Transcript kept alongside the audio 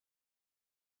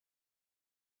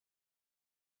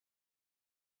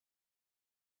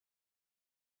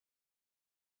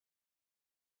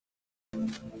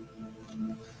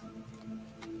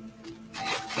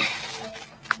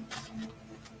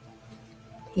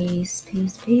Peace,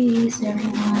 peace, peace,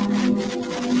 everyone.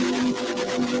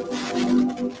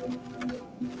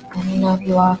 Let me know if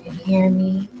you all can hear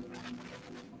me.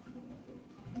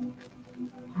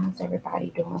 How's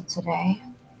everybody doing today?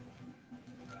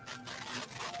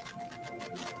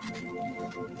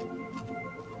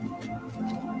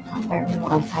 Hope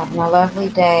everyone's having a lovely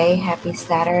day. Happy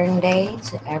Saturday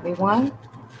to everyone.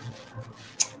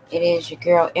 It is your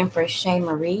girl Empress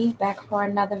ShayMarie back for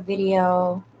another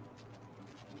video.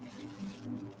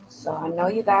 So I know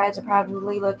you guys are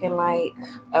probably looking like,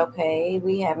 okay,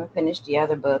 we haven't finished the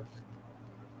other book.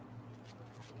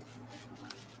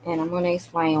 And I'm going to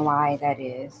explain why that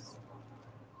is.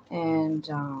 And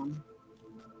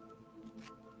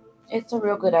it's a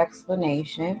real good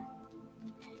explanation.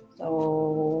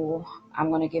 So I'm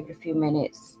going to give it a few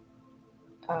minutes,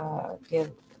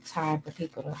 give time for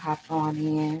people to hop on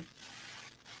in.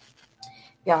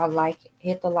 Y'all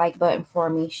hit the like button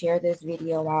for me, share this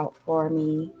video out for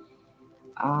me.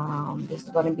 This is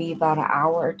going to be about an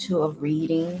hour or two of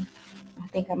reading. I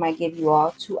think I might give you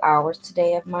all 2 hours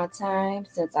today of my time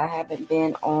since I haven't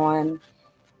been on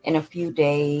in a few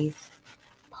days.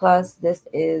 Plus, this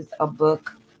is a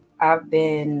book I've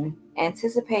been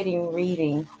anticipating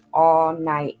reading all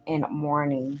night and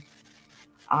morning.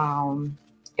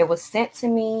 It was sent to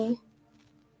me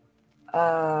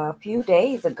a few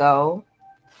days ago.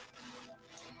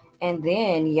 And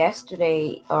then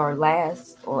yesterday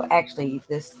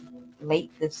this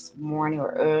late this morning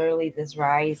or early this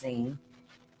rising,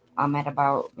 I'm at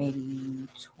about maybe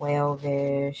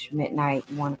 12-ish, midnight,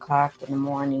 1 o'clock in the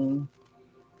morning.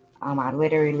 I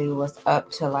literally was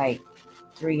up to like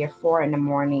 3 or 4 in the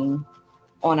morning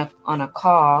on a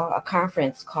call, a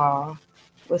conference call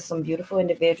with some beautiful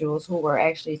individuals who were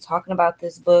actually talking about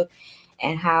this book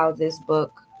and how this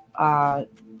book,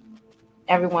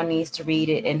 everyone needs to read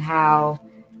it and how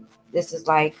this is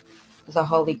like the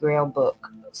Holy Grail book.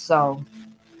 So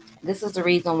this is the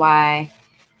reason why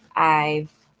I've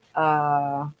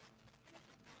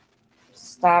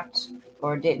stopped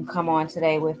or didn't come on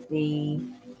today with the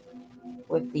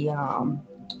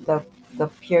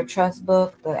pure trust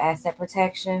book, the asset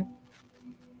protection,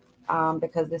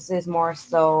 because this is more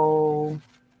so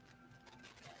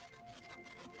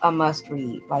a must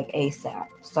read, like ASAP.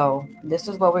 So this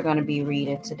is what we're going to be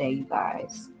reading today, you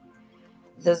guys.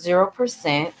 The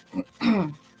 0%,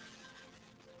 and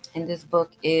this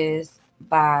book is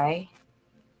by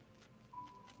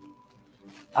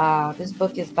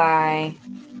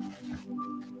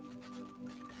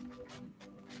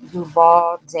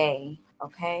Duval Day,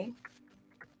 okay?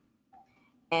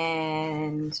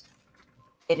 And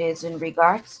it is in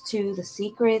regards to the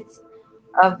secrets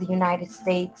of the United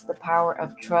States, the power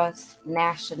of trust,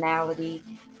 nationality,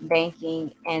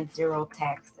 banking, and zero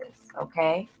taxes,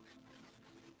 okay?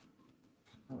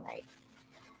 All right.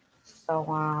 So,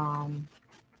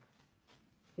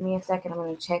 give me a second. I'm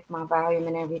going to check my volume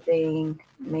and everything,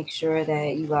 make sure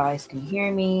that you guys can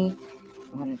hear me.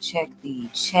 I'm going to check the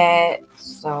chat,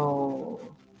 so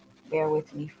bear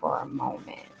with me for a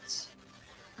moment.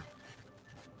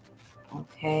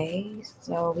 Okay,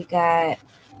 so we got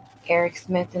Eric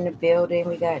Smith in the building.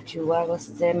 We got Juella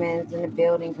Simmons in the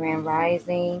building, Grand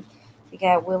Rising. We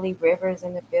got Willie Rivers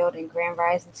in the building, Grand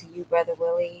Rising to you, Brother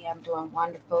Willie. I'm doing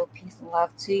wonderful. Peace and love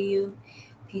to you.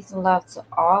 Peace and love to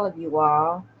all of you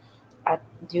all. I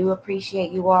do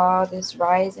appreciate you all this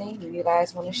rising. If you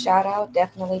guys want a shout out,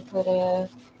 definitely give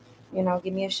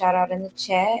me a shout out in the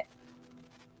chat.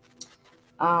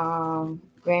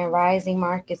 Grand Rising,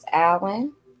 Marcus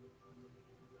Allen.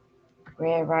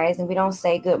 Grand Rising. We don't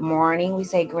say good morning. We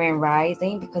say Grand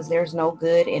Rising because there's no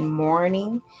good in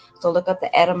morning. So look up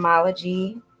the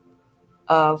etymology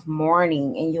of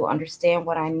morning and you'll understand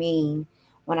what I mean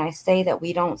when I say that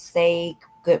we don't say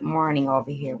good morning over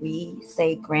here. We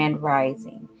say Grand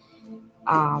Rising.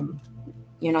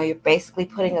 You're basically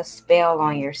putting a spell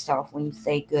on yourself when you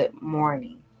say good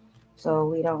morning. So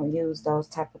we don't use those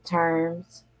type of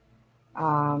terms.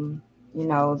 The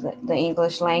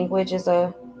English language is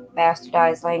a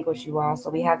bastardized language, you all. So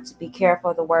we have to be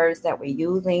careful of the words that we're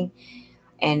using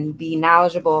and be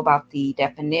knowledgeable about the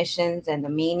definitions and the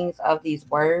meanings of these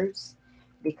words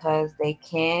because they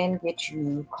can get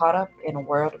you caught up in a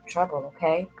world of trouble,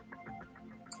 okay?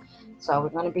 So we're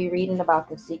going to be reading about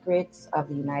the secrets of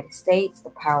the United States,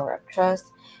 the power of trust,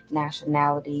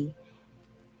 nationality,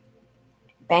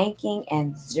 banking,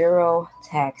 and zero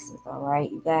taxes. All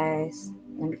right, you guys.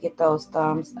 Let me get those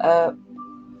thumbs up.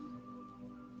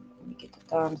 Let me get the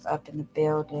thumbs up in the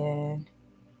building.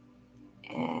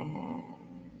 And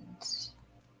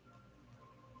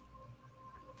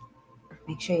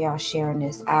make sure y'all sharing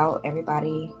this out,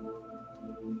 everybody.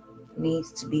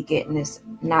 needs to be getting this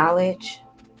knowledge.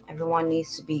 Everyone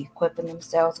needs to be equipping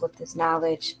themselves with this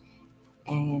knowledge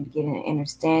and getting an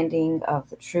understanding of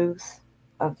the truth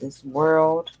of this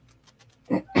world.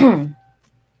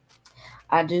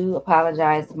 I do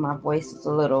apologize if my voice is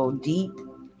a little deep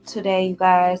today, you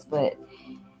guys, but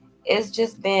it's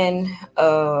just been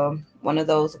one of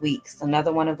those weeks,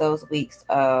 another one of those weeks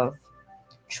of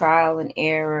trial and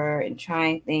error and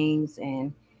trying things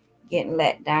and getting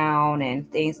let down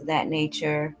and things of that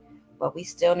nature. But we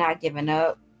still not giving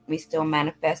up. We still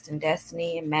manifesting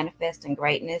destiny and manifesting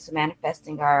greatness,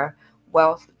 manifesting our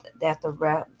wealth, that the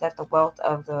wealth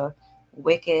of the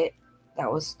wicked that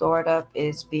was stored up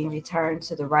is being returned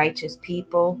to the righteous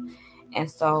people. And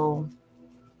so,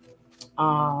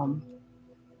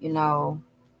 you know,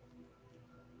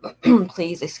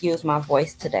 please excuse my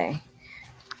voice today.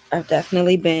 I've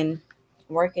definitely been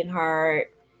working hard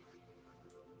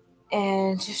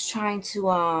and just trying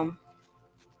to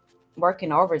work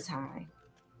in overtime.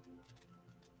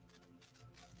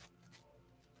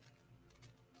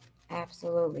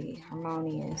 Absolutely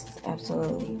harmonious.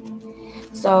 Absolutely.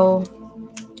 So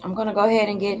I'm going to go ahead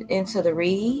and get into the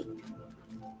read.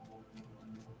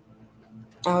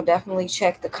 I'll definitely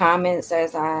check the comments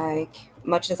as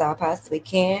much as I possibly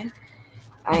can.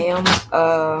 I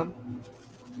am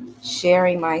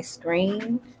sharing my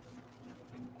screen.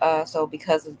 So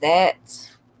because of that,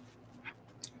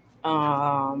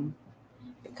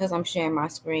 because I'm sharing my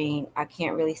screen, I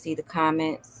can't really see the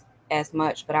comments as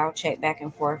much, but I'll check back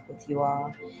and forth with you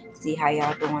all, see how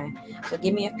y'all doing. So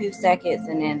give me a few seconds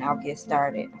and then I'll get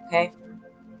started, okay?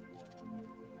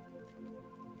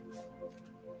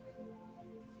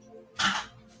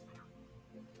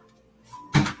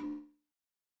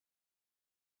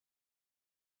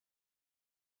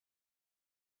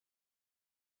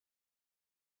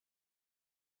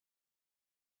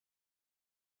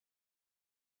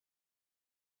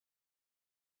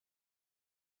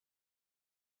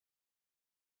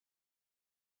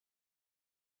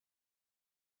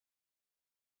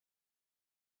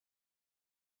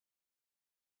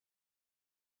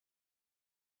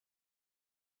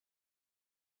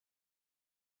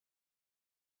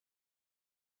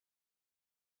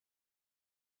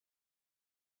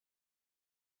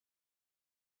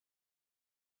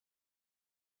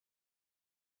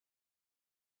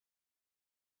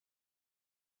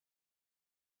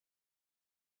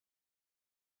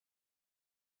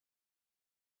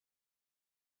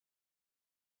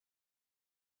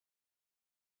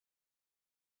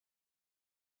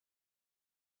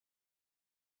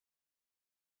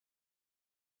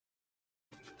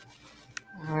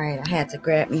 All right, I had to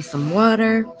grab me some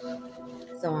water.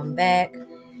 So I'm back.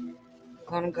 I'm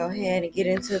going to go ahead and get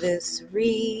into this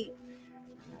read.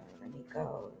 Let me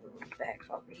go back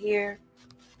over here.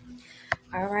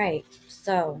 All right,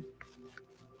 so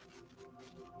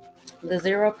the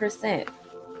 0%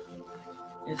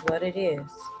 is what it is.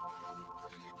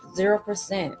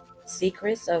 0%.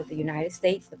 Secrets of the United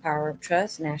States, the Power of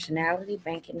Trust, Nationality,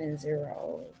 Banking, and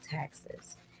Zero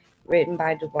Taxes. Written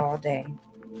by Duval Day.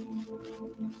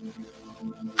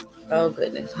 Oh,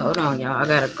 goodness. Hold on, y'all. I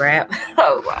got to grab.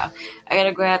 Oh, wow. I got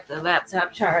to grab the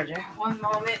laptop charger. One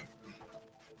moment.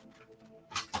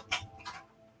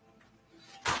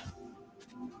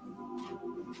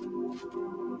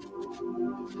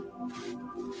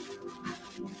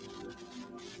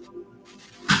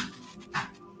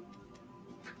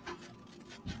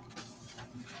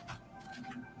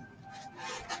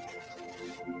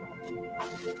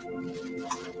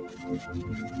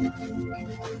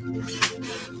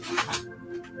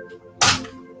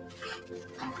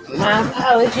 My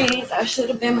apologies. I should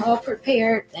have been more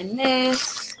prepared than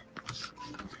this.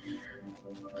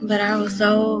 But I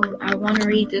want to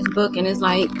read this book, and it's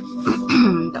like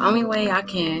the only way I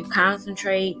can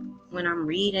concentrate when I'm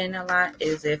reading a lot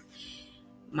is if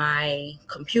my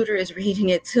computer is reading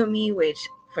it to me, which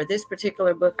for this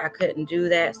particular book, I couldn't do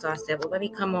that. So I said, well, let me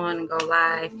come on and go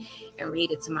live and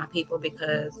read it to my people,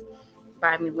 because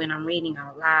when I'm reading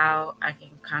out loud, I can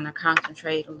kind of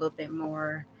concentrate a little bit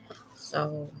more.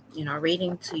 So,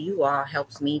 reading to you all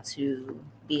helps me to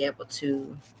be able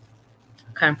to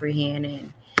comprehend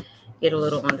and get a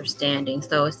little understanding.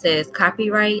 So it says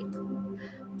copyright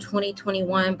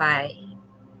 2021 by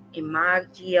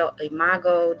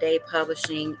Imago Day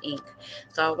Publishing Inc.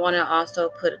 So I want to also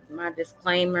put my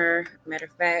disclaimer. Matter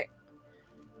of fact,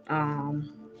 I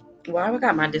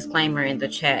got my disclaimer in the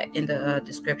chat, in the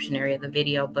description area of the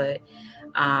video, but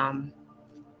I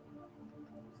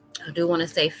do want to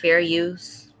say fair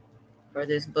use for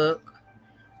this book.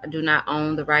 I do not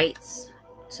own the rights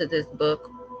to this book.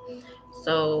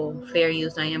 So fair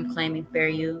use, I am claiming fair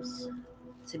use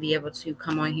to be able to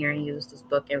come on here and use this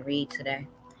book and read today.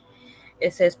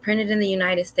 It says, printed in the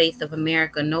United States of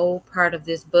America, no part of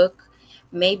this book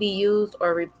may be used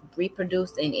or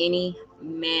reproduced in any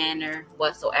manner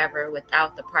whatsoever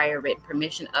without the prior written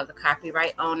permission of the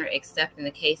copyright owner, except in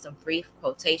the case of brief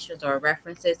quotations or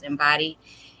references embodied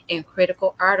in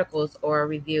critical articles or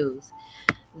reviews.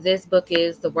 This book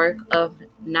is the work of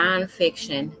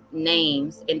nonfiction.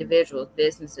 Names, individuals,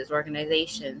 businesses,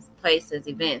 organizations, places,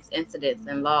 events, incidents,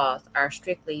 and laws are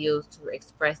strictly used to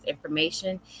express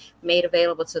information made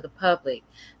available to the public.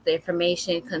 The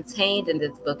information contained in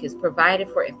this book is provided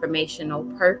for informational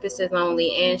purposes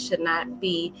only and should not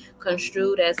be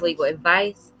construed as legal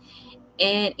advice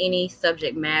and any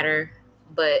subject matter,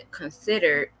 but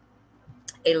considered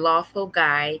a lawful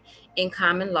guide in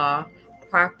common law.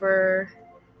 Proper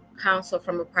counsel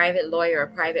from a private lawyer or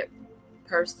private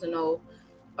personal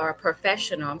or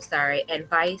professional,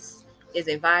 advice is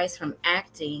advised from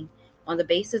acting on the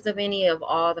basis of any of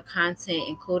all the content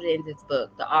included in this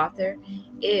book. The author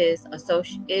is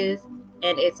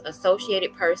and its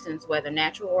associated persons, whether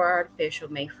natural or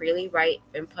artificial, may freely write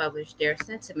and publish their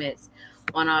sentiments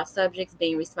on all subjects,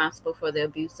 being responsible for the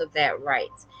abuse of that right.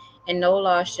 And no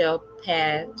law shall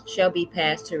be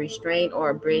passed to restrain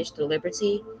or abridge the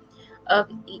liberty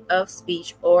of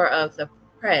speech or of the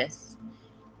press.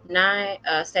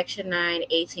 Section 9,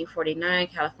 1849,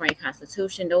 California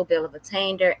Constitution, no bill of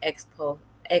attainder, ex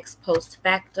post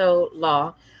facto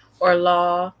law, or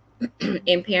law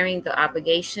impairing the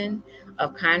obligation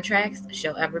of contracts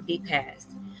shall ever be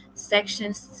passed.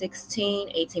 Section 16,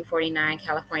 1849,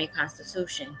 California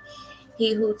Constitution,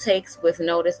 he who takes with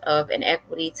notice of an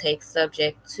equity takes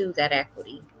subject to that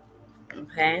equity.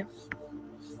 Okay?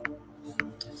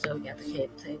 So we got the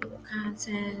table of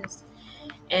contents,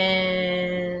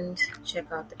 and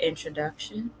check out the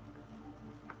introduction.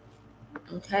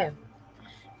 Okay,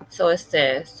 so it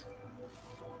says,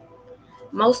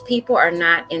 most people are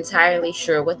not entirely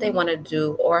sure what they want to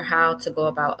do or how to go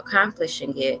about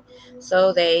accomplishing it,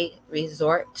 so they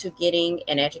resort to getting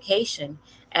an education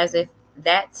as if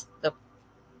that's the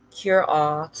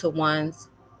cure-all to one's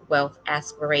wealth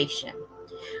aspiration.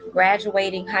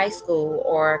 Graduating high school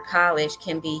or college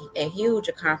can be a huge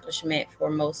accomplishment for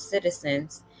most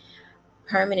citizens,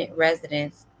 permanent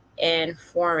residents, and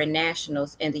foreign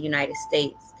nationals in the United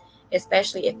States,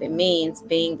 especially if it means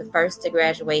being the first to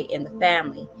graduate in the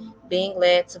family, being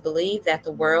led to believe that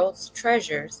the world's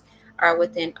treasures are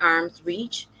within arm's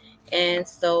reach, and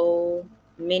so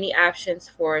many options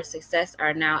for success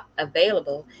are now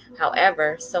available.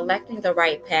 However, selecting the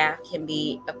right path can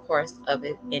be a course of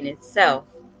it in itself.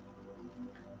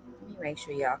 Let me make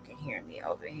sure y'all can hear me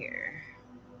over here.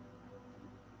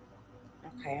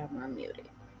 Okay, I'm unmuted.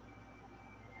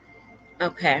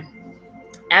 Okay.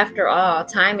 After all,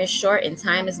 time is short and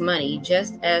time is money.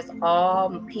 Just as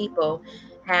all people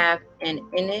have an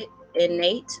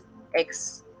innate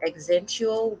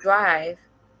existential drive.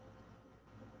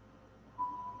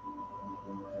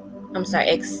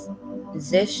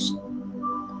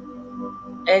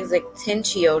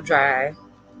 Existential drive.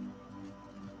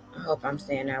 I hope I'm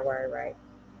saying that word right.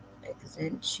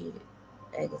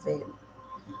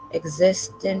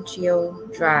 Existential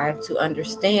drive to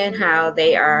understand how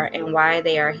they are and why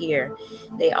they are here.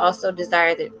 They also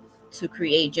desire to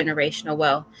create generational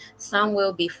wealth. Some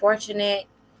will be fortunate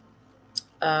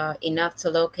enough to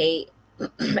locate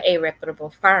a reputable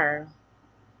firm,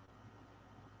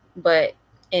 but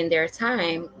in their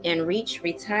time and reach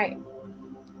retirement,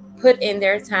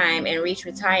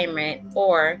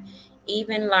 or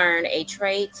even learn a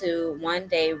trade to one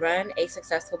day run a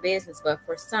successful business, but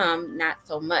for some, not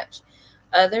so much.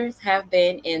 Others have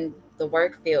been in the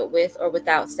work field with or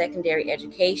without secondary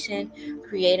education,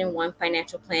 creating one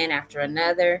financial plan after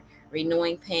another,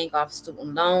 renewing, paying off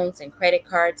student loans and credit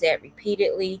card debt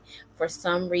repeatedly. For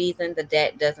some reason, the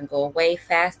debt doesn't go away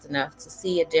fast enough to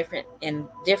see a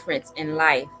difference in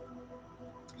life.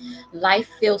 Life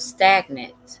feels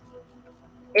stagnant.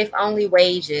 If only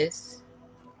wages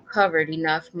covered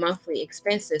enough monthly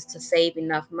expenses to save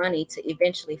enough money to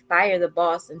eventually fire the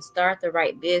boss and start the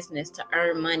right business to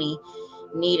earn money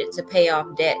needed to pay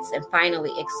off debts and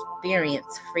finally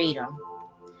experience freedom.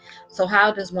 So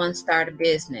how does one start a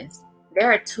business? There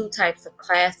are two types of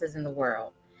classes in the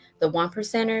world, the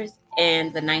 1%ers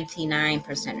and the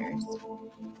 99%ers.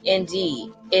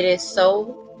 Indeed, it is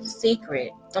no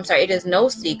secret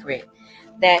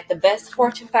that the best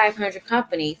Fortune 500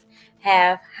 companies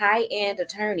have high-end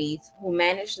attorneys who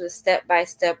manage the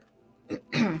step-by-step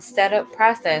setup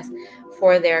process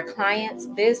for their clients'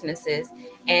 businesses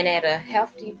and at a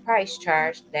hefty price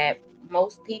charge that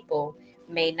most people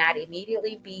may not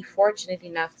immediately be fortunate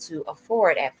enough to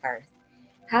afford at first.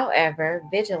 However,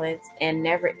 vigilance and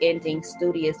never-ending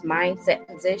studious mindset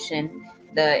position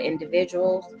the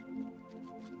individuals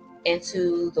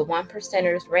into the one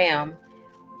percenters realm.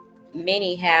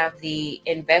 Many have the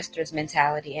investor's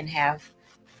mentality and have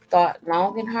thought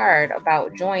long and hard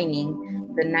about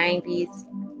joining the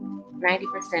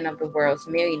 90% of the world's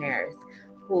millionaires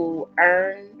who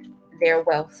earned their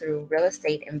wealth through real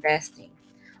estate investing.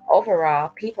 Overall,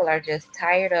 people are just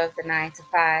tired of the 9 to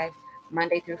 5,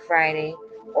 Monday through Friday,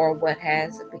 or what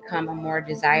has become a more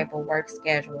desirable work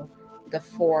schedule, the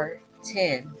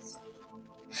 410s.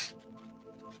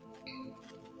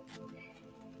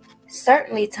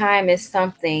 Certainly, time is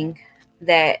something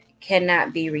that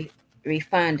cannot be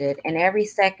refunded, and every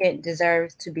second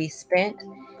deserves to be spent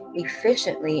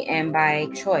efficiently and by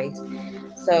choice.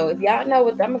 So, if y'all know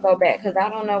what, I'm gonna go back because I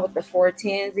don't know what the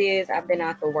 410s is. I've been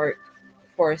out the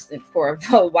workforce for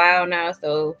a while now,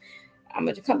 so I'm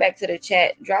gonna come back to the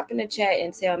chat. Drop in the chat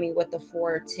and tell me what the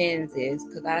 410s is,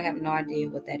 because I have no idea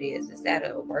what that is. Is that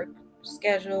a work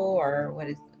schedule, or what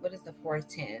is the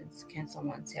 410s? Can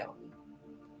someone tell me?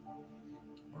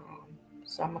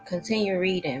 So I'm gonna continue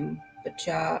reading, but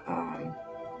y'all, I'm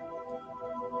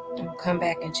gonna come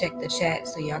back and check the chat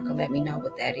so y'all can let me know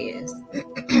what that is.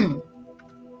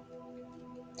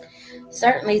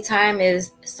 Certainly, time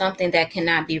is something that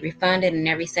cannot be refunded, and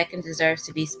every second deserves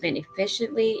to be spent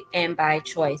efficiently and by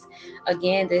choice.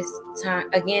 Again,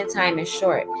 time is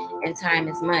short, and time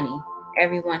is money.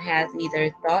 Everyone has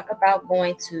either thought about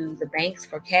going to the banks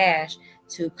for cash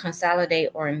to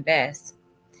consolidate or invest.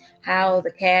 How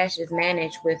the cash is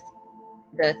managed with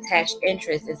the attached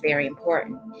interest is very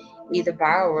important. Either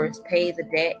borrowers pay the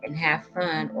debt and have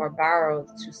fun, or borrow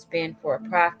to spend for a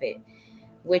profit,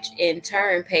 which in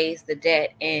turn pays the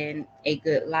debt and a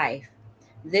good life.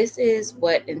 This is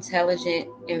what intelligent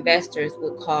investors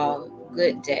would call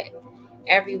good debt.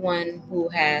 Everyone who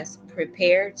has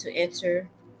prepared to enter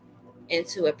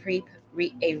into a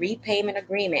repayment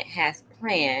agreement has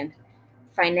planned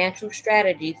financial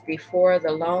strategies before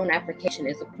the loan application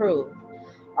is approved.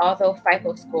 Although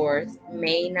FICO scores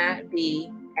may not be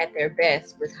at their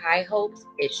best with high hopes,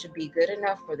 it should be good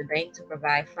enough for the bank to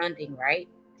provide funding, right?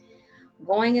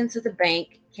 Going into the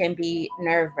bank can be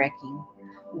nerve-wracking,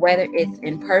 whether it's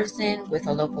in person with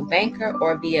a local banker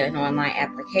or via an online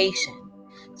application.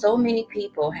 So many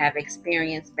people have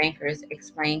experienced bankers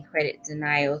explain credit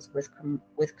denials with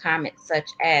comments such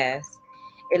as,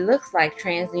 "It looks like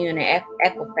TransUnion and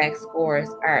Equifax scores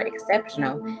are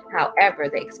exceptional. However,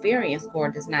 the experience score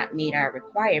does not meet our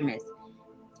requirements.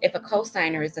 If a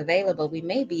cosigner is available, we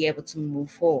may be able to move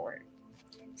forward."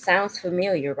 Sounds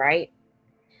familiar, right?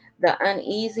 The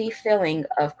uneasy feeling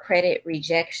of credit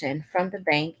rejection from the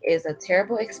bank is a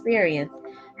terrible experience.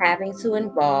 Having to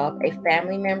involve a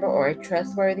family member or a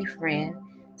trustworthy friend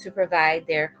to provide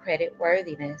their credit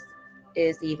worthiness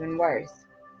is even worse.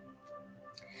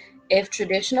 If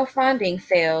traditional funding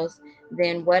fails,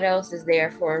 then what else is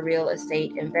there for a real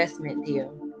estate investment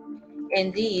deal?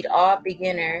 Indeed, all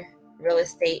beginner real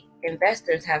estate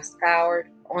investors have scoured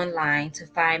online to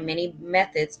find many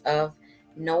methods of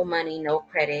no money, no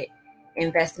credit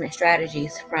investment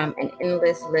strategies from an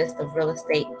endless list of real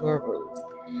estate gurus.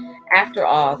 After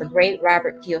all, the great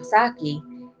Robert Kiyosaki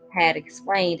had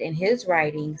explained in his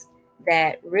writings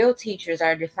that real teachers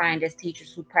are defined as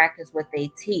teachers who practice what they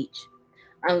teach.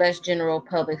 Unlike general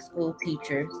public school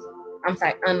teachers,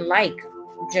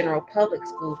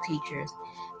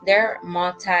 their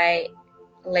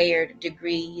multi-layered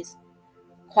degrees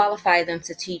qualify them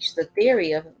to teach the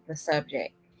theory of the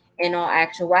subject. In all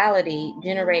actuality,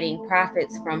 generating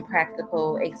profits from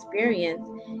practical experience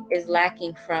is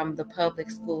lacking from the public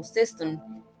school system,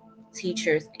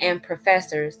 teachers, and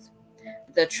professors.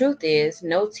 The truth is,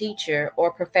 no teacher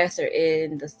or professor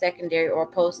in the secondary or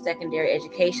post-secondary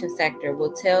education sector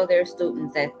will tell their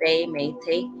students that they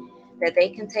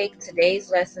can take today's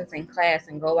lessons in class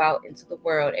and go out into the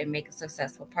world and make a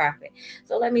successful profit.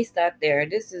 So let me stop there.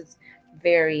 This is a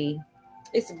very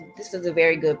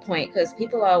good point, because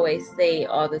people always say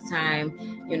all the time,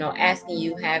 asking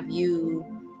you, have you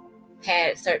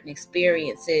had certain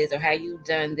experiences, or have you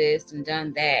done this and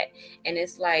done that? And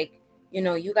it's like,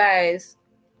 you guys,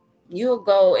 you'll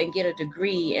go and get a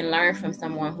degree and learn from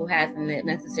someone who hasn't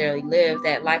necessarily lived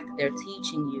that life that they're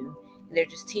teaching you. They're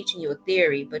just teaching you a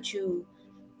theory. But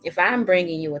if I'm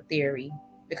bringing you a theory,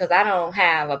 because I don't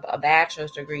have a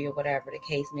bachelor's degree or whatever the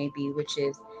case may be, which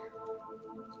is,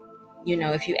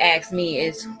 if you ask me,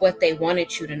 is what they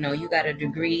wanted you to know. You got a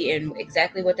degree in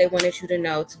exactly what they wanted you to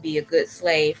know to be a good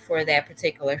slave for that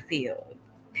particular field.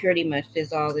 pretty much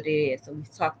is all it is. So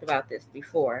we've talked about this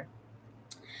before.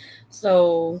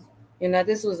 So,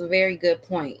 this was a very good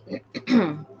point.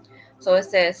 So it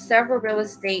says several real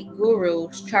estate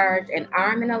gurus charge an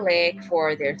arm and a leg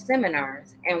for their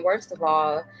seminars. And worst of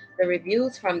all, the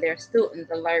reviews from their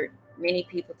students alert many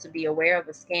people to be aware of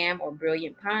a scam or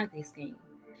brilliant Ponzi scheme.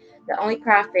 The only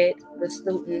profit the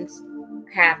students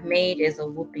have made is a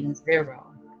whopping zero.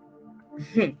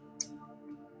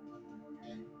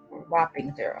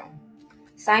 Whopping zero.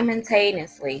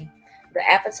 Simultaneously, the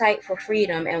appetite for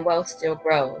freedom and wealth still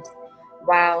grows,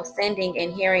 while sending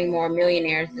and hearing more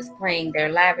millionaires displaying their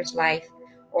lavish life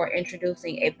or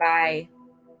introducing a buy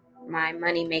my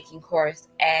money making course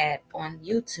ad on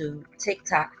YouTube,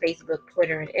 TikTok, Facebook,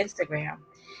 Twitter, and Instagram.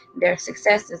 Their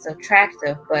success is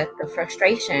attractive, but the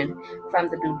frustration from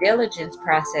the due diligence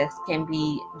process can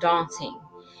be daunting.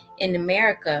 In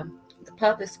America, the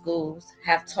public schools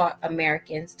have taught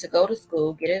Americans to go to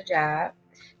school, get a job,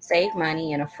 save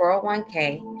money in a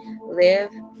 401k,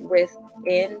 live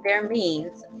within their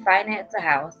means, finance a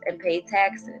house, and pay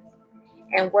taxes.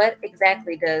 And what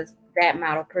exactly does that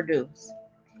model produce?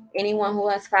 Anyone who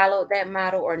has followed that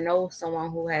model or knows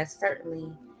someone who has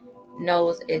certainly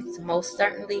knows it most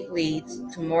certainly leads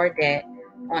to more debt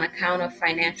on account of the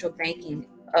financial banking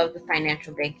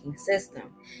system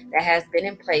that has been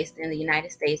in place in the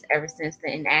United States ever since the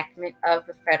enactment of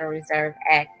the Federal Reserve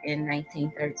Act in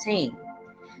 1913.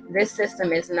 This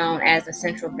system is known as a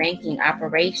central banking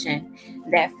operation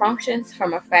that functions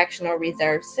from a fractional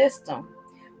reserve system,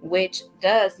 which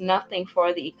does nothing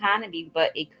for the economy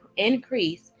but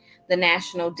increase the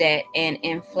national debt and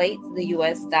inflates the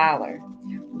US dollar,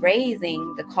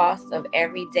 raising the cost of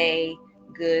everyday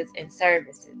goods and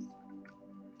services.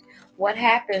 What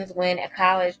happens when a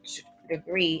college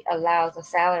degree allows a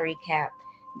salary cap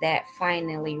that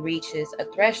finally reaches a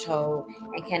threshold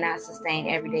and cannot sustain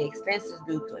everyday expenses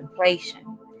due to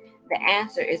inflation? The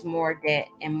answer is more debt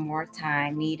and more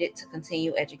time needed to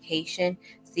continue education,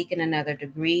 seeking another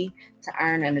degree to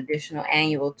earn an additional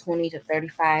annual $20,000 to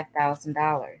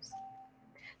 $35,000.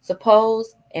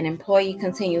 Suppose an employee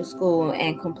continues school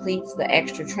and completes the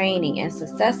extra training and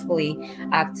successfully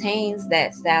obtains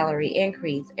that salary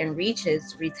increase and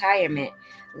reaches retirement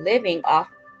living off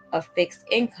of fixed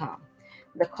income.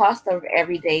 The cost of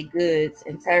everyday goods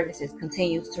and services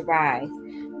continues to rise,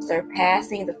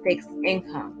 surpassing the fixed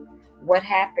income. What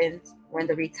happens when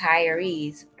the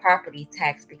retiree's property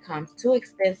tax becomes too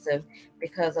expensive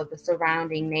because of the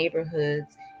surrounding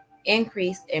neighborhoods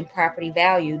increase in property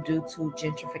value due to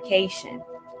gentrification?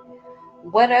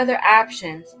 What other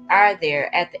options are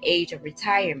there at the age of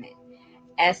retirement?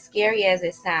 As scary as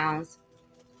it sounds,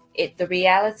 the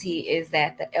reality is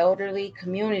that the elderly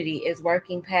community is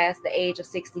working past the age of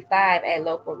 65 at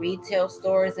local retail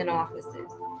stores and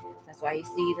offices. That's why you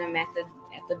see them at the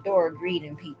door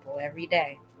greeting people every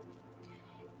day.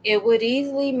 It would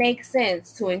easily make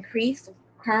sense to increase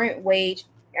current wage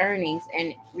earnings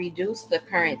and reduce the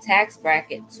current tax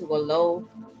bracket to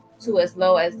as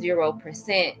low as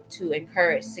 0% to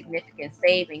encourage significant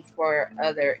savings for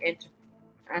other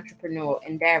entrepreneurial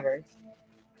endeavors.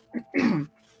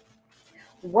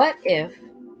 What if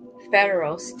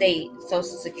federal, state, Social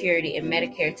Security, and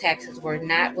Medicare taxes were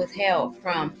not withheld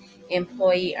from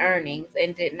employee earnings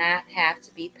and did not have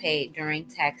to be paid during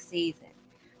tax season?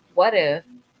 What if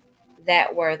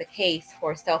that were the case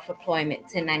for self-employment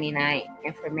 1099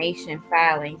 information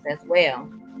filings as well?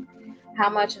 How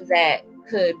much of that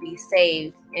could be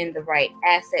saved in the right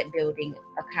asset building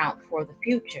account for the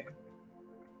future?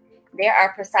 There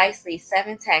are precisely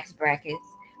 7 tax brackets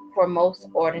for most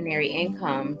ordinary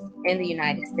incomes in the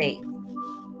United States: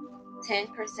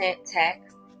 10%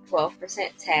 tax, 12%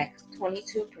 tax,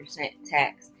 22%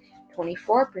 tax,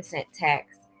 24%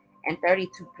 tax, and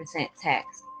 32%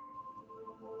 tax,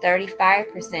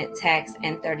 35% tax,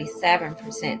 and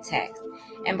 37% tax.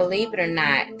 And believe it or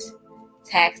not,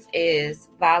 tax is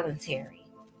voluntary.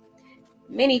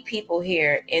 Many people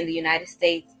here in the United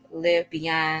States live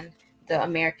beyond the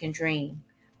American dream,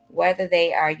 whether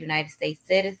they are United States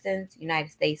citizens, United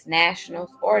States nationals,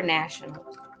 or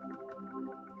nationals.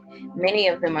 Many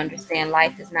of them understand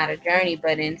life is not a journey,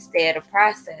 but instead a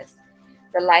process.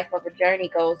 The life of a journey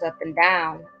goes up and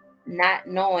down, not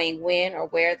knowing when or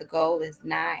where the goal is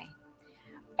nigh.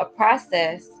 A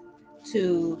process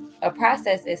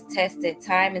is tested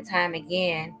time and time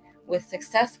again with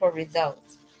successful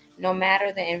results, no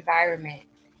matter the environment,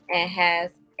 and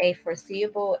has a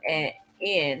foreseeable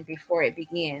end before it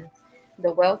begins.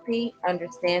 The wealthy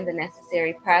understand the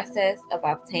necessary process of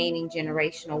obtaining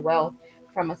generational wealth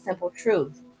from a simple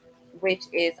truth, which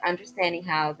is understanding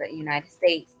how the United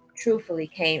States truthfully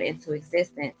came into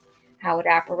existence, how it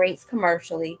operates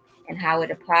commercially, and how it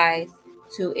applies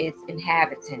to its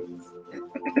inhabitants.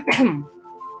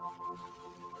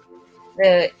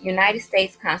 The United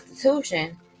States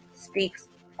Constitution speaks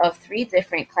of three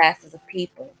different classes of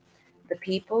people: the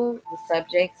people, the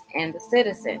subjects, and the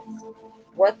citizens.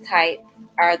 What type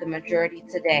are the majority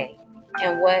today?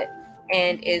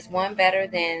 And is one better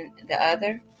than the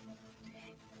other?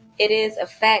 It is a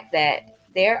fact that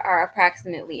there are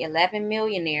approximately 11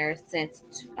 million millionaires since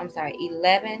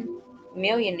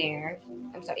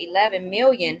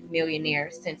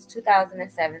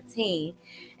 2017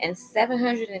 and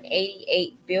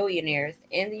 788 billionaires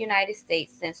in the United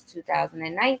States since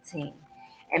 2019.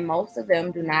 And most of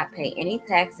them do not pay any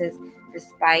taxes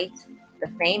despite the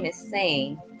famous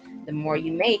saying, the more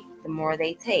you make, the more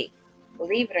they take.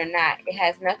 Believe it or not, it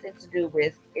has nothing to do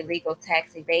with illegal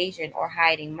tax evasion or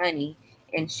hiding money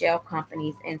in shell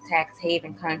companies in tax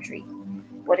haven countries.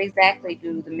 What exactly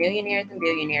do the millionaires and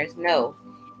billionaires know?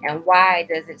 And why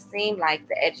does it seem like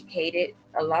the educated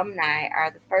alumni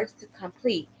are the first to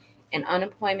complete an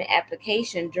unemployment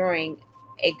application during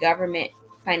a government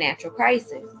financial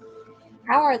crisis?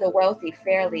 How are the wealthy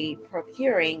fairly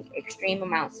procuring extreme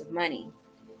amounts of money?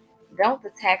 Don't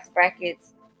the tax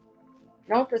brackets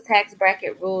don't the tax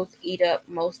bracket rules eat up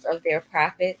most of their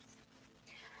profits?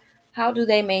 How do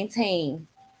they maintain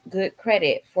good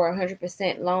credit for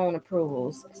 100% loan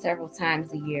approvals several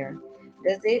times a year?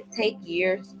 Does it take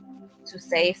years to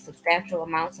save substantial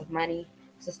amounts of money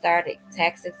to start a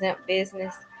tax exempt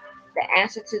business? The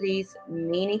answer to these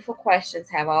meaningful questions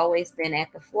have always been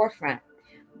at the forefront,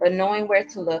 but knowing where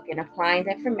to look and applying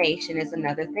the information is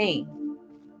another thing.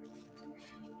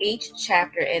 Each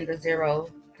chapter in the 0%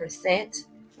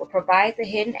 will provide the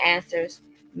hidden answers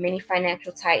many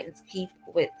financial titans keep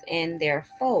within their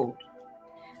fold.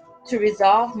 To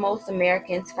resolve most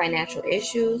Americans' financial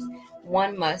issues,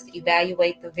 one must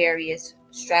evaluate the various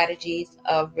strategies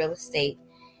of real estate,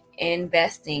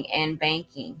 investing, and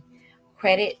banking.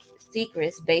 Credit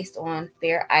secrets based on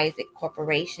Fair Isaac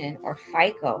Corporation or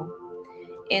FICO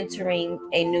entering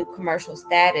a new commercial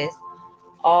status,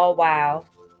 all while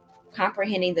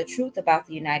comprehending the truth about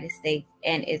the United States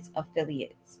and its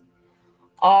affiliates.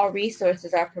 All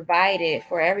resources are provided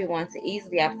for everyone to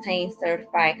easily obtain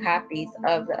certified copies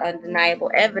of the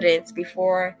undeniable evidence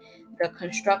before the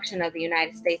construction of the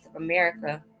United States of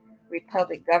America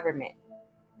Republic government.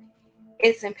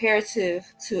 It's imperative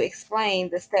to explain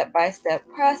the step-by-step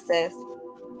process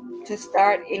to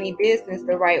start any business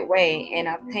the right way and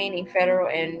obtaining federal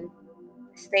and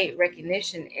state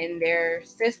recognition in their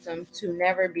system to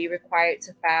never be required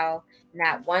to file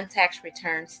not one tax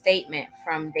return statement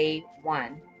from day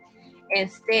one.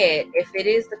 Instead, if it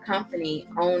is the company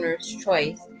owner's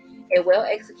choice, a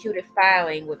well-executed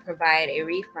filing would provide a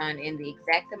refund in the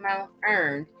exact amount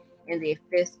earned in the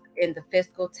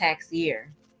fiscal tax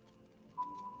year.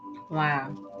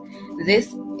 Wow.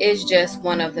 This is just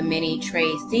one of the many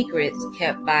trade secrets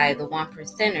kept by the one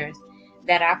percenters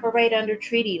that operate under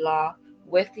treaty law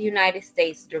with the United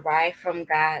States derived from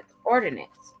God's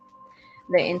ordinance.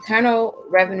 The Internal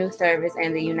Revenue Service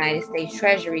and the United States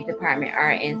Treasury Department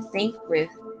are in sync with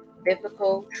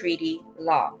biblical treaty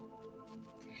law.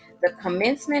 The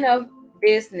commencement of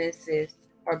business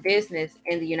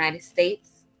in the United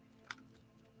States,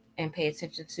 and pay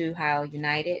attention to how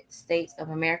United States of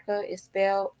America is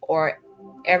spelled, or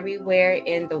everywhere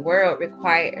in the world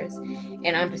requires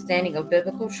an understanding of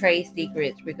biblical trade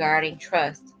secrets regarding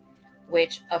trust,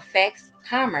 which affects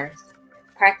commerce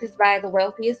practiced by the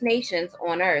wealthiest nations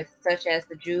on earth, such as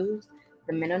the Jews,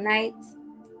 the Mennonites,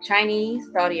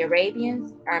 Chinese, Saudi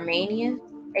Arabians, Armenians,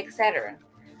 etc.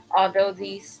 Although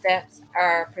these steps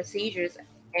are procedures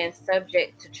and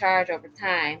subject to change over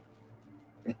time,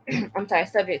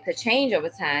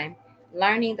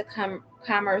 learning the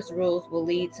commerce rules will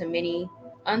lead to many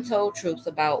untold truths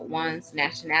about one's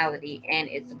nationality and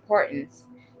its importance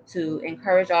to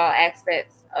encourage all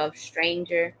aspects of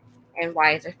stranger and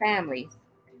wiser families.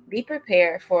 Be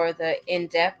prepared for the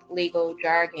in-depth legal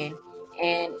jargon,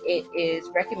 and it is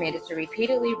recommended to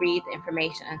repeatedly read the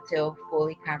information until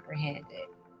fully comprehended.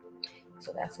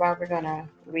 So that's why we're going to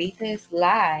read this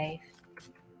live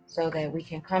so that we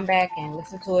can come back and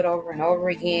listen to it over and over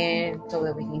again so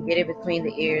that we can get it between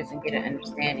the ears and get an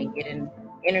understanding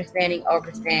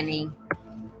overstanding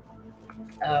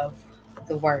of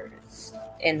the words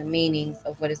and the meanings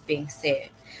of what is being said.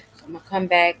 So I'm going to come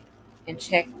back and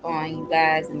check on you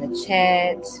guys in the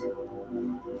chat.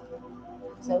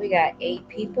 So we got 8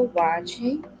 people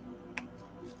watching.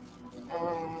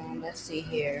 Let's see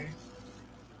here.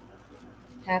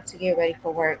 Have to get ready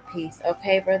for work. Peace.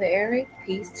 Okay, Brother Eric.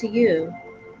 Peace to you.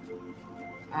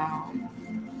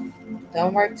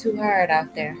 Don't work too hard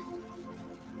out there.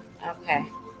 Okay.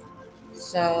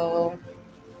 So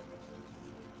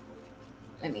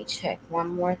let me check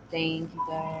one more thing, you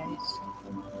guys.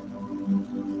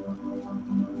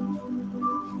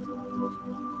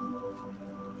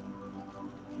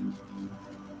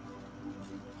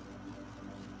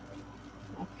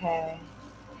 Okay.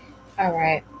 All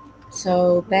right.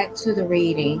 So back to the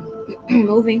reading.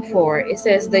 Moving forward, it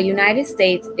says the United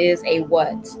States is a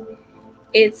what?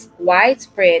 It's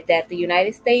widespread that the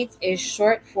United States is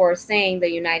short for saying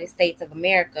the United States of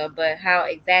America, but how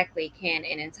exactly can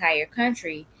an entire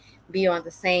country be on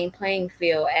the same playing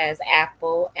field as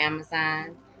Apple,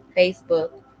 Amazon,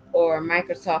 Facebook, or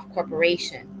Microsoft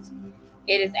corporations?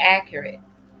 It is accurate,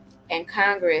 and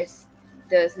Congress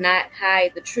does not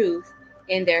hide the truth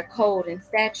in their code and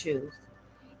statutes.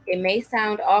 It may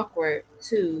sound awkward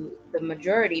to the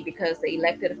majority because the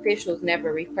elected officials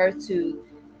never refer to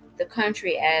the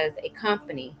country as a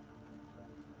company.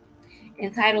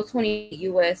 In Title 20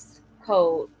 U.S.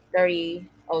 Code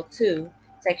 3002,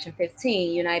 Section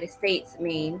 15, United States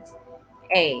means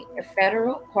a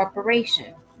federal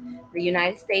corporation. The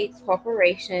United States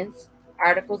Corporation's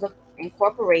Articles of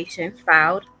Incorporation,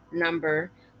 filed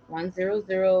number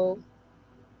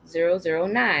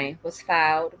 100009, was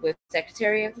filed with the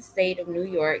Secretary of the State of New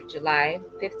York July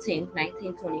 15,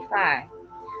 1925,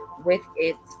 with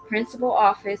its principal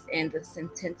office in the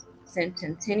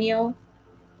Centennial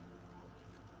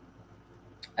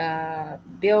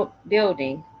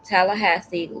Building,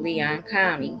 Tallahassee, Leon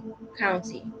County.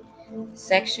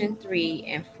 Section 3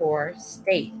 and 4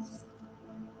 states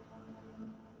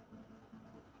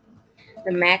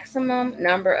the maximum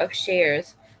number of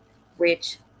shares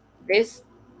which this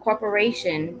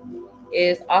corporation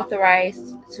is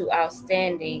authorized to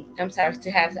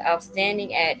have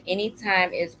outstanding at any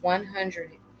time is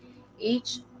 100,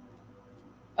 each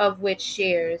of which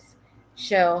shares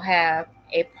shall have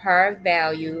a par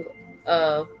value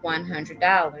of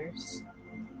 $100.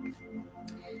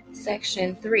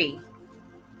 Section 3.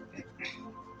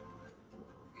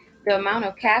 The amount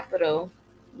of capital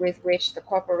with which the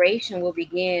corporation will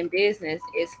begin business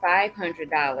is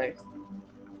 $500.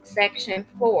 Section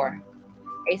 4.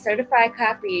 A certified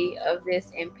copy of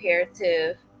this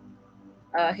imperative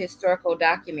historical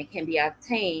document can be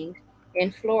obtained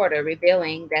in Florida,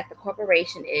 revealing that the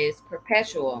corporation is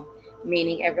perpetual,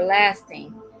 meaning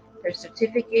everlasting. The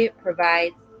certificate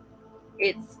provides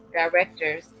its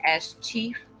directors as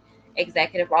chief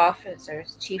executive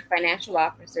officers, chief financial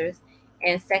officers,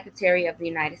 and secretary of the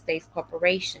United States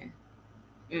Corporation.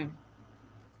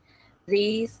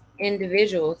 These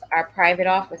individuals are private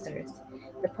officers.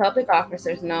 The public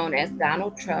officers known as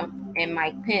Donald Trump and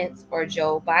Mike Pence, or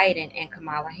Joe Biden and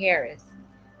Kamala Harris.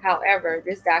 However,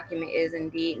 this document is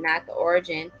indeed not the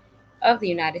origin of the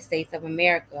United States of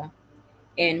America.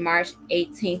 In March of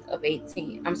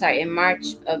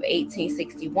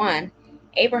 1861,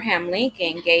 Abraham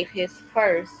Lincoln gave his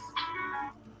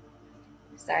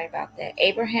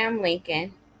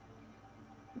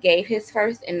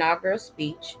first inaugural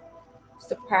speech.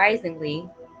 Surprisingly,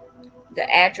 the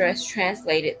address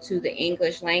translated to the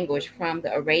English language from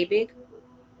the Arabic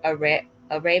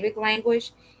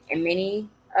language and many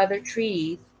other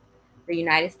treaties the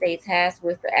United States has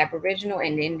with the Aboriginal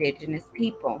and indigenous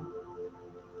people.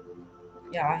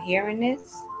 Y'all hearing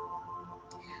this?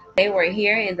 They were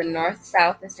here in the North,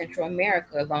 South, and Central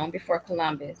America long before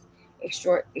Columbus. A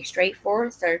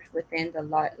straightforward search within the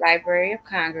Library of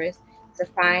Congress to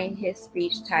find his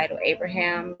speech titled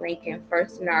Abraham Lincoln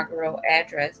First Inaugural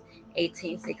Address,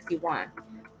 1861,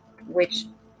 which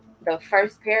the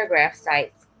first paragraph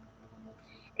cites.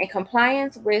 In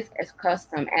compliance with a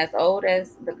custom as old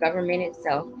as the government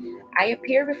itself, I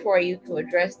appear before you to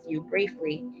address you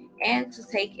briefly and to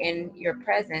take in your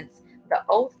presence the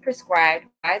oath prescribed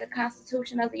by the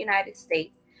Constitution of the United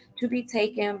States to be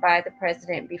taken by the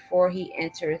President before he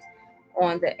enters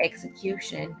on the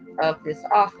execution of this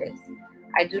office.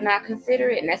 I do not consider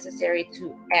it necessary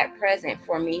at present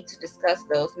for me to discuss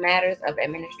those matters of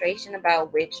administration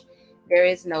about which there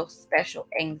is no special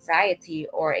anxiety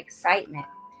or excitement.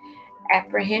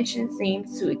 Apprehension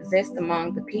seems to exist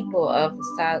among the people of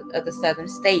the southern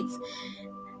states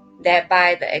that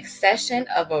by the accession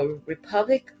of a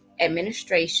republic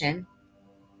administration,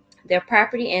 their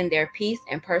property and their peace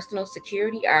and personal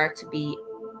security are to be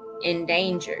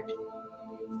endangered.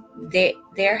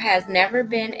 There has never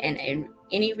been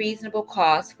any reasonable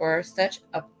cause for such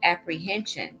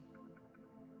apprehension.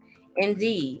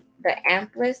 Indeed, the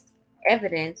amplest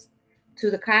evidence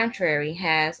to the contrary,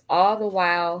 has all the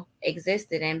while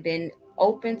existed and been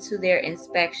open to their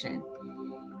inspection.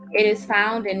 It is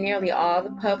found in nearly all the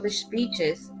published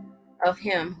speeches of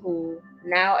him who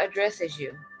now addresses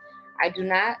you. I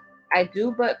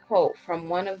do but quote from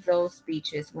one of those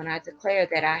speeches when I declare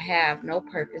that I have no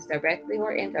purpose, directly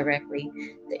or indirectly,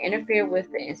 to interfere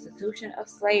with the institution of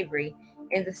slavery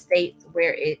in the states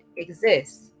where it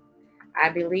exists. I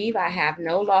believe I have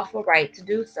no lawful right to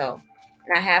do so,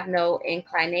 and I have no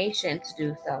inclination to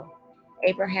do so.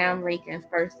 Abraham Lincoln,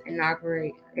 first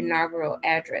inaugural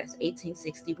address,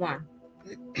 1861.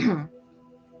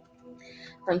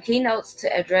 Some keynotes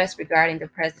to address regarding the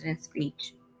president's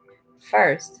speech.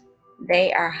 First,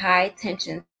 they are high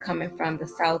tensions coming from the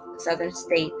southern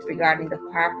states regarding the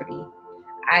property,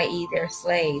 i.e., their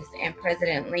slaves, and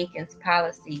President Lincoln's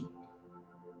policy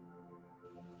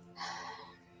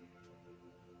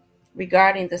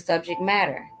regarding the subject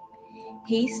matter.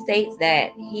 He states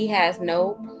that he has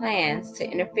no plans to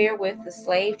interfere with the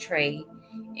slave trade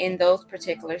in those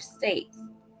particular states.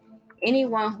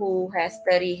 Anyone who has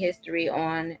studied history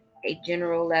on a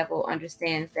general level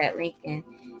understands that Lincoln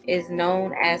is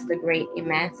known as the great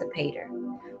emancipator,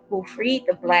 who freed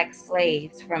the black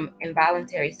slaves from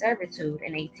involuntary servitude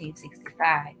in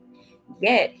 1865.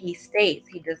 Yet he states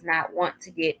he does not want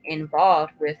to get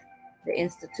involved with the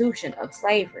institution of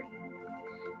slavery.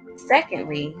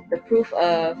 Secondly, the proof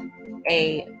of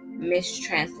a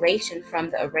mistranslation from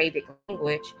the Arabic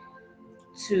language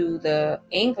to the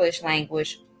English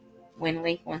language when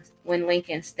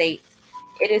Lincoln states,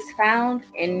 "It is found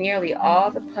in nearly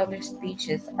all the published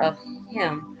speeches of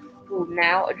him who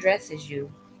now addresses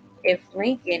you." If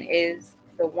Lincoln is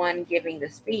the one giving the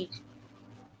speech,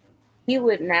 he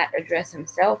would not address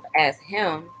himself as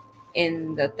him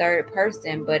in the third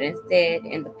person, but instead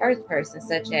in the first person,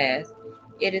 such as,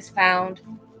 "It is found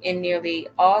in nearly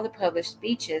all the published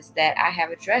speeches that I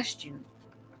have addressed you."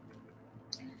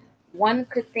 One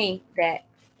can think,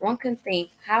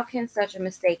 how can such a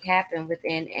mistake happen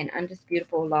within an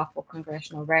undisputable lawful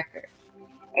congressional record?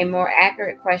 A more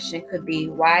accurate question could be,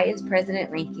 why is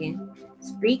President Lincoln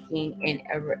speaking in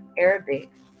Arabic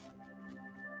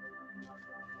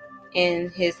in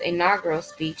his inaugural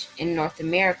speech in North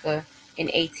America in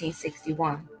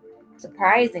 1861?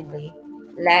 Surprisingly,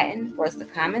 Latin was the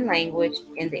common language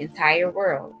in the entire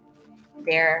world.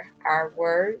 There are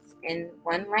words in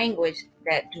one language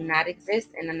that do not exist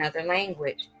in another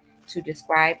language to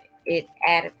describe it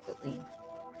adequately.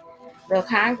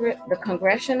 The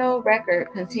congressional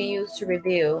record continues to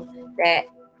reveal that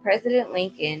President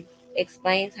Lincoln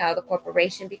explains how the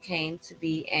corporation became to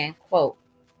be, and quote,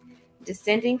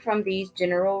 "Descending from these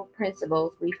general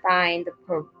principles, we find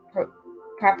the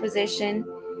proposition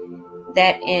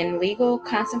that in legal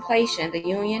contemplation the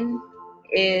Union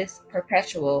is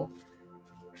perpetual,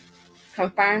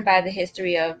 confirmed by the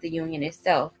history of the Union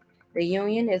itself. The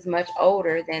Union is much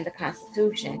older than the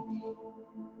Constitution.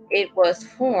 It was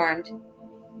formed,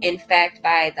 in fact,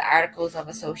 by the Articles of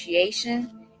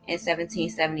Association in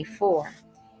 1774.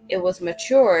 It was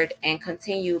matured and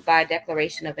continued by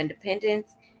Declaration of Independence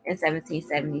in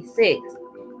 1776.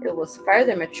 It was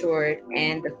further matured,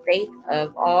 and the faith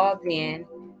of all then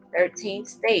 13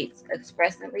 states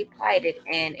expressly plighted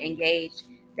and engaged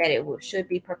that it should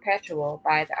be perpetual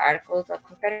by the Articles of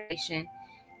Confederation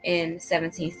in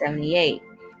 1778.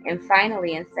 And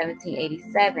finally, in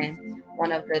 1787,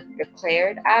 one of the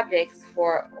declared objects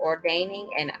for ordaining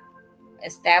and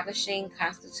establishing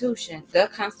the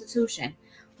Constitution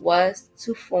was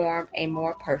to form a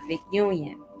more perfect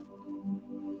union.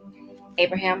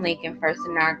 Abraham Lincoln, first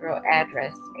inaugural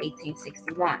address,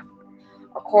 1861.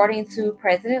 According to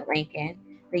President Lincoln,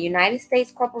 the United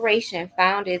States Corporation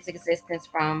found its existence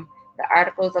from the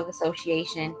Articles of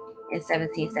Association in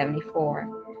 1774.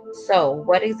 So,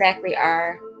 what exactly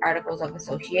are Articles of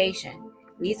Association?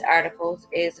 These articles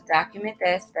is a document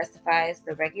that specifies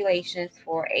the regulations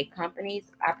for a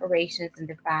company's operations and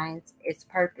defines its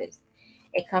purpose.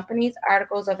 A company's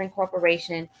Articles of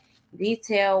Incorporation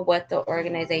detail what the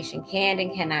organization can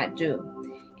and cannot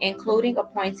do, including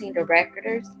appointing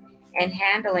directors and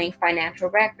handling financial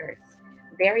records,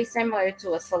 very similar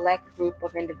to a select group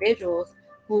of individuals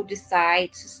who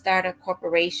decide to start a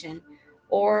corporation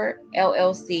or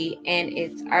LLC, and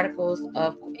its articles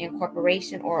of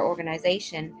incorporation or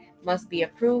organization must be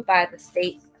approved by the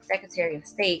state's Secretary of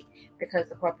State because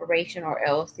the corporation or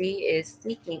LLC is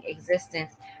seeking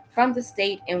existence from the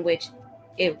state in which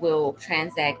it will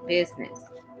transact business.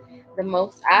 The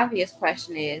most obvious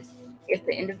question is, if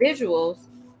the individuals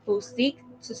who seek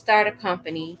to start a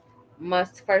company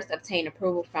must first obtain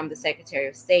approval from the Secretary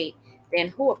of State, then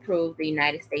who approved the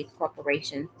United States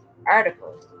Corporation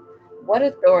Articles. What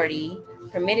authority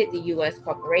permitted the U.S.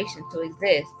 corporation to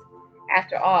exist?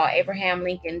 After all, Abraham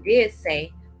Lincoln did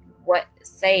say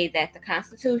that the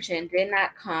Constitution did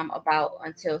not come about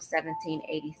until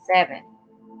 1787.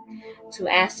 To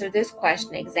answer this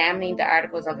question, examining the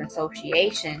Articles of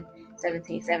Association,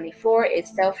 1774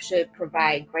 itself should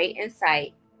provide great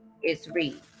insight. It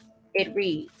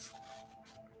reads.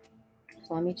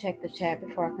 So let me check the chat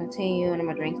before I continue, and I'm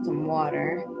going to drink some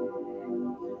water.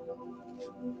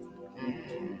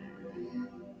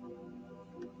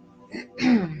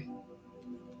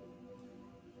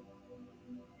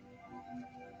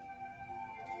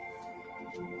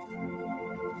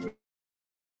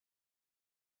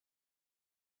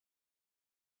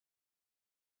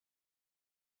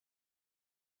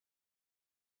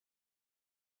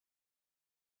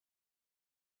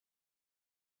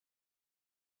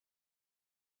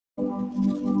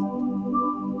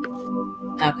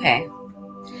 Okay,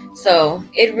 so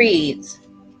it reads,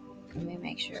 let me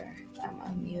make sure I'm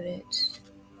unmuted.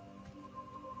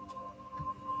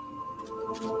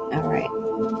 All right.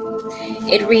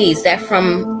 It reads that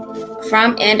from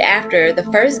and after the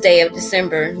first day of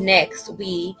December next,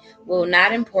 we will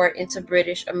not import into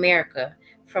British America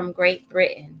from Great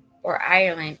Britain or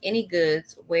Ireland any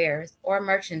goods, wares, or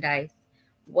merchandise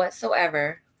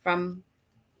whatsoever from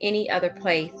any other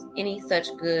place, any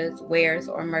such goods, wares,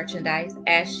 or merchandise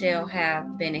as shall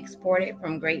have been exported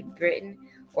from Great Britain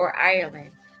or Ireland,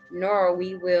 nor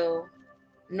will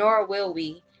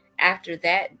we after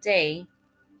that day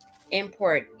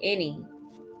import any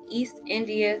East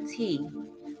India tea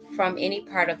from any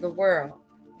part of the world,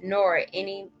 nor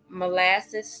any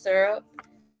molasses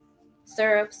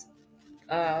syrups,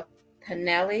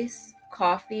 pinellas,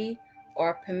 coffee,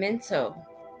 or pimento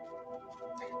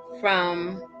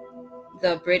from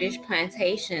the British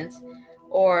plantations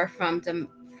or from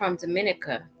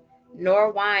Dominica,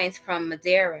 nor wines from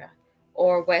Madeira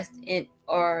or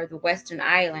the Western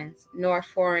Islands, nor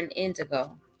foreign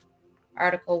indigo.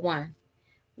 Article 1.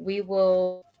 We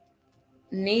will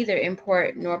neither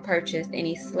import nor purchase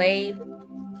any slave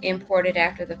imported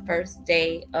after the first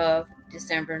day of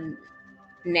December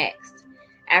next,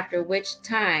 after which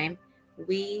time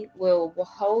we will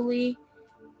wholly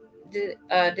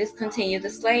discontinue the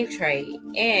slave trade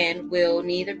and will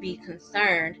neither be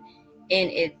concerned in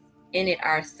it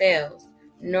ourselves,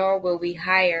 nor will we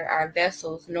hire our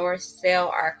vessels, nor sell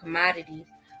our commodities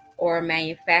or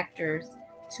manufactures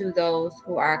to those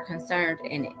who are concerned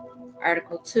in it.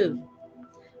 Article 2.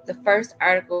 The first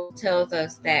article tells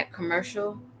us that commerce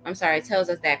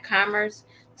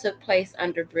took place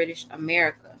under British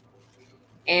America,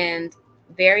 and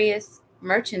various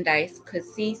merchandise could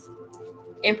cease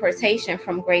importation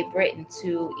from Great Britain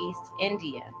to East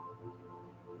India.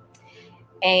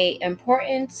 An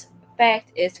important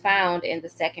fact is found in the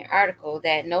second article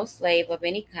that no slave of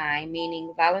any kind,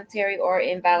 meaning voluntary or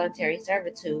involuntary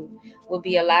servitude, will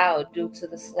be allowed due to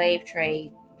the slave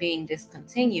trade being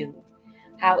discontinued.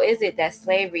 How is it that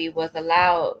slavery was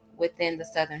allowed within the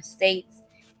southern states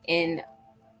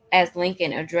as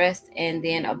Lincoln addressed and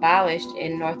then abolished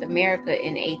in North America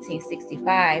in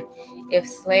 1865 if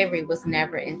slavery was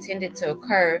never intended to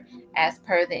occur as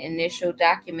per the initial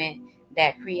document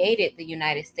that created the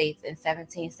United States in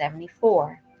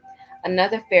 1774?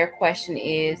 Another fair question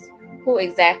is, who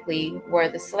exactly were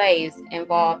the slaves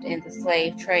involved in the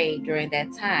slave trade during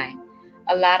that time?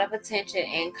 A lot of attention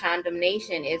and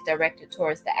condemnation is directed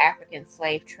towards the African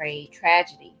slave trade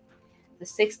tragedy. The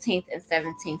 16th and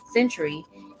 17th century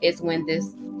is when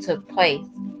this took place.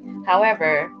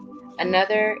 However,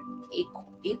 another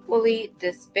equally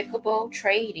despicable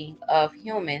trading of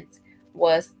humans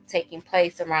was taking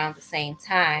place around the same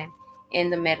time in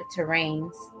the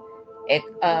Mediterranean's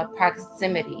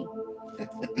proximity.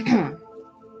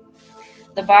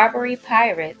 The Barbary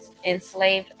pirates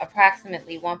enslaved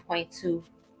approximately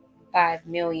 1.25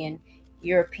 million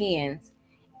Europeans,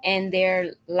 and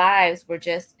their lives were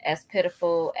just as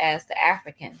pitiful as the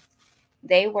Africans.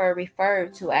 They were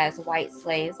referred to as white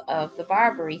slaves of the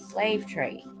Barbary slave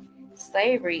trade.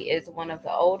 Slavery is one of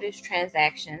the oldest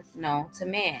transactions known to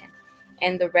man,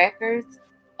 and the records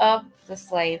of the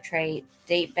slave trade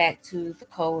date back to the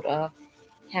Code of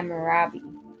Hammurabi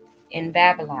in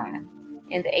Babylon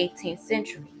in the 18th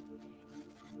century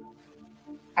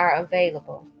are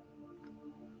available.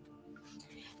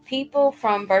 People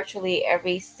from virtually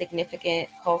every significant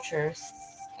culture,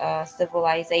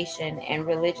 civilization, and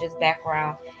religious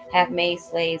background have made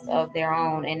slaves of their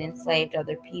own and enslaved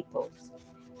other peoples.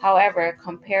 However,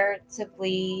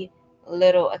 comparatively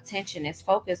little attention is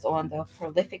focused on the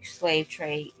prolific slave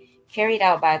trade carried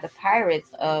out by the pirates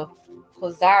of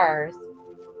Khazars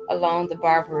along the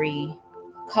Barbary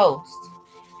coast,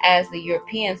 as the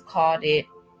Europeans called it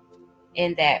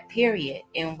in that period,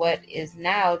 in what is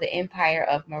now the Empire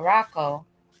of Morocco,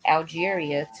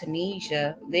 Algeria,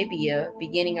 Tunisia, Libya,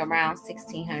 beginning around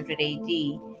 1600 AD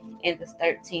in the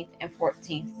 13th and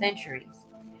 14th centuries.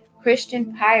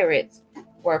 Christian pirates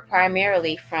were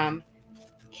primarily from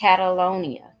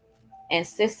Catalonia and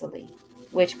Sicily,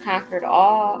 which conquered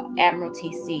all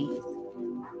Admiralty seas,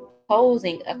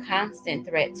 posing a constant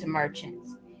threat to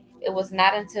merchants. It was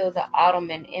not until the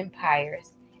Ottoman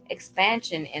Empire's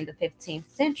expansion in the 15th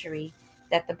century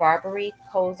that the Barbary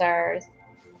corsairs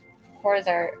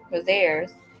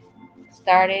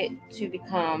started to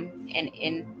become an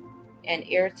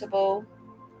irritable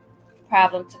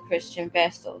problem to Christian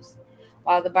vessels.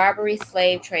 While the Barbary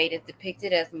slave trade is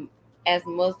depicted as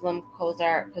Muslim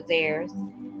corsairs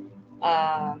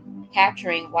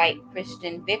capturing white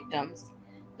Christian victims,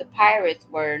 the pirates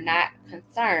were not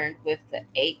concerned with the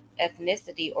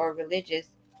ethnicity or religious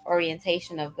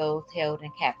orientation of those held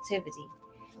in captivity.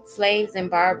 Slaves in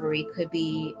Barbary could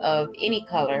be of any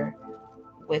color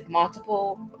with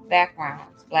multiple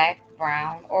backgrounds: black,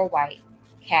 brown, or white,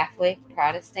 Catholic,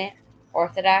 Protestant,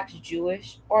 Orthodox,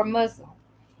 Jewish, or Muslim.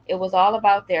 It was all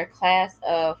about their class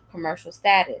of commercial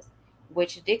status,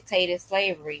 which dictated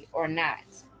slavery or not.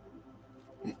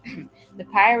 The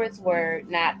pirates were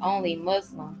not only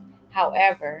Muslim,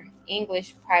 however,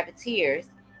 English privateers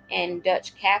and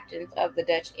Dutch captains of the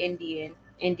Dutch India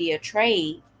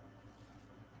Trade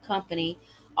Company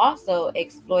also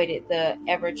exploited the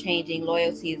ever-changing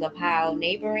loyalties of how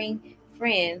neighboring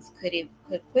friends could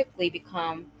quickly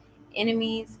become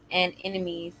enemies, and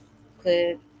enemies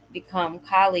could become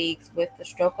colleagues with the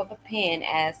stroke of a pen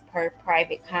as per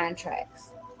private contracts.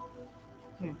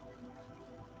 Hmm.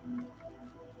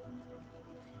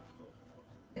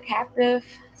 The captive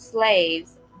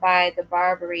slaves by the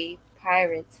Barbary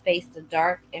pirates faced a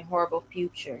dark and horrible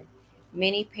future.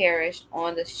 Many perished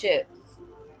on the ships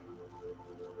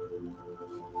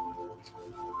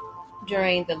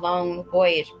during the long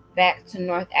voyage back to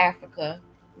North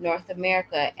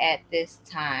America at this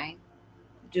time,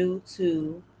 due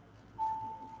to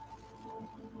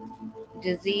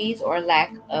disease or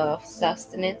lack of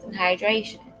sustenance and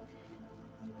hydration.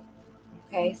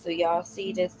 Okay, so y'all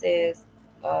see this is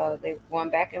they're going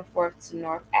back and forth to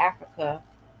North Africa,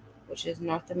 which is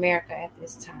North America at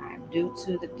this time, due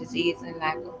to the disease and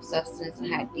lack of sustenance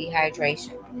and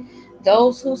dehydration.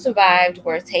 Those who survived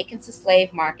were taken to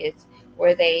slave markets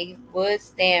where they would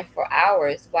stand for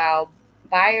hours while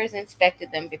buyers inspected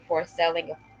them before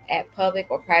selling at public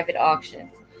or private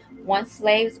auctions. Once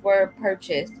slaves were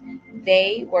purchased,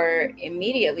 they were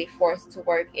immediately forced to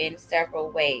work in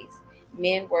several ways.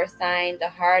 Men were assigned the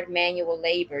hard manual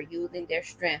labor using their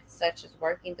strength, such as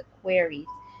working the quarries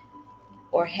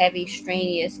or heavy,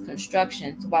 strenuous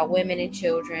constructions, while women and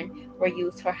children were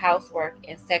used for housework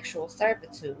and sexual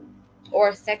servitude.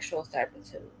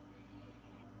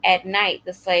 At night,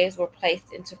 the slaves were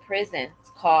placed into prisons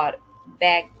called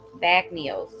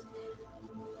bagnios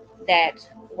that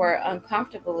were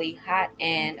uncomfortably hot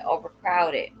and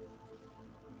overcrowded.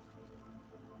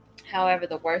 However,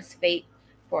 the worst fate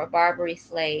for a Barbary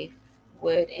slave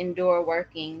would endure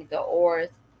working the oars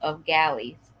of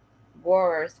galleys.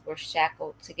 Boarers were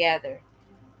shackled together,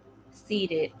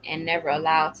 seated, and never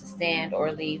allowed to stand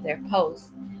or leave their posts.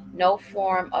 No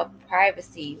form of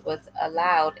privacy was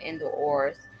allowed in the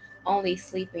oars, only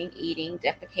sleeping, eating,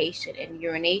 defecation, and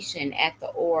urination at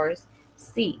the oar's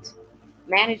seat.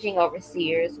 Managing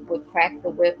overseers would crack the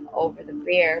whip over the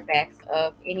bare backs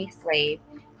of any slave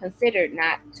considered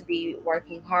not to be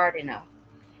working hard enough.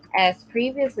 As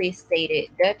previously stated,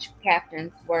 Dutch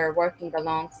captains were working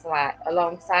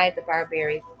alongside the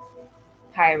barbaric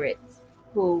pirates,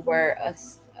 who were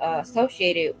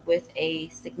associated with a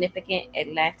significant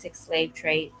Atlantic slave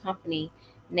trade company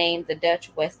named the Dutch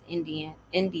India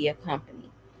Company,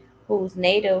 whose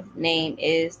native name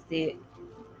is the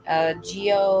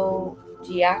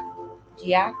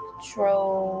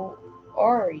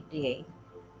Geoctrooridae,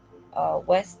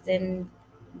 Weston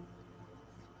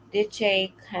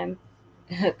Dice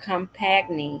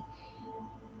Compagni.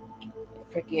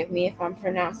 Forgive me if I'm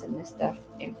pronouncing this stuff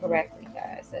incorrectly,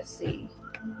 guys. Let's see.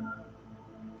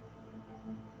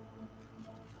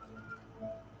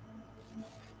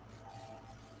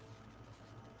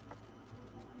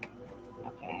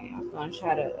 Okay, I'm going to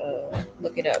try to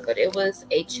look it up. But it was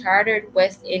a chartered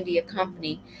West India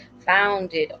Company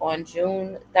founded on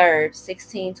June 3rd,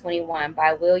 1621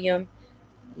 by William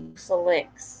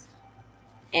Lucelix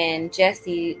and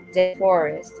Jesse De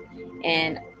Forest,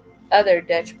 and other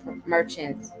Dutch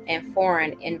merchants and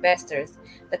foreign investors.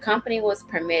 The company was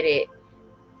permitted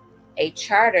a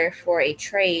charter for a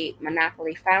trade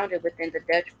monopoly founded within the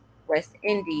Dutch West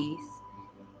Indies.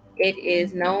 It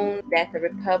is known that the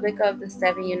Republic of the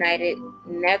Seven United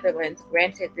Netherlands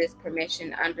granted this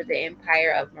permission under the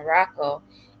Empire of Morocco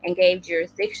and gave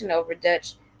jurisdiction over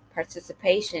Dutch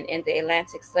participation in the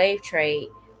Atlantic slave trade,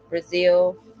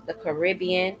 Brazil, the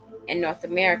Caribbean, and North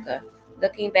America.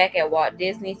 Looking back at Walt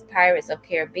Disney's Pirates of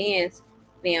Caribbean's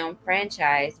film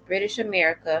franchise, British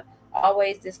America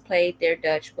always displayed their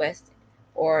Dutch West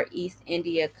or East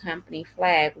India Company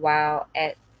flag while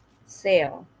at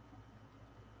sail.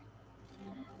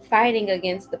 Fighting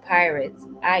against the pirates,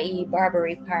 i.e.,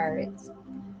 Barbary pirates.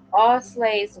 All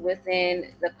slaves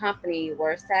within the company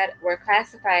were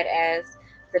classified as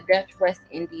the Dutch West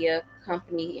India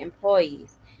Company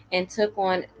employees and took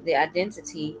on the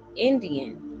identity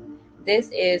Indian. This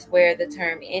is where the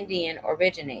term Indian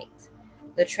originates.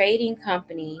 The trading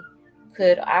company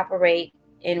could operate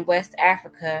in West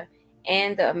Africa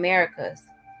and the Americas,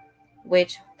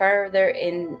 which further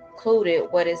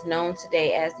included what is known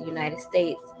today as the United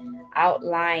States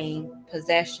outlying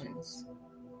possessions.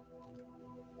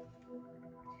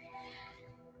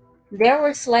 There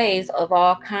were slaves of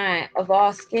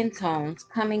all skin tones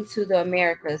coming to the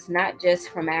Americas, not just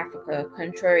from Africa,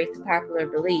 contrary to popular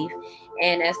belief,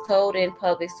 and as told in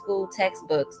public school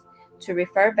textbooks. To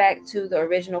refer back to the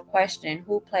original question,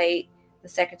 who played the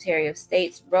Secretary of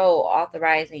State's role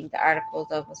authorizing the Articles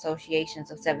of Association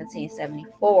of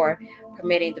 1774,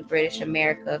 permitting the British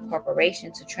America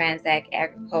Corporation to transact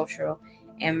agricultural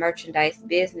and merchandise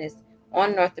business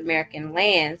on North American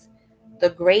lands, the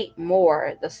Great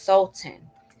Moor, the Sultan,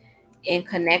 in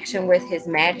connection with His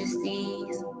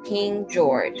Majesty's King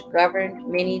George, governed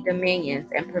many dominions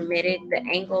and permitted the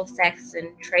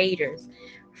Anglo-Saxon traders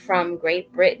from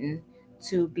Great Britain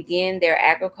to begin their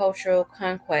agricultural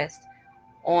conquest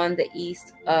on the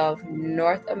east of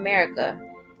North America.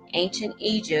 Ancient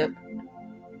Egypt,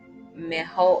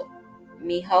 Mahometan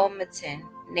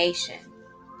nation,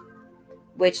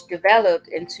 which developed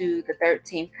into the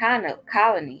 13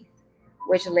 colonies,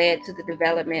 which led to the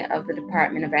development of the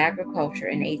Department of Agriculture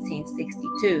in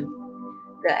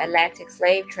 1862. The Atlantic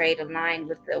slave trade, aligned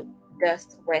with the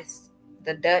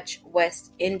Dutch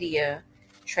West India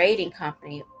Trading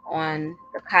Company on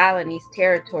the colony's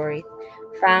territories,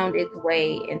 found its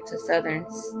way into southern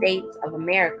states of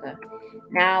America.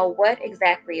 Now, what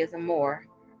exactly is a Moor?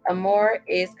 A Moor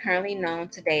is currently known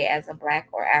today as a Black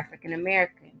or African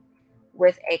American,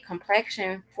 with a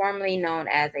complexion formerly known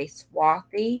as a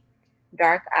swarthy,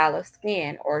 dark olive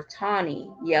skin, or tawny,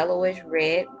 yellowish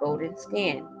red, golden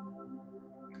skin.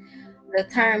 The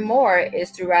term Moor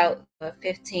is throughout the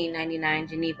 1599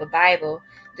 Geneva Bible,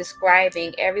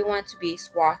 describing everyone to be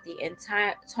swarthy and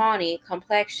tawny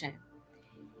complexion.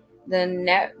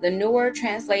 The newer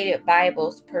translated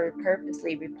Bibles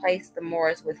purposely replaced the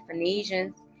Moors with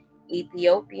Phoenicians,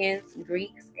 Ethiopians,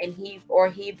 Greeks, and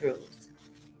Hebrews.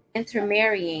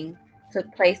 Intermarrying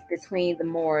took place between the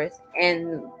Moors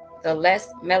and the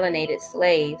less melanated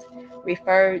slaves,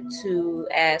 referred to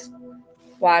as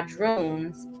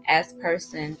quadroons,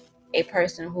 a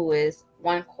person who is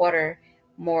 1/4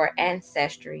 more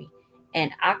ancestry,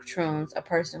 and octoroons, a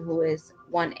person who is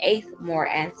 1/8 more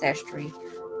ancestry,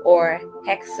 or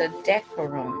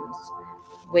hexadecaroons,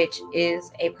 which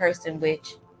is a person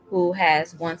who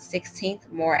has 1/16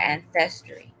 more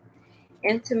ancestry.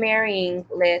 Intermarrying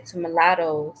led to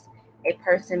mulattoes, a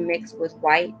person mixed with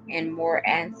white and more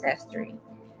ancestry,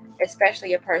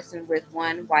 especially a person with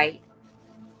one white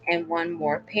and one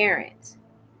more parent.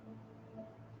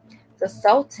 The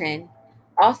Sultan,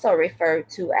 also referred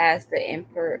to as the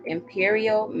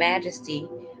Imperial Majesty,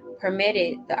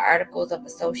 permitted the Articles of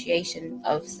Association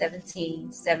of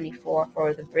 1774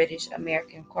 for the British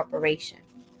American Corporation.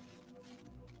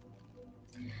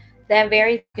 That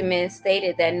very document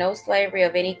stated that no slavery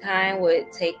of any kind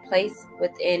would take place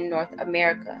within North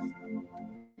America.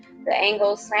 The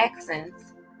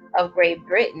Anglo-Saxons of Great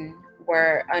Britain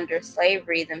were under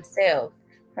slavery themselves,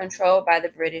 controlled by the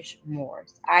British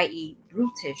Moors, i.e.,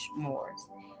 brutish Moors,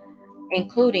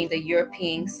 including the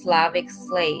European Slavic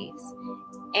slaves,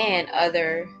 and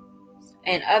others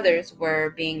were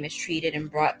being mistreated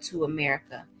and brought to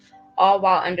America, all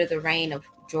while under the reign of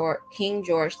King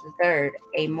George III,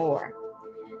 a Moor.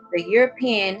 The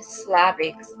European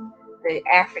Slavics, the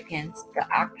Africans, the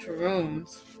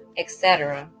Octoroons,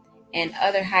 etc., and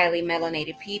other highly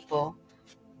melanated people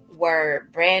were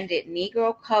branded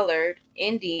Negro-colored,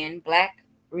 Indian, Black,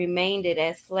 remained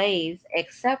as slaves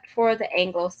except for the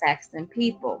Anglo-Saxon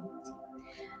people.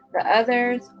 The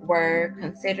others were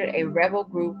considered a rebel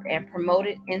group and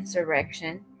promoted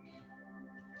insurrection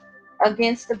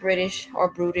against the British or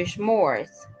brutish Moors.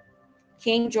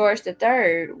 King George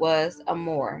III was a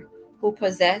Moor who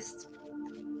possessed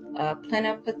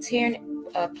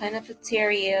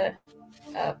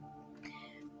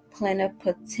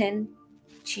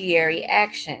plenipotentiary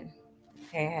action.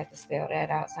 Okay, I had to spell that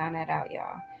out, sound that out,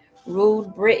 y'all.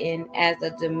 Ruled Britain as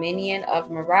the dominion of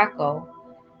Morocco,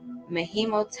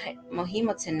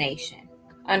 Mohammedan nation,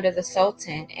 under the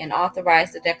Sultan, and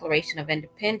authorized the Declaration of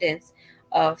Independence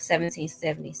of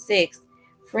 1776,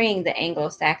 freeing the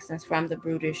Anglo-Saxons from the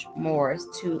brutish Moors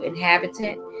to inhabit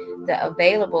the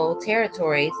available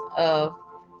territories of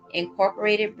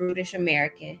incorporated British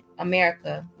America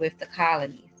with the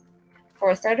colonies.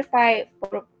 For a certified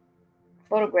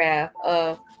photograph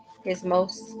of His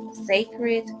Most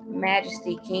Sacred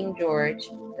Majesty King George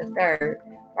III,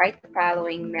 write the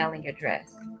following mailing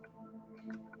address.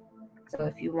 So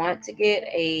if you want to get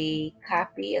a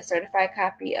certified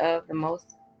copy of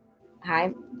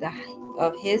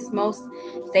of His Most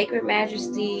Sacred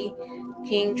Majesty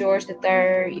King George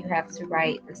III, you have to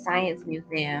write the Science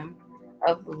Museum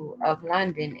of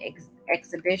London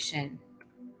exhibition,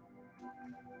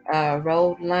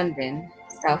 Road, London,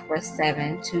 Southwest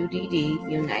 7,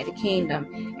 2DD, United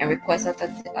Kingdom, and request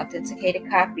authenticated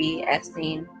copy as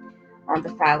seen on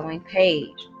the following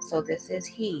page. So this is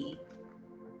he,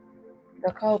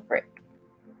 the culprit.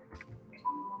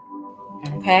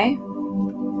 Okay? He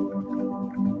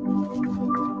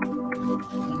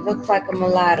looks like a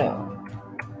mulatto.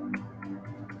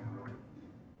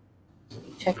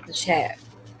 Check the chat.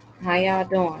 How y'all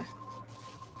doing?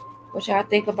 What y'all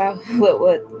think about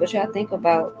what y'all think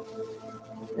about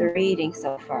the reading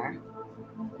so far?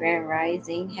 Grand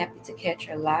Rising, happy to catch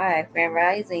her live. Grand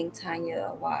Rising,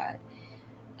 Tanya Awad.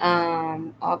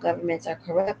 All governments are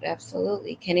corrupt,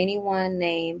 absolutely. Can anyone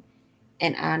name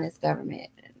an honest government?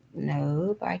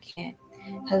 Nope, I can't.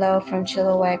 Hello from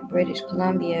Chilliwack, British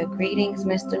Columbia. Greetings,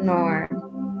 Mr. Norm.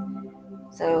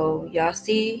 So y'all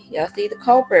see the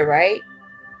culprit, right?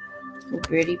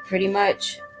 Pretty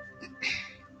much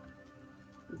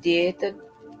did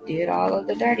all of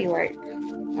the dirty work.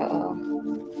 Uh-oh.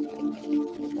 Let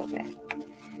me go back.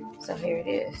 So here it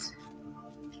is.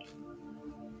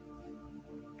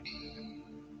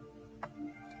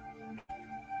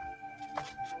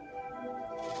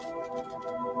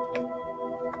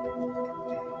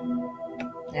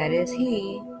 That is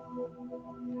he.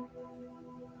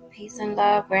 Peace and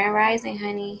love. Grand Rising,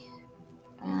 honey.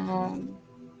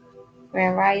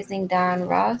 Grand Rising, Don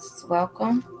Ross.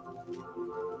 Welcome.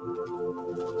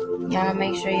 Y'all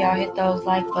make sure y'all hit those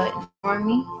like buttons for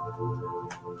me.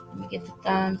 Let me get the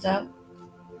thumbs up.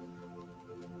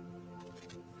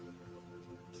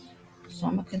 So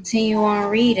I'm going to continue on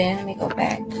reading. Let me go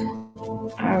back.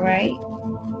 All right.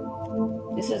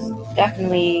 This is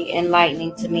definitely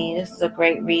enlightening to me. This is a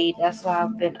great read. That's why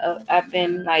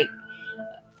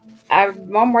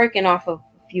I'm working off of a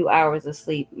few hours of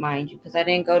sleep, mind you, because I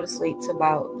didn't go to sleep till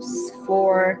about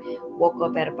 4, woke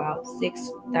up at about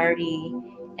 6:30,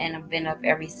 and I've been up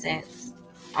ever since.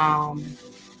 And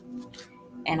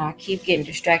I keep getting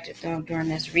distracted during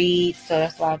this read, so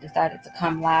that's why I decided to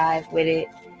come live with it.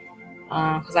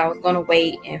 Because I was going to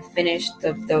wait and finish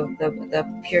the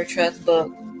Pure Trust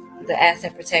book, the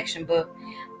Asset Protection book,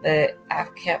 but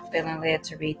I've kept feeling led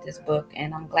to read this book,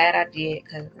 and I'm glad I did,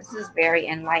 because this is very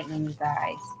enlightening, you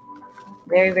guys.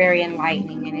 Very, very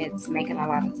enlightening, and it's making a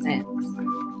lot of sense.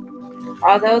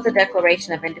 Although the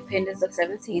Declaration of Independence of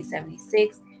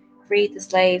 1776 freed the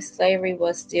slaves, slavery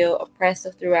was still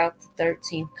oppressive throughout the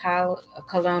 13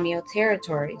 colonial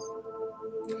territories.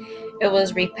 It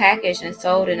was repackaged and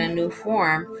sold in a new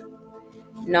form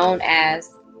known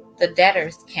as the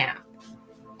debtor's camp.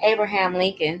 Abraham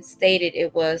Lincoln stated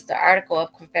it was the Article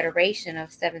of Confederation of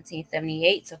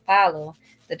 1778 to follow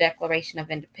the Declaration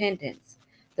of Independence.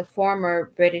 The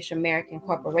former British American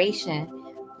Corporation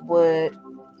would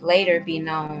later be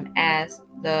known as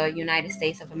the United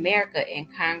States of America in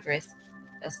Congress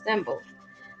assembled.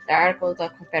 The Articles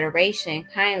of Confederation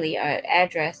kindly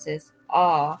addresses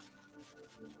all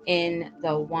in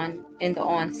the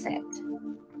onset.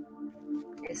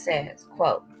 It says,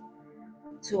 quote,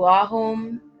 "To all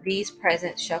whom these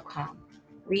presents shall come,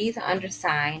 we, the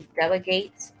undersigned,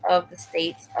 delegates of the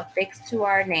states affixed to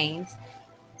our names,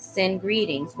 send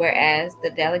greetings, whereas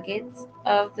the delegates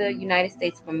of the United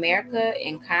States of America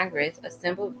in Congress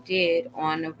assembled did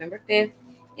on November 5th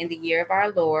in the year of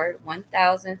our Lord,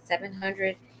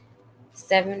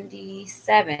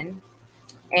 1777,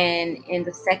 and in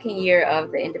the second year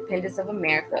of the independence of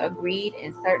America, agreed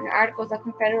in certain articles of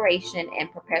confederation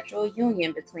and perpetual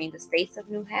union between the states of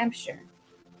New Hampshire,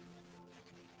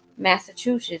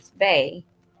 Massachusetts Bay,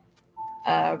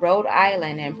 Rhode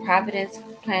Island, and Providence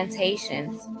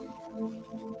Plantations,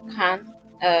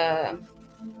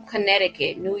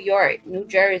 Connecticut, New York, New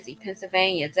Jersey,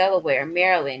 Pennsylvania, Delaware,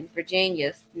 Maryland,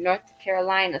 Virginia, North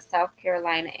Carolina, South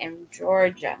Carolina, and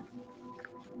Georgia.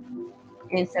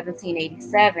 In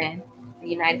 1787, the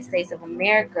United States of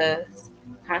America's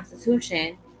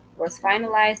Constitution was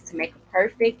finalized to make a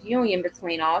perfect union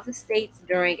between all the states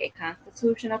during a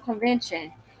constitutional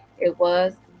convention. It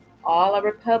was all a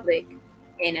republic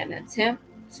in an attempt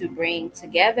to bring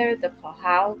together the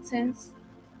Powhatans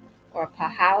or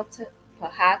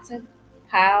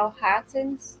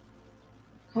Powhatans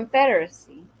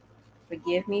Confederacy.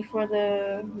 Forgive me for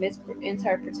the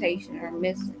misinterpretation or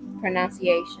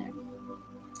mispronunciation.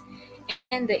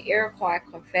 And the Iroquois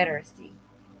Confederacy.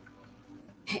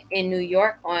 In New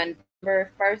York on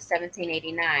December 1st,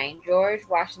 1789, George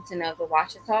Washington of the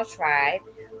Washita tribe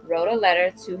wrote a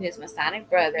letter to his Masonic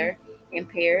brother,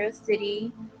 Imperial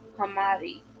City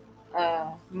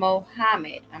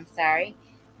Mohammed.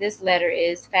 This letter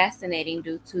is fascinating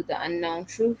due to the unknown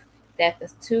truth that the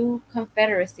two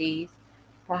confederacies,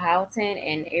 Powhatan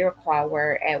and Iroquois,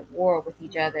 were at war with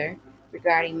each other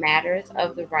regarding matters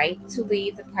of the right to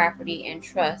leave the property in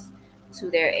trust to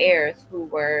their heirs, who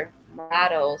were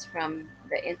mulattoes from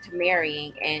the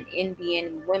intermarrying and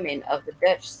Indian women of the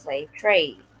Dutch slave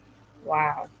trade.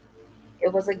 Wow.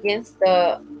 It was against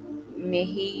the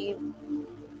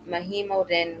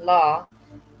Mohammedan law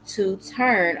to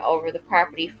turn over the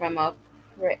property from a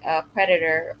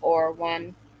creditor or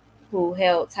one who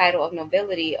held title of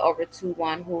nobility over to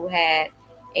one who had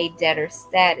a debtor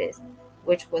status,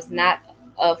 which was not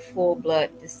of full-blood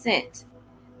descent.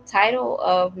 Title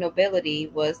of nobility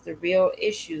was the real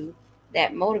issue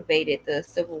that motivated the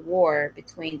Civil War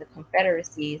between the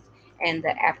Confederacies and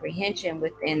the apprehension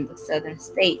within the Southern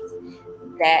states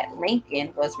that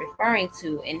Lincoln was referring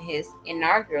to in his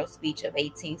inaugural speech of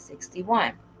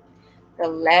 1861. The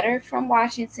letter from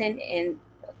Washington to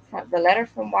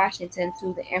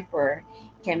the Emperor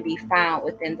can be found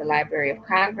within the Library of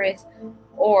Congress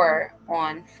or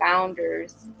on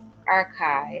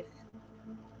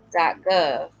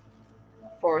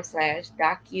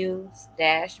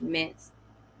foundersarchive.gov/docu-mints.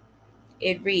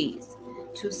 It reads,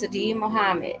 to Sidi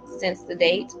Mohammed, since the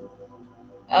date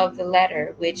of the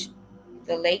letter which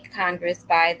the late Congress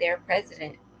by their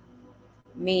president,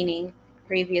 meaning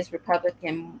previous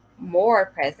Republican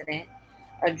Moore president,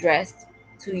 addressed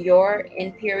to your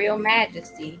Imperial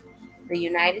Majesty, the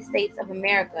United States of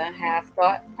America have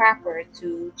thought proper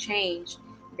to change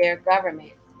their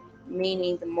government,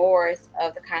 meaning the Moors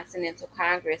of the Continental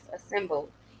Congress assembled,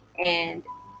 and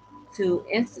to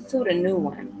institute a new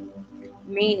one,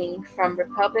 meaning from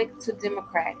republic to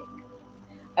democratic,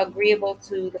 agreeable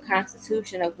to the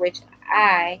Constitution of which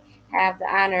I have the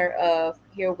honor of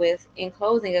herewith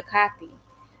enclosing a copy.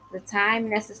 The time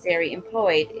necessary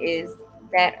employed the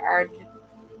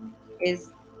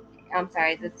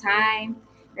time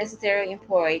necessarily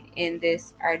employed in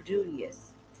this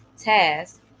arduous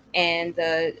task and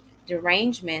the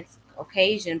derangements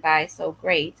occasioned by so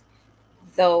great,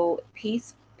 though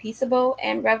peaceable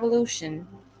and revolution,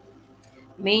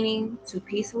 meaning to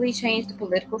peacefully change the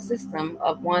political system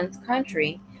of one's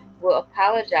country, will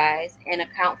apologize and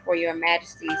account for your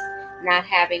majesty's not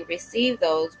having received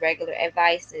those regular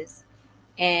advices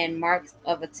and marks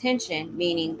of attention,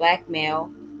 meaning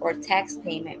blackmail or tax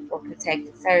payment for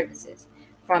protected services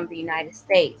from the United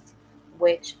States,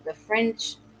 which the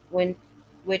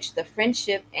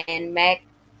friendship and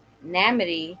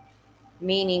magnanimity,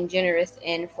 meaning generous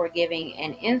in forgiving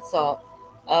an insult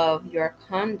of your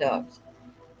conduct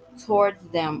towards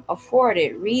them,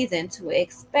 afforded reason to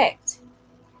expect.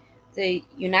 The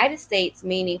United States,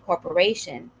 meaning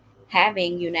corporation,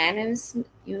 having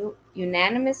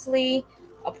unanimously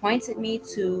appointed me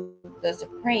to the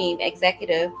supreme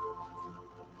executive,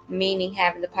 meaning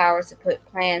having the power to put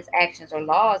plans, actions, or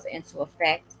laws into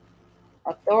effect,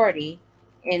 authority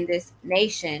in this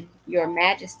nation, your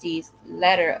majesty's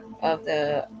letter of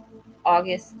the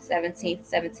August 17th,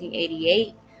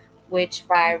 1788, which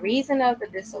by reason of the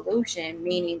dissolution,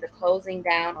 meaning the closing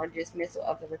down or dismissal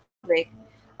of the republic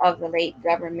of the late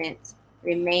government,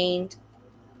 remained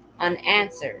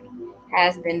unanswered,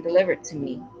 has been delivered to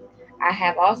me. I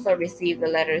have also received the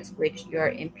letters which your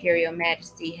Imperial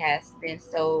Majesty has been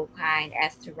so kind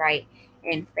as to write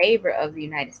in favor of the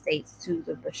United States to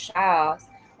the Bashars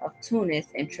of Tunis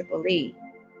and Tripoli,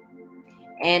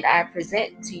 And I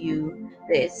present to you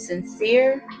the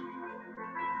sincere,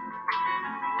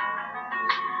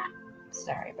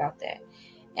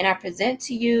 And I present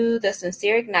to you the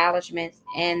sincere acknowledgments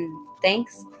and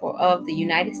thanks of the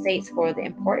United States for the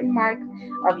important mark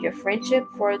of your friendship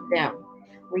for them.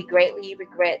 We greatly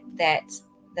regret that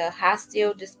the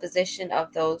hostile disposition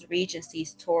of those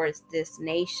regencies towards this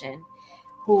nation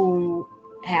who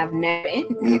have never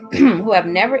who have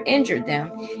never injured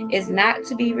them is not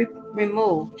to be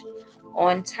removed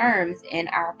on terms in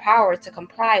our power to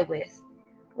comply with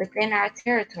within our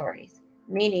territories,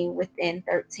 meaning within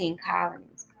 13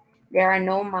 colonies. There are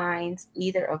no mines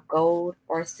either of gold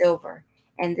or silver,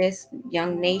 and this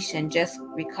young nation just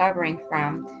recovering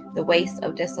from the waste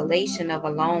of desolation of a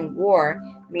long war,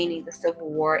 meaning the Civil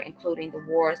War, including the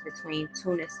wars between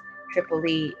Tunis,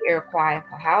 Tripoli, Iroquois, and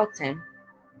Powhatan,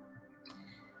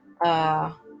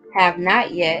 uh, have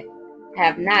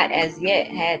not as yet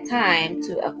had time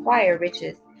to acquire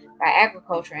riches by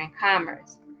agriculture and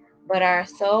commerce. But our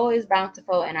soul is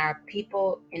bountiful and our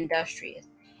people industrious,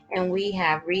 and we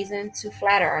have reason to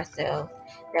flatter ourselves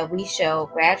that we shall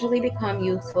gradually become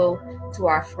useful to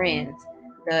our friends.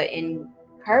 The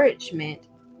encouragement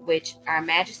which our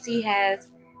Majesty has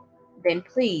been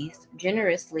pleased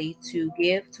generously to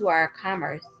give to our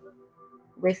commerce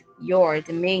with your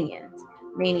dominions,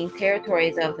 meaning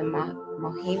territories of the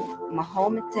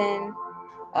Mahometan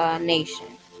nation.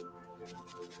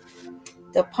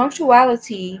 The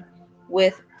punctuality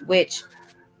with which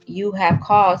you have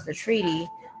caused the treaty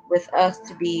with us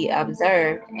to be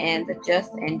observed, and the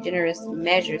just and generous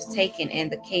measures taken in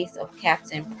the case of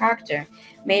Captain Proctor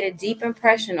made a deep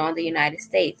impression on the United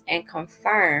States and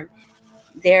confirmed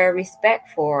their respect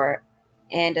for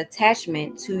and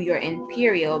attachment to your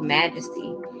imperial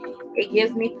majesty. It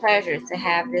gives me pleasure to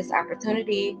have this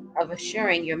opportunity of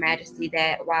assuring your majesty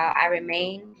that while I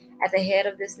remain at the head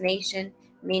of this nation,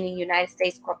 meaning United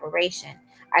States Corporation,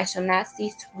 I shall not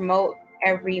cease to promote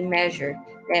every measure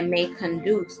that may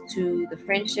conduce to the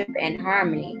friendship and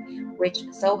harmony which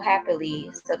so happily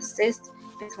subsist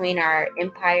between our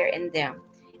empire and them,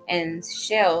 and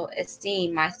shall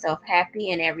esteem myself happy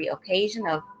in every occasion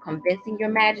of convincing your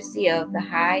majesty of the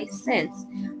high sense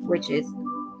which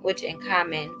in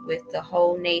common with the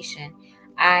whole nation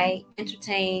I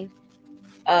entertain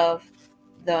of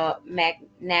the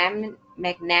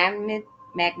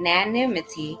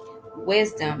magnanimity,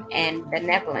 wisdom, and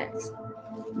benevolence,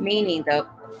 meaning the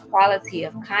quality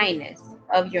of kindness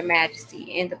of your majesty.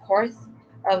 In the course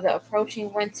of the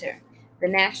approaching winter, the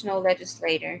national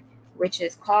legislature, which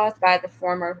is caused by the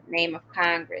former name of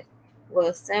Congress, will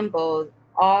assemble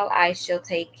all. I shall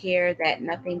take care that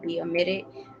nothing be omitted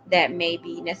that may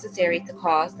be necessary to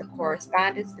cause the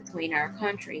correspondence between our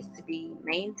countries to be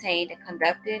maintained and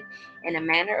conducted in a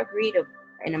manner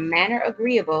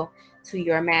agreeable to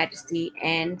your majesty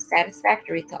and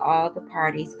satisfactory to all the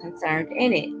parties concerned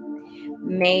in it.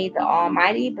 May the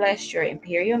Almighty bless your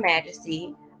imperial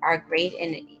majesty, our great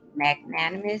and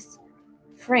magnanimous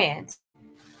friend,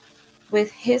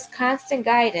 with his constant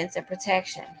guidance and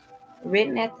protection.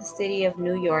 Written at the city of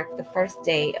New York the first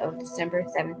day of December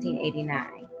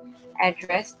 1789.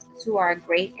 Addressed to our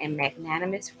great and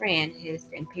magnanimous friend, His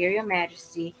Imperial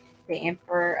Majesty, the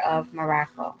Emperor of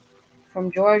Morocco.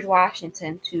 From George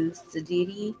Washington to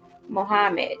Sadidi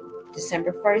Mohammed,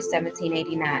 December 1st,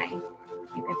 1789.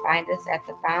 You can find us at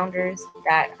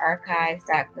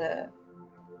thefounders.archives.gov.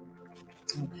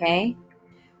 Okay.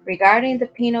 Regarding the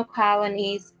penal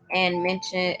colonies and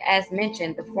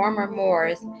mentioned, the former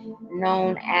Moors,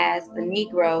 known as the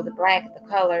Negro, the Black, the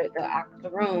Colored, the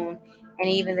Octoroon, and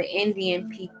even the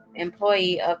Indian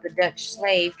employee of the Dutch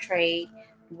slave trade,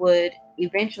 would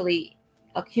eventually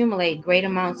accumulate great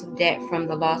amounts of debt from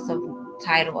the loss of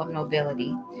title of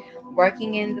nobility.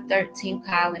 Working in the 13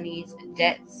 colonies,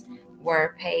 debts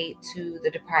were paid to the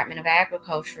Department of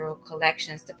Agricultural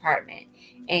Collections Department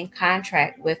in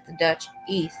contract with the Dutch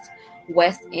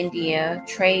West India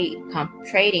Trading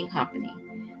Company.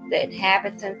 The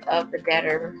inhabitants of the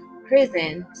debtor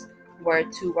prisons were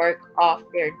to work off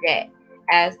their debt,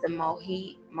 as the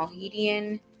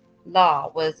Mohammedan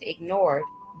law was ignored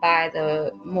by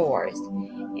the Moors,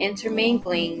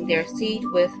 intermingling their seed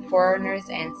with foreigners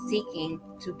and seeking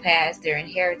to pass their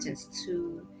inheritance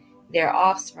to their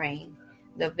offspring.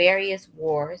 The various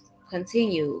wars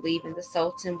continued, leaving the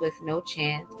Sultan with no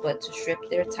chance but to strip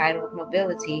their title of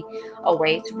nobility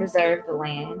away to preserve the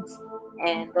lands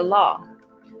and the law.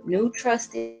 New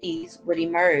trustees would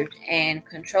emerge and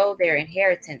control their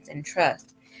inheritance and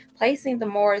trust, placing the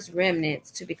Moors'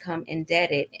 remnants to become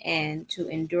indebted and to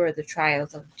endure the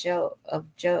trials of Job.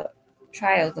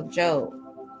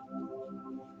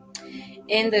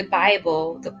 In the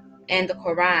Bible and the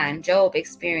Quran, Job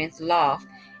experienced loss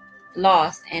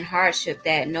and hardship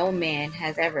that no man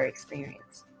has ever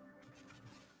experienced.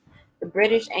 The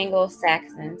British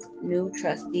Anglo-Saxons, new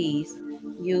trustees,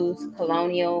 used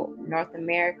colonial North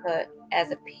America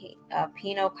as a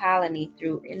penal colony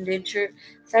through indentured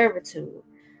servitude.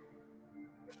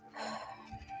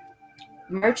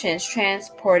 Merchants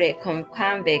transported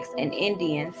convicts and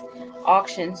Indians,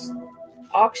 auctioned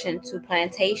to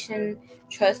plantation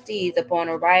trustees upon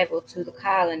arrival to the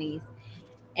colonies,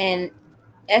 and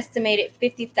estimated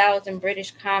 50,000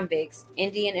 British convicts,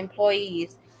 Indian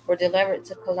employees, were delivered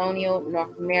to colonial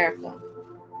North America.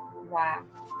 Wow.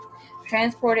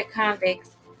 Transported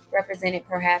convicts represented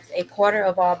perhaps a quarter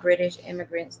of all British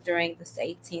immigrants during the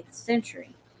 18th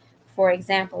century. For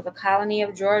example, the colony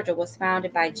of Georgia was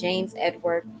founded by James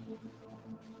Edward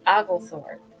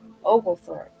Oglethorpe,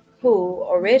 who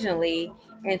originally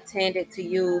intended to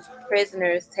use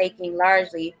prisoners taken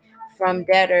largely from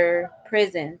debtor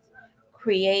prisons,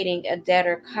 creating a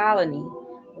debtor colony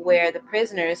where the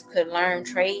prisoners could learn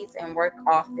trades and work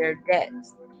off their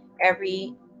debts.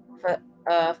 Every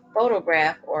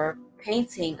photograph or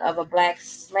painting of a black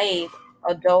slave,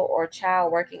 adult, or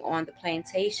child working on the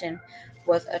plantation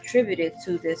was attributed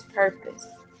to this purpose.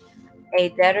 A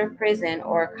debtor prison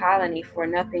or colony for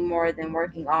nothing more than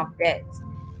working off debts,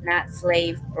 not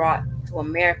slaves brought to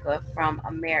America from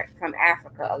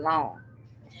Africa alone.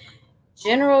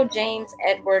 General James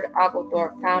Edward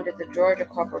Oglethorpe founded the Georgia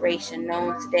Corporation,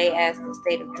 known today as the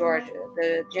state of Georgia.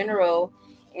 The general,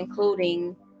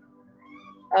 including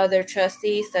other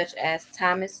trustees such as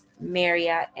Thomas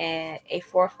Marriott, and a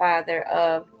forefather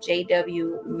of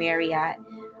J.W. Marriott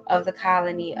of the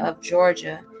colony of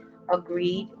Georgia,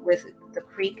 agreed with the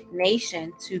Creek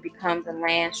Nation to become the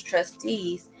land's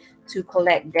trustees to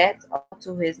collect debts owed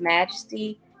to His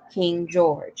Majesty King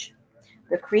George.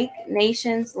 The Creek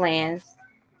Nation's lands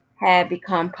had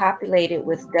become populated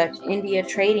with Dutch India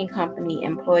Trading Company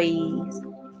employees,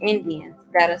 Indians,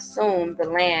 that assumed the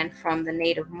land from the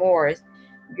native Moors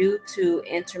due to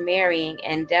intermarrying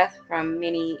and death from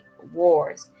many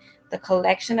wars. The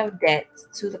collection of debts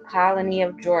to the colony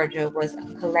of Georgia was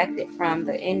collected from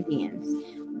the Indians,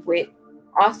 which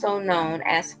also known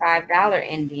as $5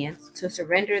 Indians, to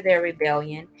surrender their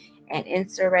rebellion and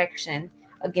insurrection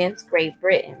against Great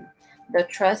Britain. The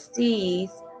trustees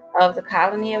of the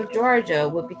colony of Georgia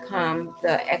would become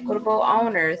the equitable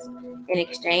owners in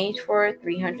exchange for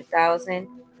 $300,000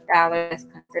 as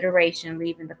consideration,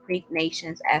 leaving the Creek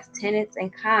Nations as tenants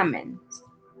and commons.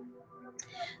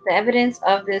 The evidence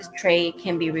of this trade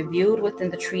can be reviewed within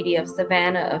the Treaty of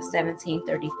Savannah of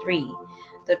 1733,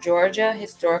 the Georgia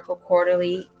Historical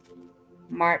Quarterly,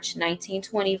 March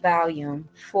 1920, Volume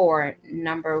 4,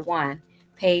 Number 1,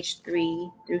 page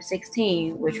 3 through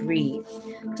 16, which reads,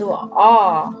 "To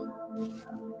all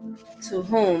to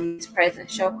whom these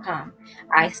presents shall come,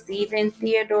 I, Stephen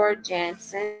Theodore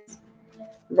Jansen,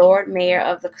 Lord Mayor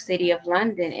of the City of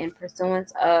London, in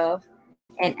pursuance of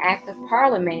an Act of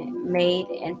Parliament made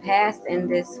and passed in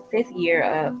this 5th year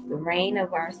of the reign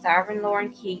of our sovereign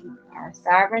Lord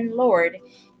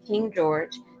King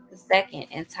George II,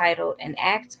 entitled An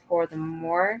Act for the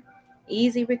More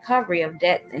Easy Recovery of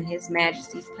Debts in His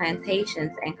Majesty's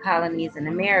Plantations and Colonies in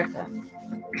America."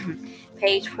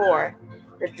 Page 4.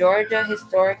 The Georgia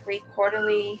Historically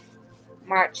Quarterly,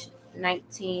 March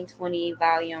 1920,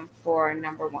 Volume 4,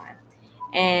 Number 1.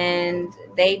 And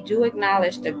they do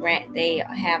acknowledge the grant they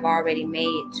have already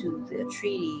made to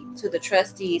the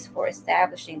trustees for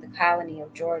establishing the colony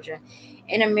of Georgia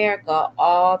in America,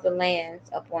 all the lands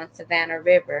upon Savannah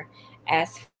River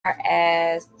as far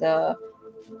as the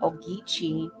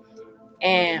Ogeechee,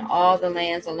 and all the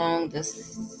lands along the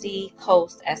sea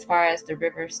coast as far as the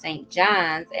River St.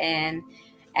 John's and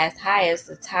as high as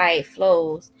the tide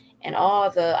flows, and all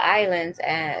the islands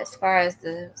as far as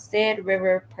the said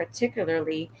river,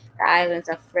 particularly the islands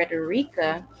of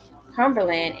Frederica,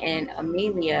 Cumberland, and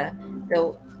Amelia,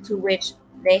 to which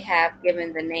they have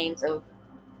given the names of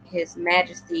His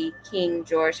Majesty King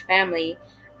George family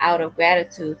out of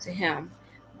gratitude to him.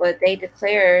 But they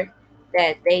declare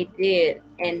that they did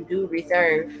and do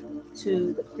reserve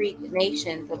to the Creek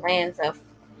Nation the lands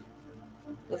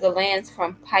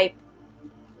from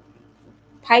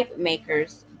Pipe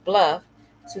Makers Bluff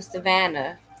to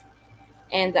Savannah,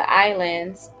 and the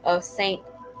islands of St.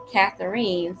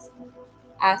 Catherine's,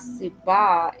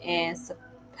 Ossabaw, and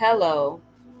Sapelo,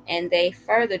 and they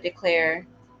further declare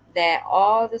that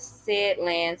all the said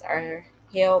lands are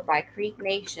held by Creek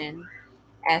Nation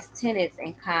as tenants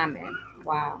in common.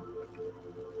 Wow.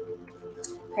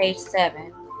 Page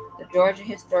 7. The Georgia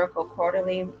Historical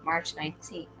Quarterly, March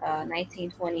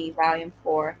 1920, Volume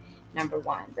 4, Number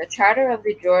 1. The Charter of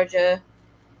Georgia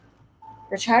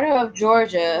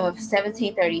of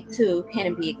 1732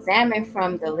 can be examined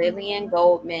from the Lillian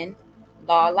Goldman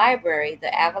Law Library,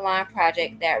 the Avalon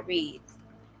Project, that reads,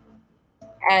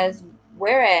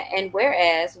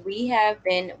 whereas we have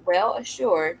been well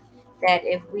assured that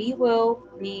if we will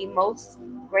be most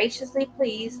graciously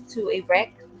pleased to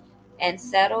erect and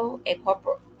settle a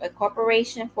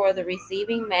corporation for the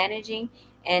receiving, managing,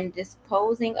 and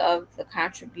disposing of the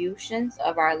contributions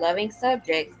of our loving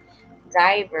subjects,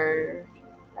 divers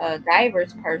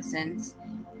persons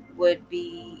would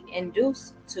be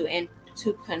induced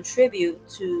to contribute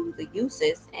to the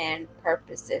uses and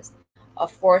purposes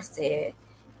aforesaid.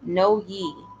 Know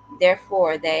ye,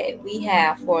 therefore, that we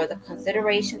have, for the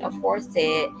consideration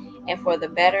aforesaid, and for the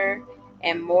better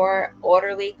and more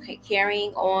orderly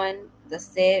carrying on the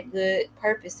said good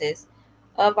purposes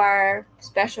of our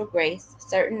special grace,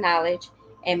 certain knowledge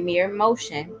and mere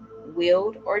motion,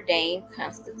 willed, ordained,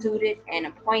 constituted, and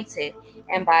appointed,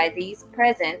 and by these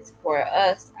presents for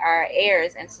us, our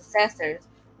heirs and successors,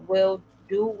 will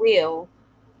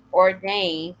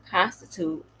ordain,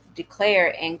 constitute,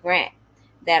 declare, and grant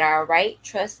that our right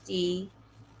trustee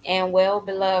and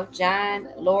well-beloved John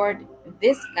Lord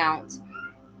Viscount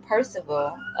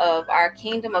Percival of our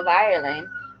Kingdom of Ireland,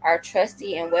 our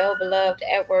trustee and well-beloved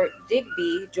Edward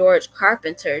Digby, George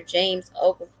Carpenter, James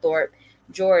Oglethorpe,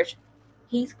 George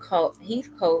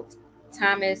Heathcote,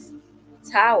 Thomas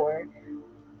Tower,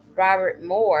 Robert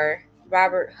Moore,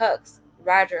 Robert Hucks,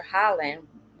 Roger Holland,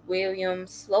 William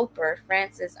Sloper,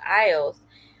 Francis Isles,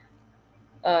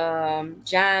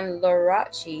 John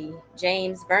Lorocci,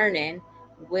 James Vernon,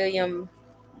 William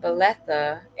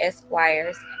Beletha,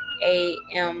 Esquires,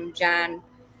 A.M. John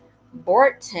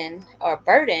Burton,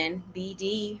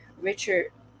 B.D.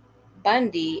 Richard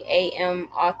Bundy, A.M.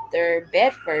 Arthur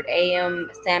Bedford, A.M.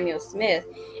 Samuel Smith,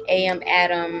 A.M.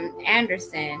 Adam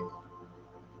Anderson,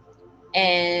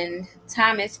 and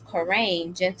Thomas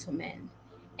Corrane, gentlemen,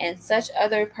 and such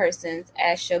other persons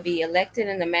as shall be elected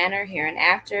in the manner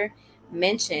hereinafter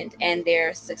mentioned, and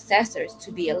their successors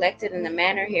to be elected in the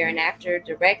manner hereinafter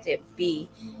directed, be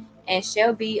and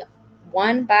shall be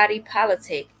one body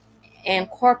politic and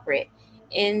corporate,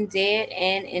 in deed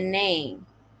and in name,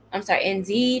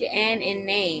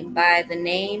 by the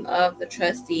name of the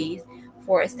trustees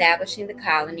for establishing the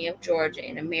colony of Georgia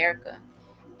in America.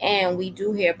 And we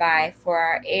do hereby for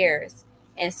our heirs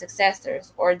and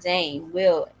successors ordain,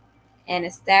 will, and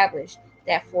establish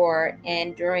that for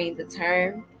and during the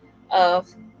term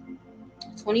of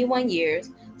 21 years,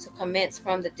 to commence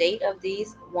from the date of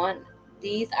these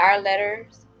our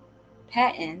letters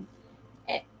patent,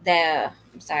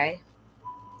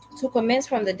 to commence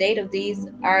from the date of these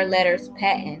our letters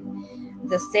patent,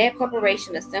 the said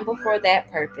corporation assembled for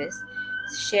that purpose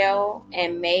shall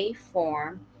and may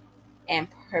form and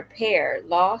prepare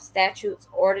law, statutes,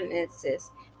 ordinances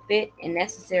fit and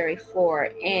necessary for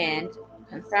and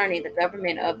concerning the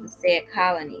government of the said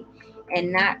colony, and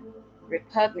not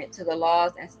repugnant to the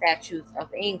laws and statutes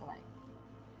of England.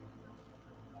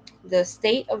 The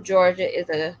state of Georgia is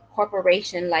a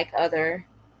corporation like other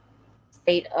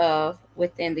state of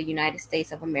within the United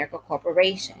States of America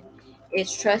corporation.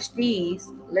 Its trustees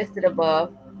listed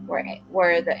above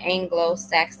were the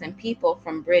Anglo-Saxon people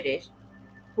from British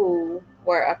who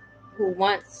were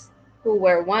once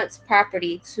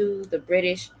property to the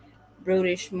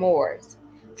brutish Moors.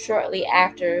 Shortly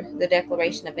after the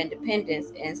Declaration of Independence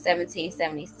in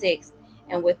 1776,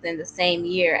 and within the same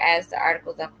year as the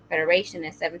Articles of Confederation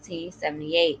in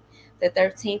 1778, the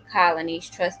 13 colonies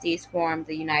trustees formed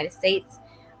the United States.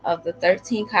 Of the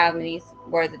 13 colonies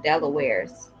were the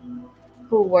Delawares,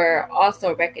 who were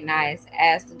also recognized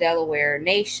as the Delaware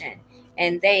Nation,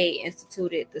 and they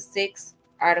instituted the Sixth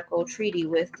Article Treaty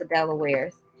with the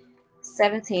Delawares.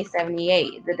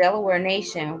 1778, the Delaware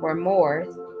Nation were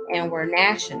Moors and were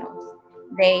nationals.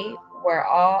 They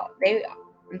are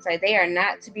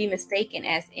not to be mistaken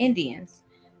as Indians,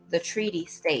 the treaty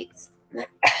states. The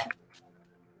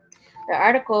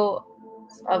Articles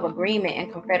of Agreement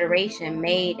and Confederation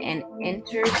made and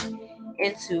entered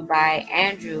into by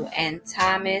Andrew and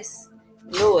Thomas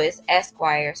Lewis,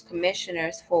 Esquires,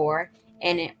 commissioners for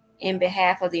and in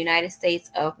behalf of the United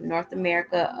States of North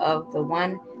America of the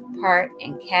one part,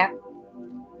 and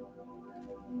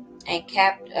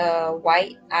Captain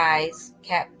White Eyes,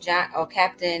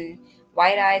 Captain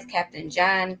White Eyes, Captain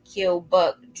John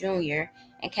Kilbuck Jr.,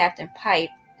 and Captain Pipe,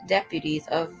 deputies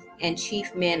of and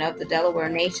chief men of the Delaware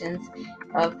nations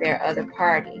of their other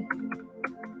party.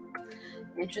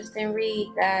 Interesting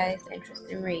read, guys.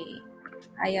 Interesting read.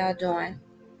 How y'all doing?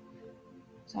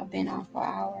 So I've been on for an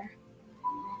hour.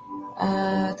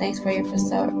 Thanks for your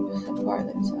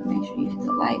support. So make sure you hit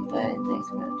the like button. Thanks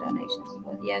for the donations.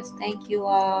 But yes, thank you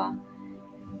all.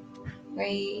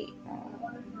 Great.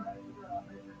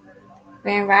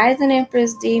 Grand Rising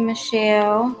Empress D.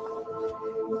 Michelle.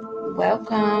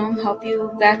 Welcome. Hope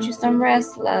you got you some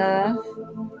rest, love.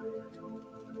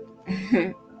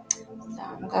 So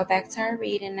I'm gonna go back to our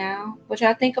reading now. What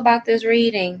y'all think about this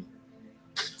reading?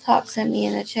 Talk to me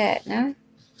in the chat now.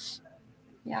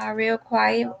 Y'all real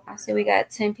quiet. I see we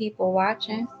got 10 people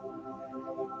watching.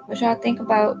 What y'all think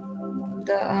about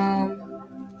the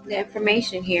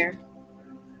information here?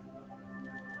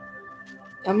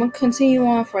 I'm gonna continue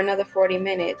on for another 40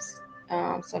 minutes.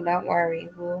 So don't worry.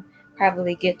 We'll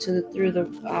probably get through the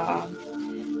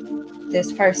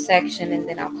this first section, and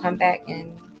then I'll come back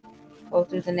and go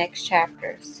through the next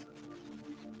chapters.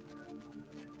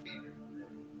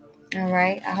 All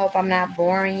right. I hope I'm not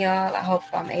boring y'all. I hope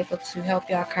I'm able to help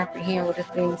y'all comprehend what is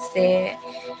being said.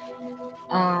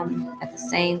 At the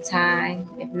same time,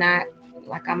 if not,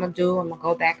 like I'm gonna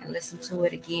go back and listen to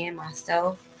it again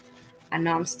myself. I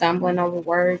know I'm stumbling over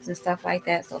words and stuff like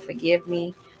that, so forgive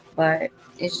me, but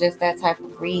it's just that type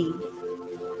of read.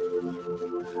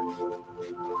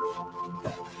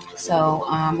 So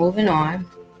moving on.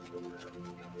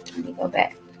 Let me go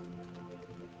back.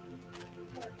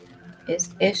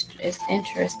 It's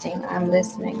interesting. I'm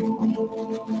listening.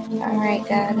 All right,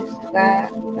 God.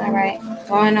 All right.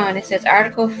 Going on. It says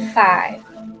Article 5.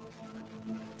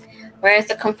 Whereas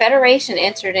the Confederation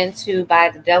entered into by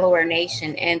the Delaware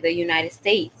Nation and the United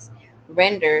States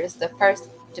renders the first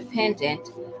dependent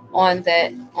on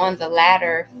the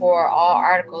latter for all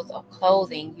articles of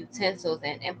clothing, utensils,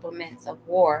 and implements of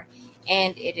war,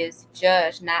 and it is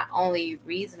judged not only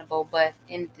reasonable but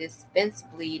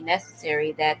indispensably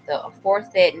necessary that the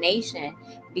aforesaid nation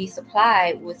be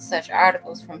supplied with such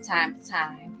articles from time to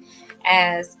time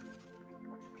as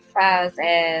far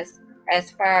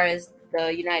as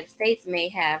the United States may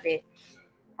have it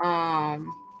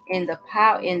in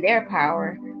their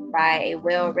power by a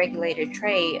well-regulated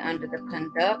trade under the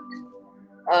conduct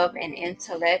of an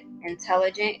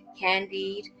intelligent,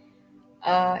 candid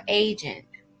agent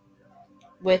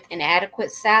with an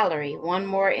adequate salary, one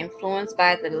more influenced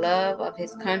by the love of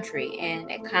his country and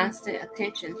a constant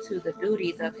attention to the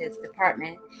duties of his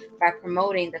department by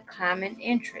promoting the common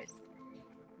interest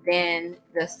than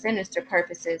the sinister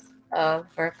purposes of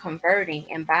converting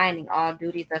and binding all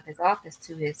duties of his office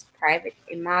to his private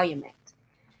emolument.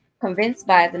 Convinced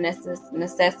by the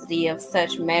necessity of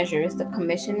such measures, the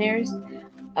commissioners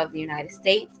of the United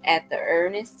States, at the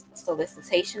earnest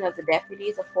solicitation of the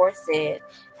deputies aforesaid,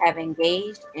 have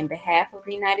engaged in behalf of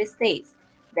the United States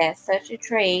that such a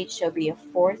trade shall be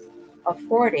afforded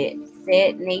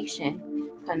said nation,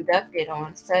 conducted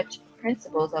on such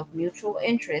principles of mutual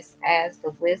interest as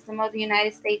the wisdom of the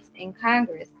United States and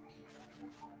Congress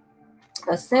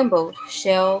assembled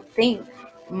shall think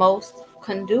most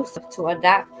conducive to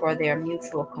adopt for their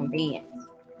mutual convenience.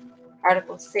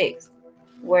 Article 6.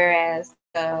 Whereas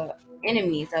the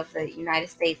enemies of the United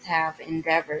States have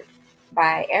endeavored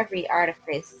by every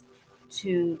artifice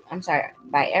in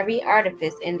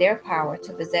their power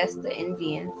to possess the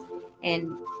Indians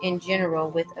and in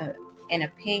general with an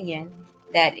opinion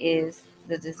that is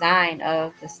the design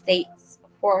of the states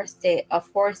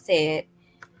aforesaid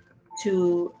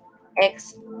to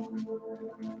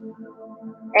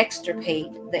extirpate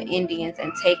the Indians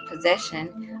and take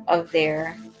possession of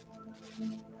their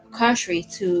country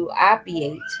to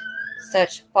obviate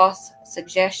such false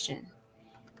suggestion.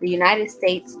 The United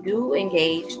States do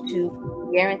engage to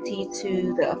guarantee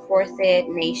to the aforesaid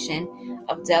nation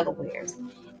of Delawares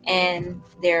and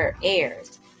their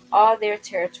heirs all their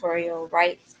territorial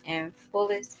rights in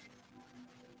fullest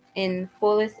and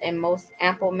most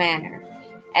ample manner,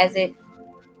 as it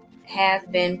has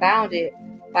been bounded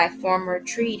by former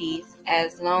treaties,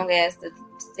 as long as the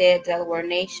said Delaware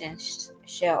nation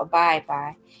shall abide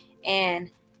by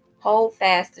and hold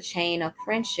fast the chain of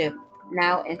friendship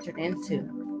now entered into.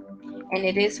 And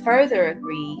it is further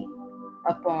agreed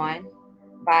upon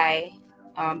by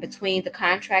between the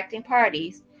contracting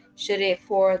parties, should it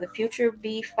for the future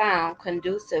be found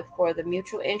conducive for the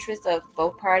mutual interest of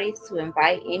both parties, to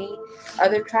invite any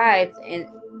other tribes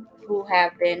who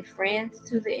have been friends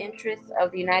to the interests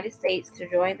of the United States to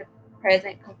join the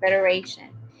present confederation,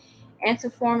 and to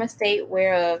form a state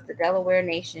whereof the Delaware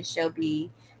nation shall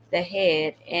be the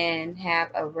head and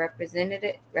have a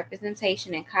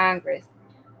representation in Congress,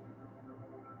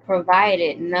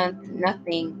 provided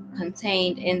nothing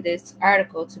contained in this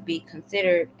article to be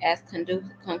considered as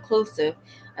conclusive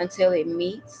until it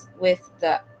meets with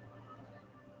the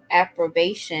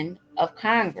approbation of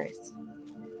Congress.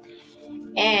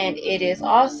 And it is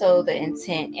also the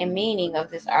intent and meaning of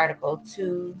this article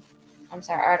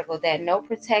that no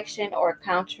protection or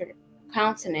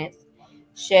countenance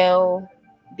shall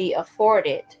be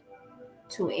afforded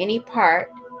to any part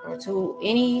or to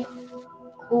any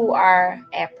who are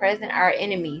at present our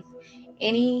enemies,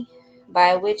 any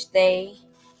by which they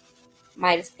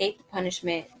might escape the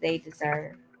punishment they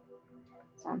deserve.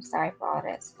 So I'm sorry for all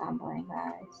that stumbling,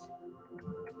 guys.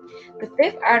 The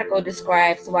fifth article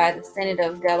describes why the Senate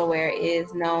of Delaware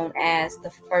is known as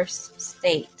the first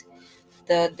state.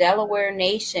 The Delaware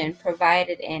Nation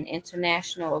provided an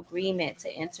international agreement to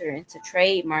enter into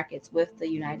trade markets with the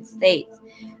United States.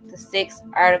 The sixth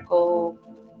article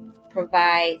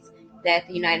provides that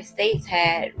the United States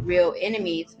had real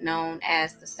enemies known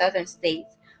as the Southern states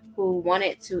who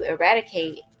wanted to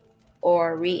eradicate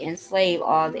or re-enslave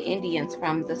all the Indians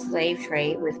from the slave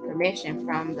trade with permission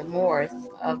from the Moors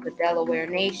of the Delaware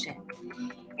Nation,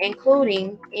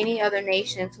 including any other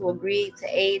nations who agreed to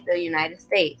aid the United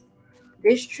States.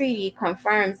 This treaty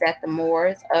confirms that the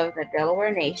Moors of the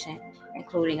Delaware Nation,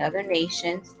 including other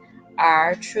nations,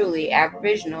 are truly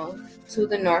aboriginal to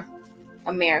the North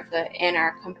America and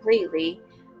are completely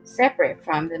separate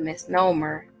from the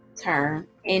misnomer term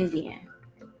Indian.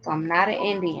 So I'm not an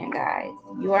Indian, guys.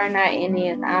 You are not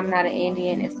Indians. I'm not an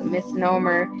Indian. It's a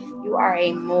misnomer. You are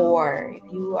a Moor.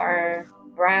 If you are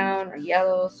brown or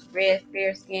yellow, red,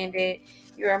 fair-skinned,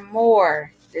 you're a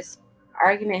Moor. This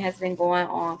argument has been going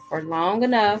on for long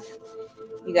enough.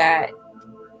 You got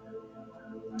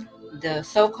the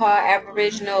so-called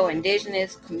Aboriginal,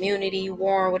 indigenous community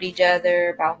warring with each other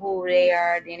about who they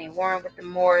are. Then they warring with the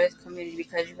Moors community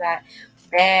because you got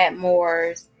bad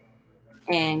Moors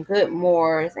and good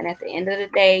Moors. And at the end of the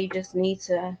day, you just need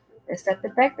to accept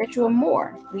the fact that you're a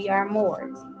Moor. We are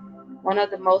Moors. One of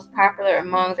the most popular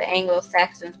among the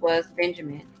Anglo-Saxons was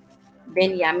Benjamin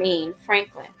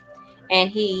Franklin. And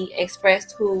he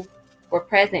expressed who were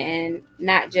present in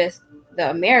not just the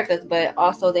Americas, but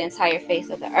also the entire face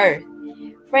of the earth.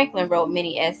 Franklin wrote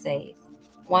many essays.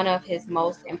 One of his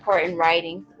most important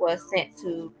writings was sent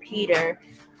to Peter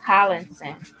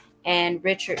Collinson and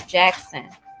Richard Jackson,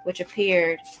 which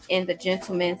appeared in the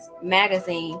Gentleman's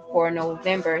Magazine for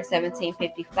November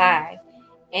 1755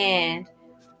 and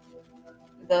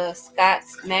the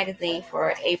Scots Magazine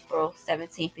for April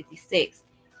 1756.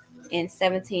 In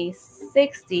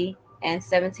 1760 and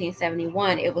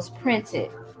 1771, it was printed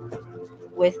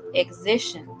with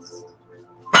excisions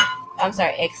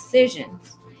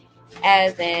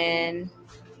as an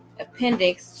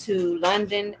appendix to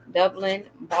London, Dublin,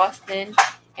 Boston,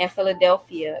 and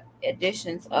Philadelphia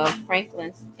editions of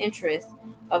Franklin's Interest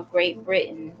of Great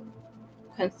Britain.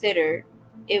 Considered,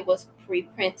 it was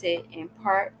reprinted in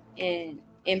part in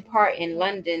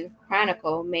London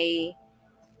Chronicle, May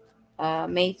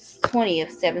 20th,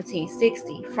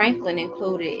 1760. Franklin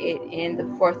included it in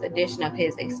the fourth edition of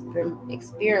his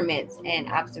experiments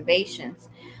and observations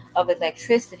of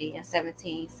electricity in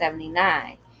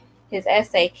 1779. His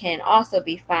essay can also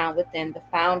be found within the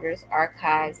Founders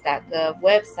Archives.gov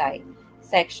website.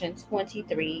 Section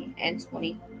 23 and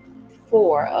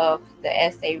 24 of the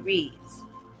essay reads,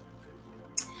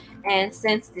 and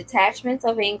since detachments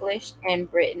of English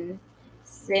and Britain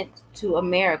sent to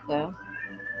America,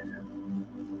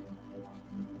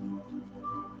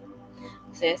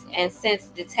 and since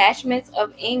detachments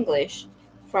of English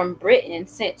from Britain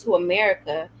sent to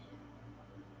America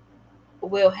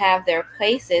will have their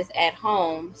places at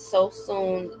home so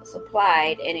soon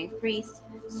supplied and increased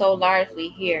so largely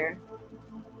here,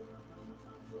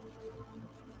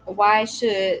 why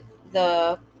should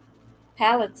the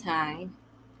palatine,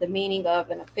 the meaning of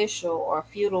an official or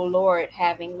feudal lord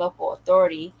having local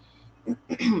authority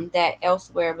that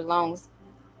elsewhere belongs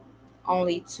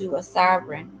only to a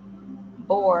sovereign,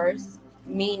 bores,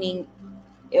 meaning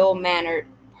ill-mannered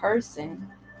person,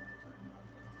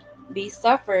 be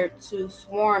suffered to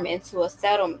swarm into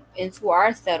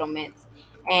our settlements,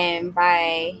 and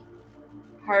by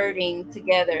herding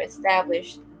together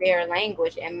establish their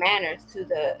language and manners to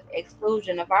the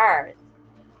exclusion of ours?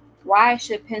 Why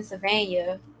should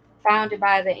Pennsylvania, founded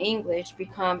by the English,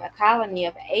 become a colony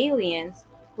of aliens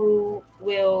who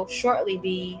will shortly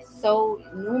be so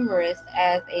numerous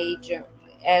as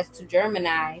to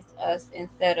Germanize us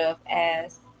instead of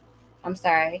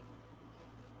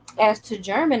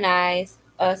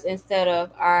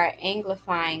our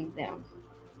Anglifying them,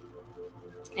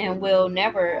 and will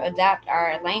never adopt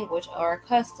our language or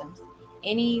customs?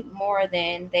 any more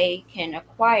than they can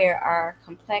acquire our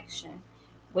complexion,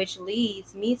 which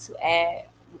leads me to add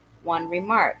one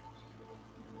remark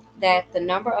that the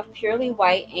number of purely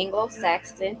white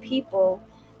Anglo-Saxon people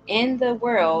in the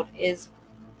world is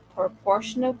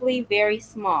proportionally very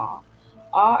small.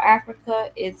 All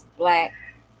Africa is black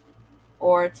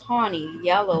or tawny,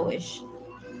 yellowish,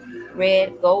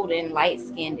 red, golden,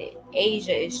 light-skinned.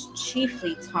 Asia is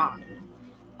chiefly tawny.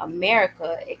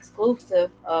 America,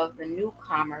 exclusive of the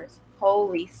newcomers,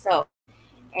 wholly so.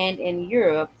 And in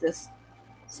Europe, the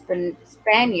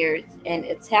Spaniards and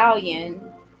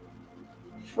Italian,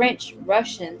 French,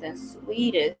 Russians, and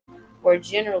Swedes were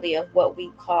generally of what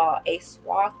we call a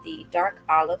swarthy, dark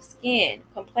olive skin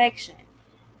complexion,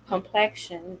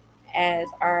 as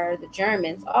are the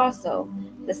Germans also.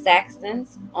 The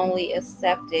Saxons only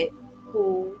accepted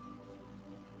who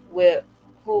with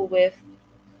who with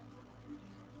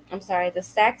the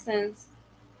Saxons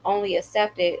only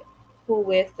accepted who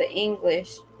with the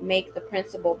English make the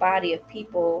principal body of white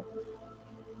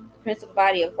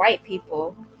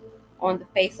people on the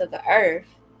face of the earth.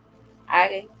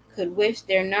 I could wish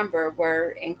their number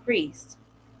were increased.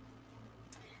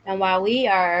 And while we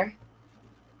are,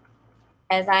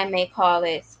 as I may call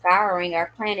it, scouring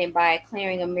our planet by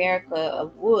clearing America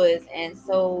of woods and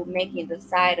so making the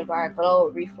side of our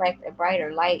globe reflect a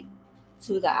brighter light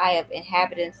to the eye of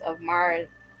inhabitants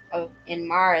in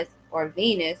Mars or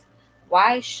Venus,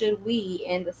 why should we,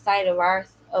 in the sight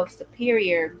of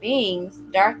superior beings,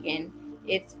 darken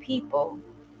its people?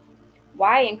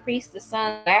 Why increase the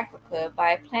sons of Africa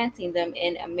by planting them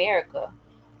in America,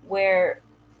 where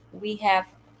we have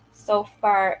so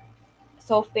far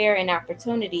so fair an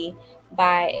opportunity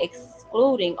by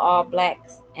excluding all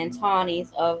blacks and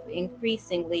tawnies of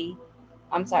increasing the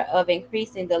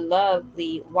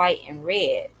lovely white and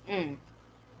red.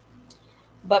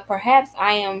 But perhaps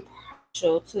I am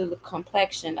partial to the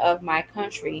complexion of my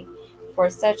country,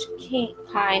 for such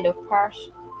kind of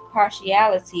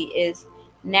partiality is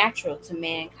natural to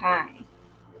mankind.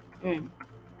 Mm.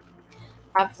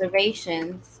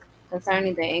 Observations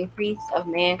concerning the increase of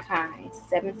mankind,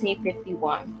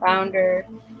 1751,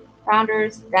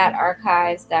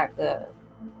 founders.archives.gov.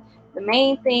 The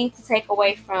main thing to take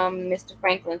away from Mr.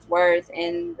 Franklin's words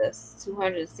in the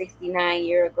 269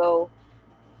 year ago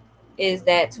is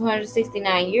that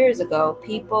 269 years ago,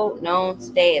 people known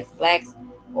today as blacks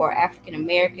or African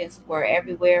Americans were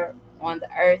everywhere on the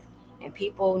earth, and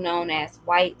people known as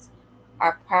whites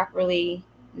are properly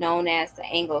known as the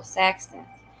Anglo-Saxons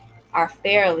are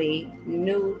fairly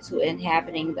new to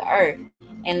inhabiting the earth,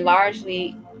 and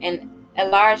a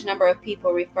large number of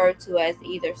people referred to as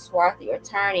either swarthy or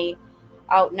tawny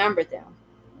outnumber them.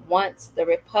 Once the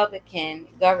Republican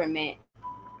government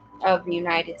of the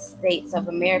United States of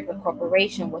America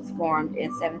Corporation was formed in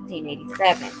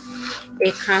 1787,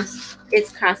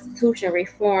 its constitution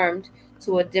reformed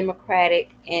to a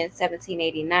democratic in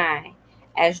 1789,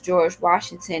 as George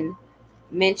Washington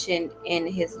mentioned in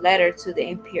his letter to the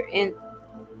emperor.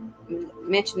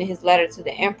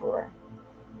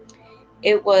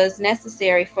 It was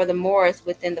necessary for the Moors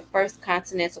within the First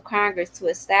Continental Congress to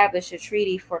establish a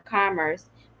treaty for commerce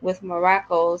with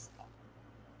Morocco's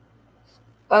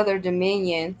other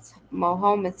dominions,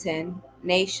 Mohammedan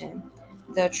nation.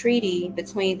 The treaty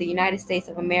between the United States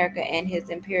of America and His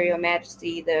Imperial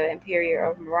Majesty, the Emperor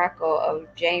of Morocco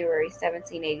of January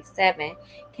 1787,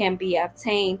 can be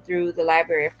obtained through the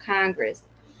Library of Congress.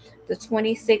 The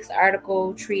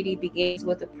 26-article treaty begins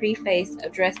with a preface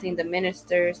addressing the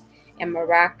ministers and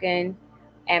Moroccan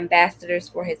ambassadors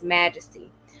for His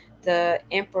Majesty, the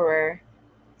Emperor.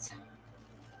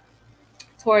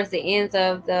 Towards the ends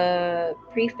of the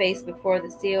preface before the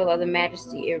seal of the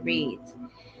Majesty, it reads,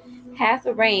 hath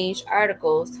arranged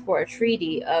articles for a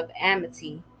treaty of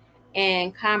amity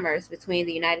and commerce between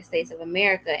the United States of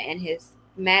America and His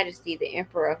Majesty the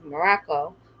Emperor of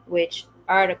Morocco, which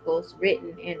articles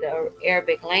written in the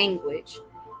Arabic language,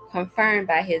 confirmed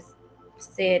by His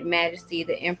said Majesty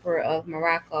the Emperor of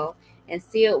Morocco, and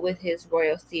sealed with his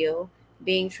royal seal,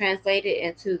 being translated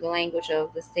into the language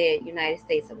of the said United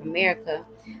States of America,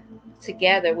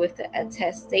 together with the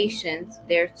attestations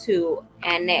thereto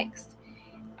annexed,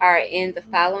 are in the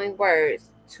following words,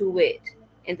 to wit,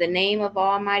 in the name of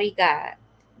Almighty God,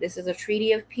 this is a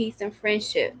treaty of peace and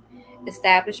friendship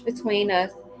established between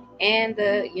us and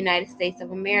the United States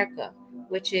of America,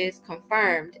 which is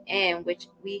confirmed and which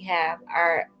we have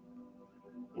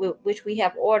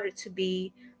ordered to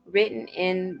be written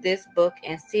in this book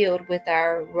and sealed with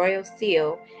our royal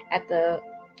seal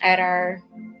at our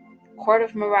court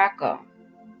of Morocco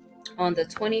on the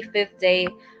 25th day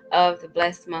of the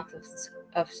blessed month of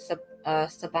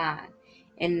Saban,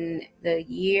 in the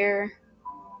year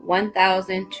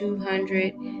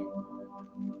 1200,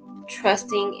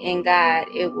 trusting in God,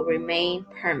 it will remain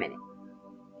permanent.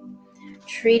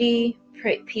 Treaty,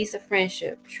 Peace of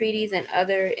Friendship, Treaties and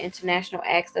Other International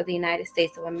Acts of the United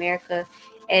States of America,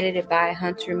 edited by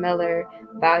Hunter Miller,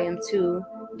 Volume 2,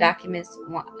 Documents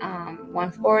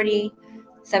 140,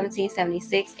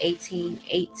 1776,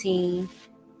 1818,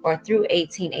 or through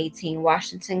 1818,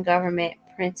 Washington Government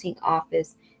Printing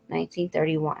Office,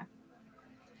 1931.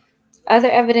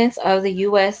 Other evidence of the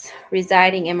U.S.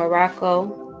 residing in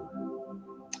Morocco,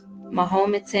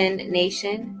 Mahometan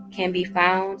nation, can be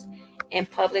found in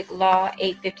Public Law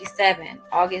 857,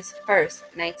 August 1st,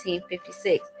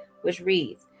 1956, which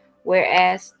reads,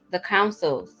 whereas the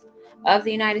councils of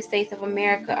the United States of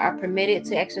America are permitted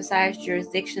to exercise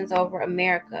jurisdictions over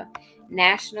America,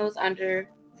 nationals under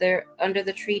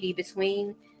the treaty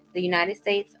between the United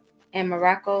States and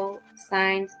Morocco,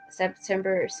 signed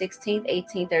September 16,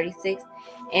 1836,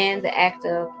 and the Act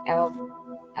of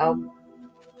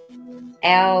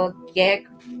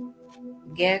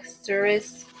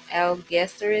Algeciras, I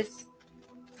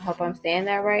hope I'm saying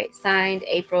that right, signed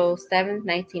April 7,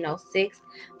 1906,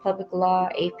 Public Law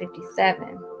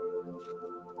 857,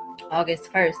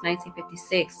 August 1st,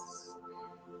 1956,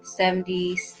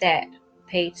 70 Stat,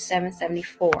 page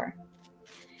 774.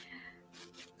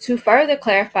 To further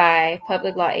clarify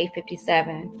Public Law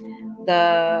 857,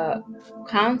 the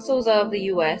consuls of the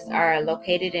U.S. are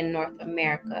located in North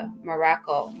America,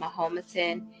 Morocco,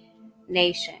 Mahometan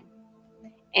nation,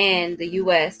 and the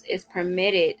U.S. is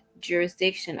permitted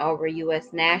jurisdiction over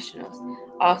U.S. nationals,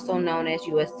 also known as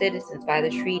U.S. citizens, by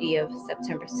the Treaty of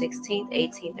September 16,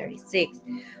 1836,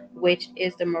 which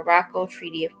is the Morocco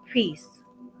Treaty of Peace.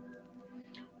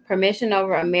 Permission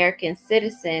over American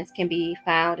citizens can be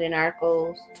found in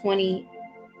Articles 20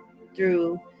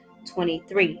 through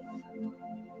 23.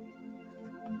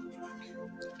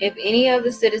 If any of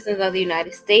the citizens of the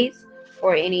United States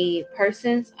or any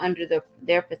persons under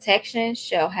their protection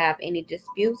shall have any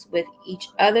disputes with each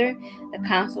other, the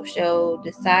council shall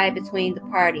decide between the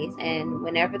parties, and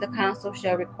whenever the council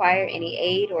shall require any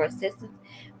aid or assistance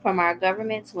from our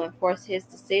government to enforce his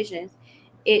decisions,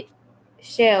 it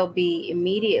shall be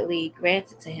immediately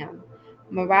granted to him.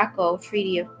 Morocco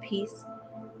Treaty of Peace,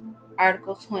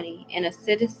 Article 20. And if a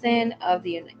citizen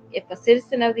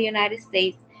of the United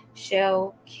States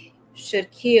should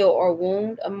kill or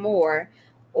wound a Moor,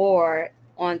 or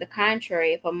on the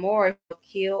contrary, if a Moor shall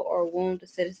kill or wound a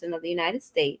citizen of the United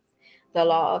States, the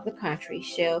law of the country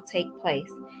shall take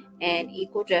place, and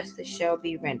equal justice shall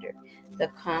be rendered. The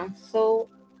consul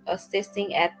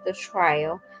assisting at the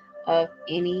trial of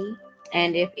any,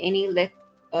 and if any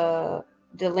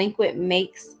delinquent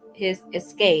makes his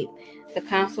escape, the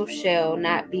council shall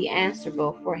not be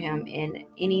answerable for him in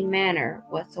any manner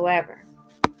whatsoever.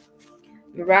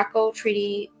 Morocco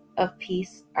Treaty of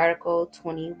Peace, Article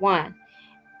 21.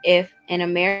 If an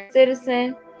American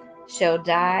citizen shall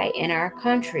die in our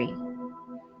country,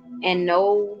 and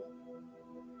no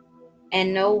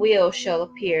will shall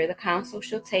appear, the council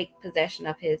shall take possession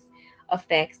of his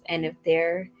effects, and if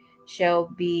there shall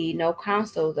be no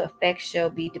council, the effects shall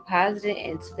be deposited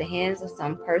into the hands of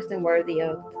some person worthy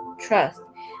of trust,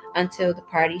 until the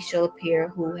party shall appear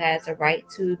who has a right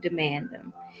to demand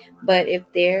them. But if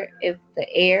the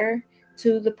heir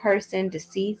to the person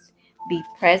deceased be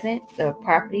present, the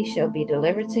property shall be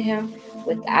delivered to him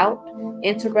without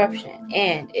interruption,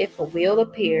 and if a will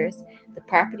appears, the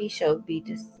property shall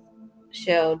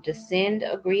descend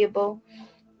agreeable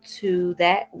to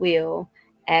that will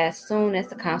as soon as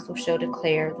the council shall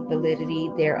declare the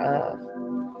validity thereof.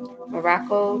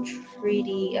 Morocco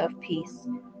Treaty of Peace,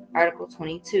 Article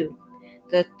 22.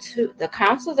 The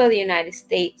councils of the United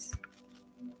States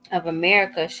of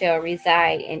America shall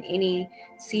reside in any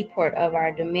seaport of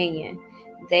our dominion,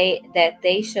 they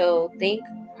shall think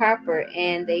proper,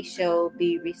 and they shall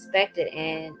be respected,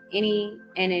 and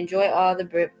enjoy all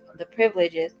the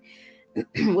privileges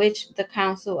which the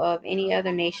council of any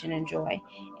other nation enjoy.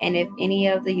 And if any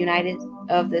of the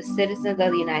citizens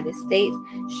of the United States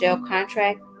shall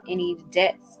contract any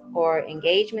debts or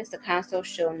engagements, the council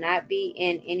shall not be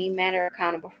in any manner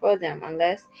accountable for them,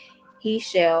 unless he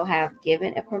shall have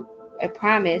given a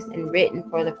promise in written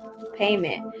for the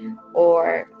payment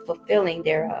or fulfilling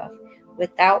thereof.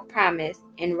 Without promise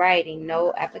in writing,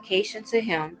 no application to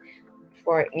him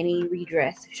for any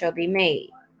redress shall be made.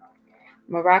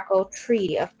 Morocco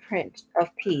Treaty of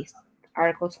Peace,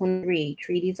 Article 23,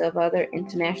 Treaties of Other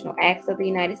International Acts of the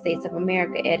United States of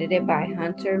America, edited by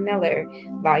Hunter Miller,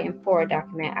 Volume 4,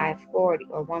 Document I-40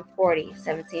 or 140,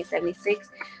 1776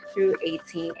 through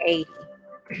 1880.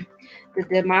 The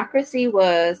democracy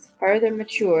was further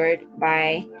matured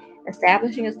by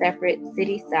establishing a separate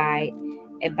city side,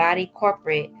 a body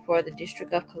corporate for the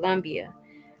District of Columbia,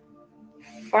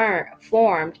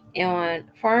 formed on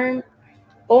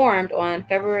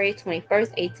February 21st,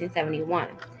 1871.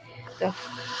 The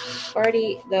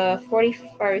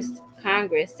 41st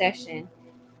Congress, Session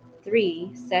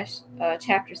 3,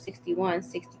 Chapter 61,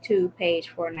 62, page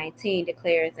 419,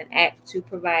 declares an act to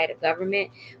provide a government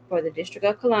for the District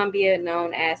of Columbia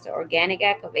known as the Organic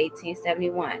Act of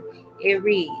 1871. It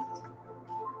reads,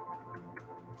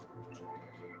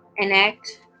 an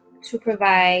act to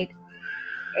provide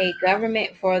a government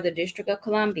for the District of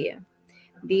Columbia,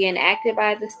 be enacted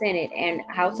by the Senate and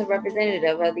House of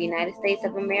Representatives of the United States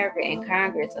of America and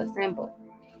Congress assembled,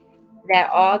 that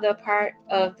all the part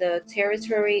of the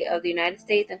territory of the United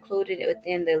States included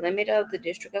within the limit of the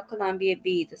District of Columbia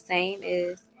be the same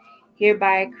is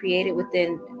hereby created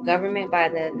within government by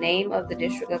the name of the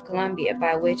District of Columbia,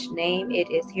 by which name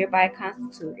it is hereby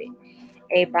constituted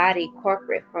a body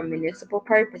corporate for municipal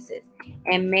purposes,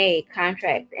 and may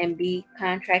contract and be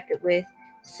contracted with,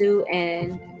 sue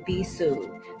and be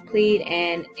sued, plead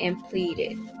and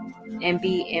impleaded, and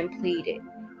be impleaded,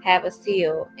 have a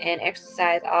seal, and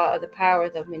exercise all of the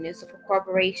powers of municipal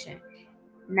corporation,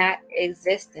 not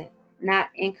inconsistent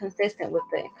with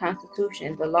the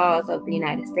Constitution, the laws of the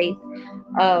United States,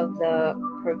 of the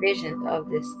provisions of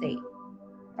this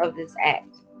act.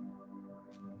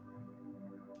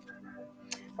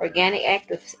 Organic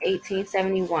Act of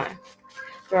 1871.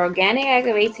 The Organic Act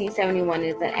of 1871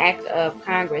 is an act of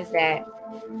Congress that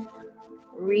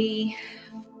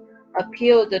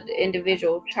repealed the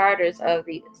individual charters of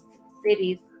the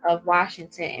cities of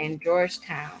Washington and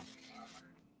Georgetown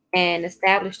and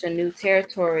established a new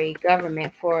territory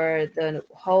government for the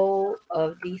whole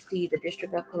of D.C., the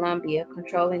District of Columbia,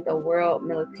 controlling the world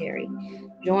military.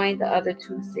 Joined the other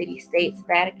two city-states,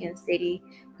 Vatican City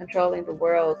controlling the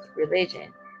world's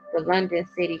religion, the London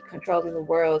City controlling the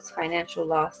world's financial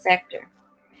law sector,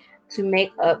 to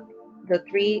make up the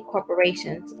three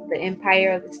corporations, the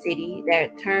empire of the city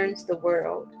that runs the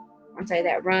world.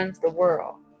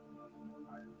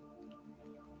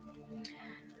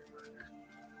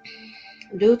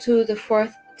 Due to the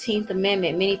 14th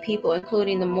Amendment, many people,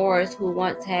 including the Moors who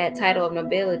once had title of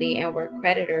nobility and were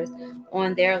creditors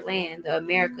on their land, the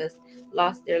Americas,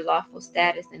 lost their lawful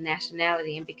status and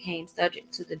nationality and became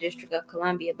subject to the District of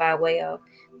Columbia by way of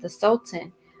the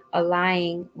Sultan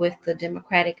allying with the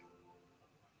Democratic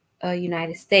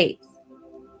United States.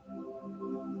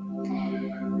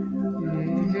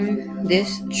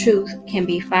 This truth can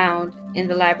be found in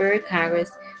the Library of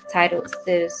Congress, titled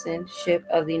Citizenship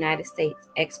of the United States,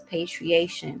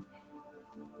 Expatriation.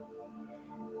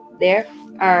 There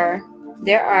are,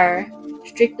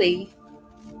 strictly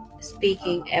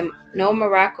speaking, no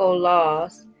Morocco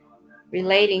laws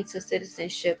relating to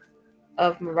citizenship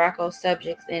of Morocco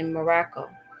subjects in Morocco.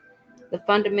 The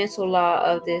fundamental law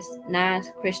of this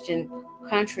non-Christian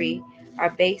country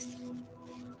are based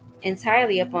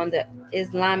entirely upon the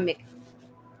Islamic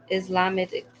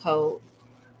code,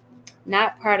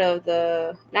 not part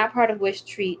of which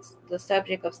treats the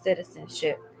subject of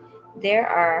citizenship. There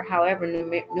are, however,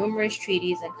 numerous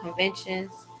treaties and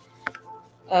conventions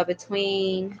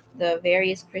between the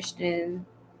various Christian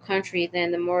countries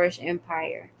and the Moorish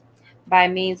Empire, by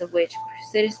means of which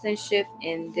citizenship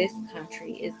in this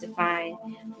country is defined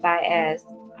by, as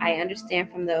I understand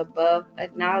from the above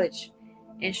acknowledged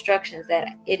instructions, that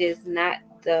it is not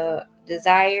the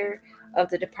desire of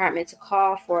the department to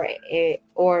call for a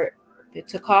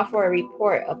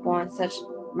report upon such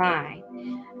line.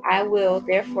 I will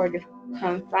therefore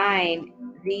confine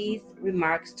these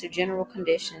remarks to general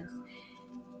conditions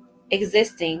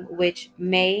existing, which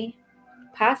may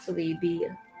possibly be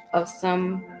of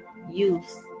some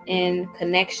use in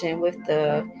connection with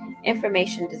the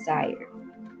information desired.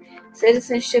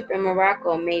 Citizenship in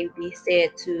Morocco may be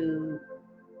said to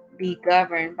be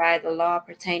governed by the law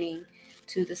pertaining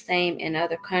to the same in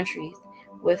other countries,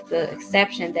 with the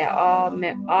exception that all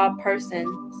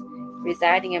persons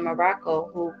residing in Morocco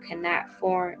who cannot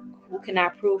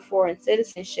prove foreign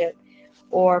citizenship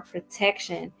or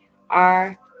protection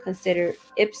are considered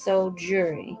ipso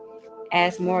jure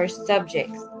as Moorish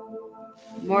subjects.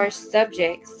 Moorish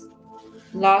subjects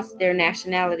lost their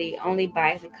nationality only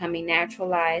by becoming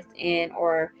naturalized in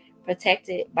or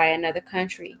protected by another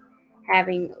country,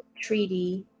 having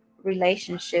treaty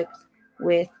relationships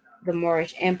with the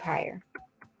Moorish Empire.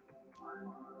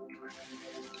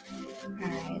 All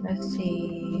right, let's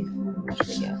see which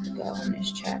we have to go in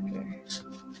this chapter.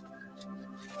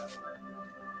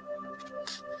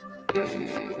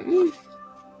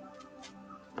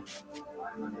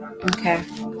 Okay.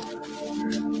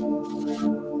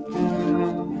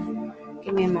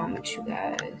 Give me a moment, you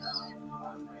guys.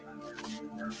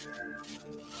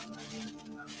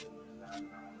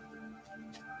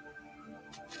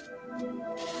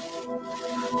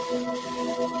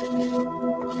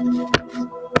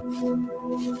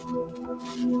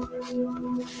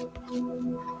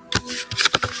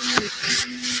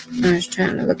 I'm just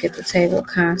trying to look at the table of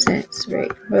contents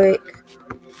right quick.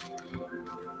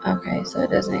 Okay, so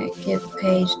it doesn't give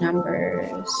page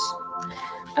numbers.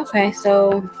 Okay,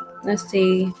 so let's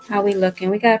see how we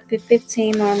looking. We got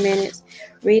 15 more minutes.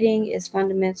 Reading is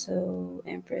fundamental,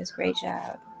 Empress. Great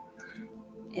job.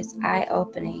 It's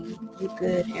eye-opening. You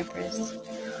good, Empress.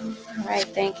 All right,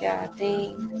 thank y'all.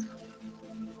 Things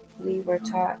we were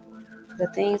taught. The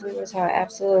things we were taught,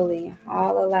 absolutely.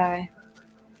 All a lie.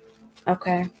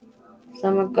 Okay. So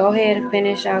I'm going to go ahead and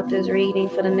finish out this reading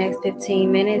for the next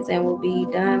 15 minutes and we'll be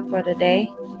done for the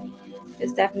day.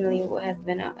 It's definitely what has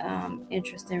been an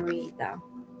interesting read, though.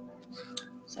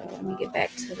 So let me get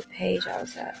back to the page I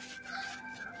was at.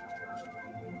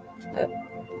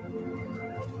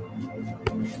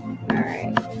 All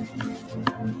right.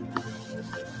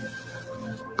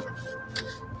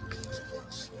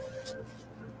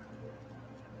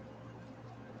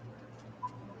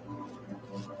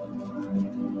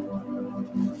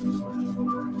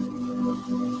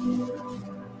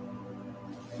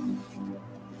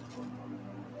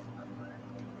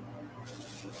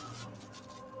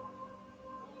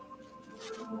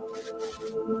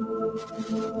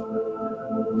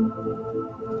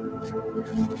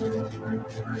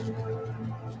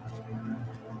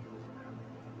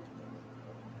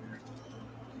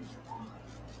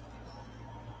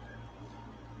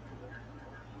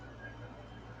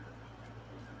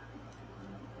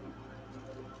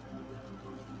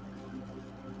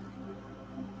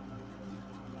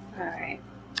 All right.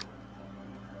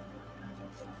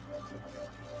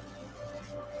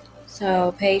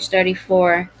 So page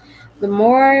 34. The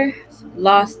Moors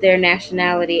lost their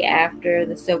nationality after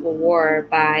the Civil War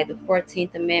by the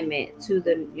 14th Amendment to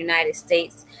the United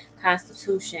States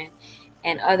Constitution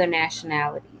and other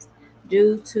nationalities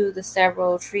due to the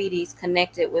several treaties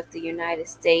connected with the United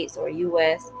States or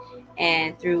U.S.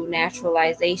 and through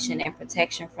naturalization and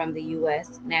protection from the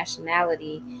U.S.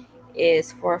 nationality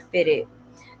is forfeited.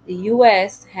 The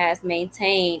U.S. has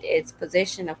maintained its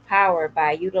position of power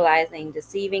by utilizing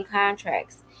deceiving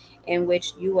contracts in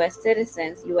which U.S.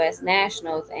 citizens, U.S.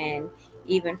 nationals, and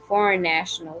even foreign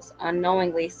nationals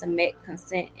unknowingly submit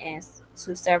consent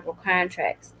to several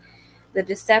contracts. The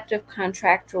deceptive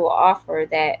contractual offer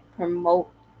that promote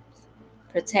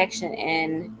protection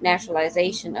and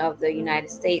naturalization of the United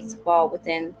States fall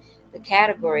within the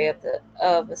category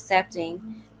of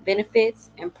accepting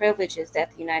benefits and privileges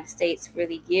that the United States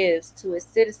really gives to its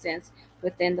citizens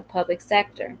within the public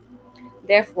sector.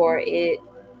 Therefore, it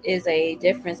is a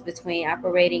difference between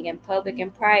operating in public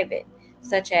and private,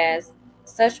 such as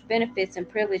such benefits and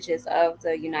privileges of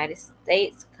the United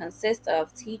States consist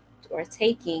of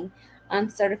taking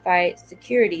uncertified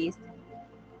securities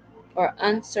or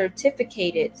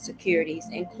uncertificated securities,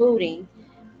 including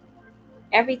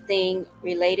everything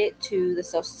related to the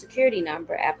Social Security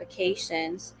number,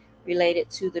 applications related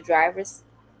to the driver's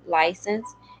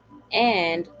license,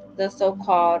 and the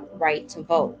so-called right to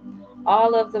vote.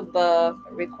 All of the above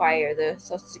require the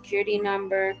Social Security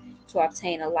number to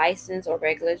obtain a license or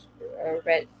regular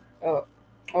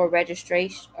or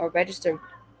registration or register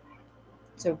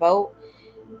to vote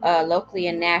locally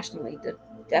and nationally. The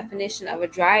definition of a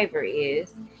driver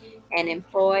is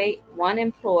one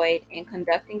employed in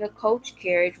conducting a coach,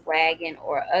 carriage, wagon,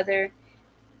 or other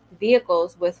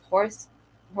vehicles with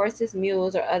horses,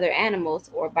 mules, or other animals,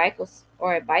 or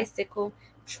a bicycle,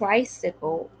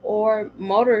 tricycle, or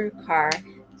motor car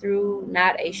through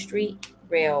not a street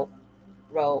railroad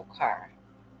car.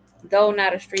 Though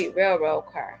not a street railroad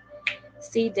car.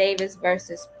 C. Davis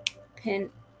versus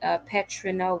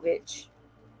Petrinovich.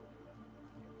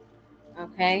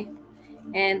 Okay.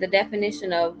 And the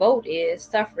definition of vote is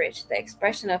suffrage, the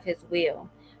expression of his will,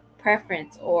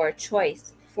 preference, or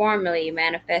choice, formally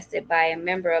manifested by a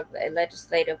member of a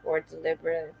legislative or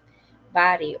deliberative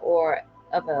body or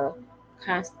of a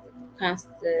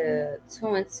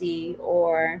constituency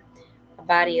or a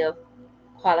body of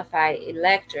qualified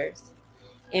electors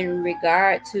in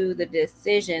regard to the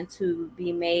decision to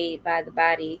be made by the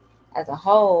body as a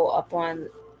whole upon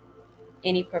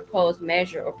any proposed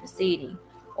measure or proceeding,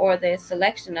 or the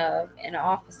selection of an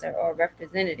officer or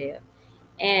representative,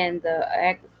 and the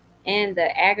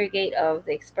aggregate of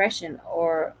the expression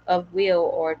or of will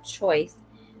or choice,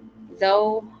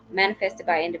 though manifested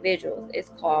by individuals,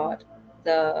 is called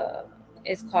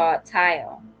it's called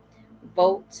tile.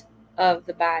 Vote of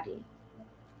the body.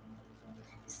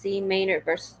 C. Maynard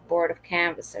versus Board of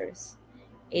Canvassers,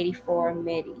 84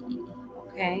 Midi.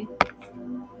 Okay.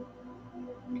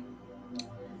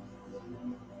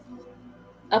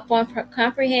 Upon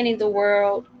comprehending the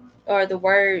word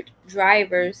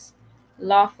driver's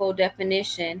lawful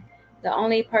definition, the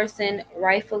only person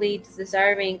rightfully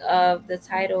deserving of the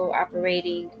title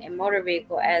operating a motor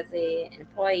vehicle as an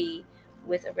employee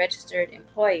with a registered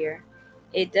employer.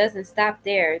 It doesn't stop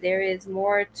there. There is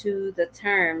more to the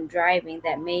term driving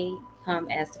that may come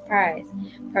as a surprise.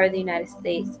 Per the United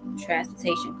States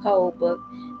Transportation Code Book,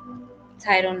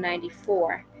 Title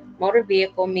 94, motor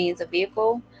vehicle means a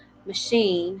vehicle,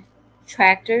 machine,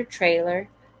 tractor, trailer,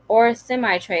 or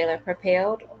semi-trailer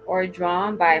propelled or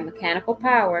drawn by mechanical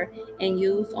power and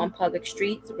used on public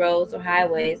streets, roads, or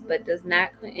highways, but does not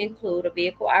include a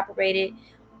vehicle operated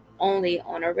only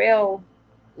on a rail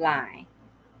line.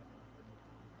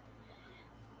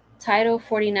 Title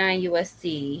 49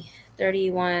 U.S.C.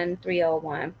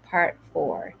 31301, Part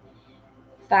 4.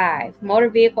 5. Motor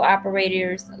vehicle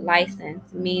operator's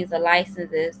license means a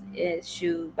license is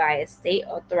issued by a state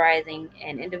authorizing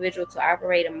an individual to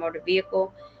operate a motor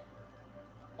vehicle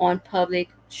on public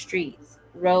streets,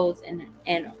 roads, and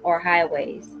or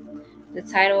highways. The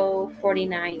Title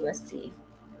 49 U.S.C.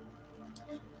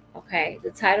 Okay,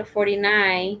 the Title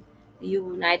 49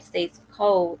 United States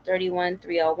Code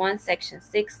 31301, Section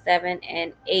 6, 7,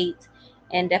 and 8,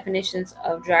 and definitions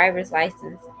of driver's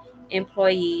license,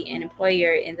 employee, and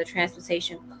employer in the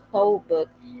Transportation Code Book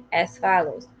as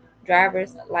follows.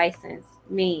 Driver's license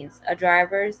means a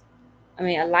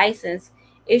license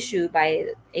issued by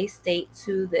a state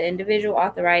to the individual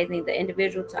authorizing the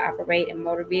individual to operate a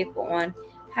motor vehicle on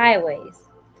highways.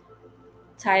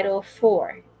 Title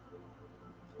 4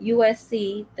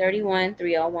 USC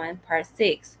 31301, Part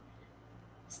 6.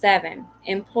 7.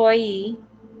 Employee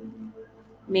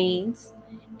means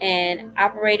an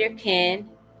operator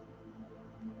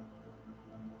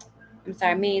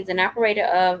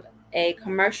of a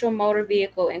commercial motor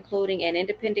vehicle, including an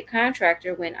independent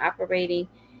contractor when operating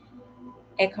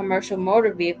a commercial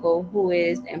motor vehicle who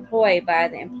is employed by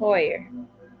the employer.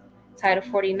 Title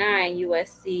 49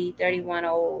 USC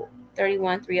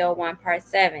 31301, Part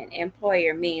 7.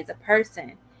 Employer means a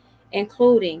person,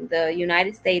 including the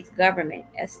United States government,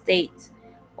 a state,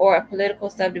 or a political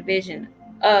subdivision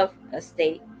of a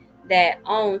state that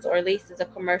owns or leases a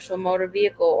commercial motor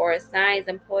vehicle or assigns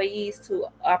employees to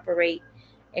operate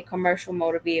a commercial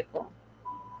motor vehicle.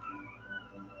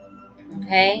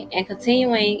 Okay, and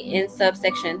continuing in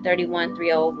subsection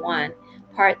 31301,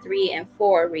 Part 3 and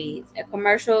 4 reads, a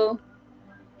commercial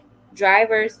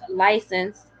driver's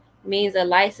license means a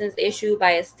license issued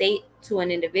by a state to an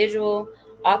individual,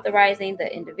 authorizing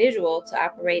the individual to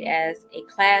operate as a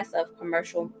class of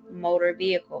commercial motor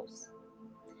vehicles.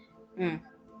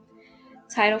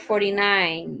 Title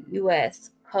 49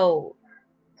 U.S. Code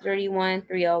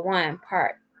 31301,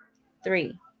 Part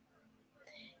 3.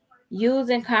 Used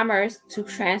in commerce to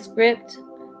transport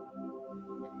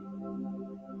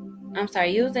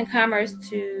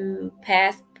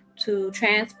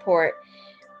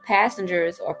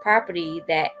passengers or property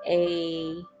that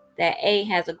A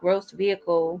has a gross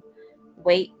vehicle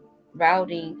weight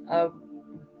rating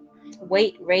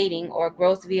or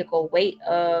gross vehicle weight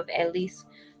of at least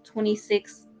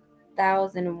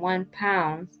 26,001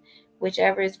 pounds,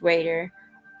 whichever is greater,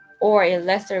 or a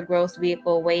lesser gross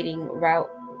vehicle weight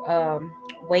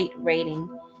rating,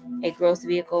 a gross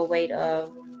vehicle weight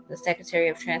of the Secretary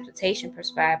of Transportation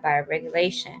prescribed by a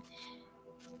regulation,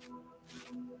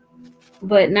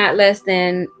 but not less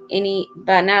than a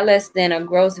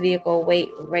gross vehicle weight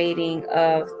rating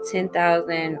of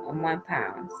 10,001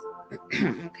 pounds.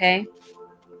 Okay.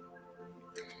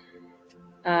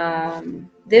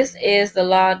 This is the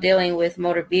law dealing with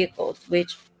motor vehicles,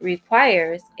 which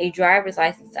requires a driver's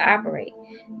license to operate.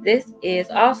 This is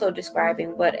also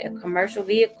describing what a commercial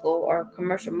vehicle or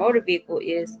commercial motor vehicle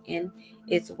is in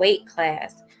its weight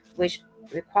class, which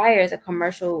requires a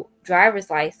commercial driver's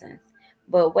license.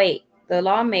 But wait, the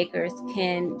lawmakers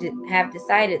have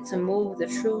decided to move the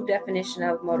true definition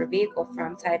of motor vehicle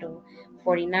from Title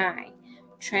 49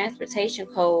 Transportation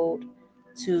Code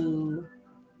to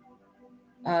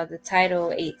the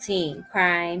Title 18,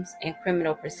 Crimes and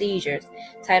Criminal Procedures.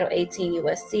 Title 18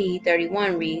 U.S.C.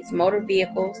 31 reads, motor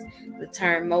vehicles. The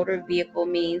term motor vehicle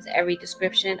means every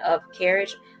description of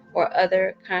carriage or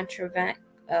other contrivance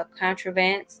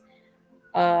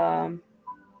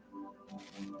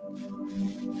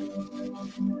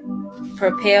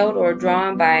propelled or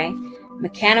drawn by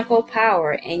mechanical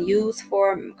power and used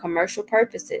for commercial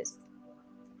purposes.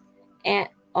 and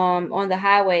on the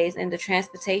highways and the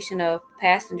transportation of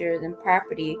passengers and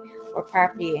property or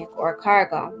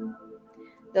cargo.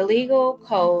 The legal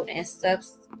code and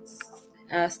statutes.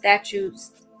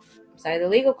 The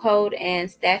legal code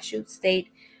and statutes state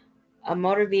a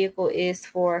motor vehicle is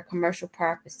for commercial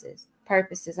purposes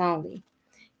only.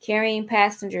 Carrying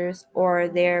passengers or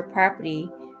their property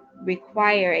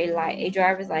require a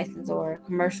driver's license or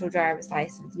commercial driver's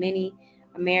license. Many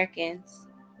Americans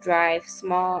drive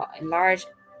small and large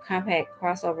compact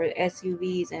crossover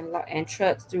SUVs and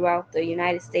trucks throughout the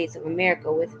United States of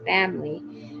America with family,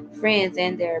 friends,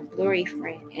 and their furry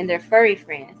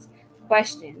friends.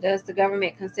 Question: does the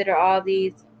government consider all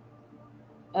these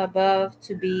above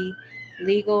to be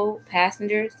legal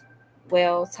passengers?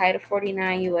 Well, Title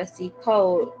 49 U.S.C.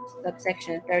 Code,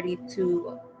 subsection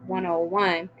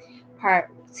 32101, Part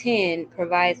 10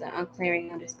 provides a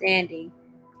clear understanding,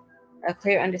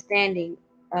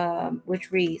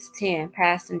 which reads 10,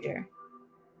 passenger.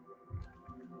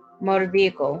 Motor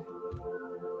vehicle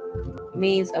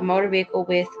means a motor vehicle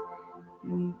with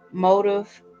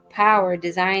motive power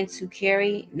designed to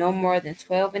carry no more than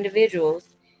 12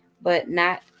 individuals, but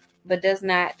does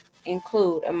not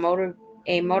include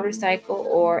a motorcycle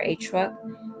or a truck,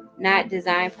 not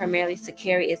designed primarily to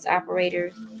carry its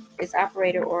operator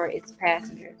or its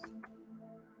passengers.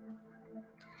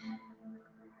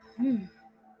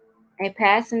 A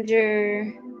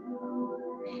passenger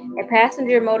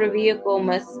motor vehicle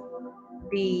must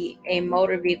be a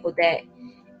motor vehicle that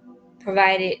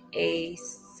provided a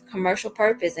commercial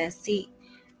purpose and seat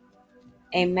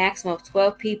a maximum of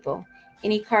 12 people.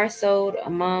 Any car sold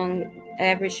among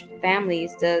average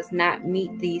families does not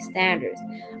meet these standards.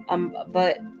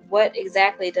 But what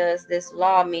exactly does this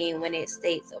law mean when it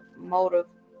states motive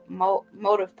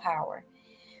power?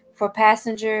 For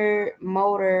passenger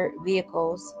motor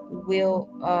vehicles,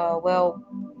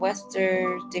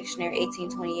 Webster Dictionary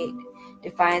 1828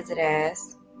 defines it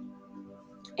as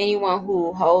anyone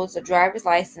who holds a driver's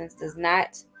license, does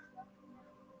not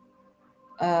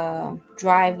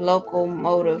drive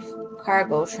locomotive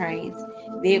cargo trains,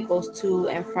 vehicles to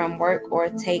and from work, or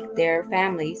take their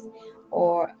families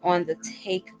or on that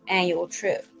take annual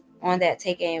trip.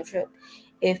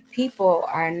 If people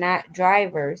are not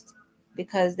drivers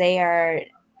because they are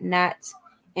not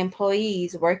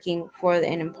employees working for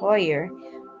an employer,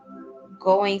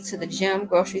 going to the gym,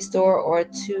 grocery store, or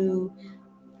to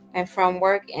and from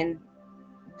work, and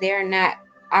they're not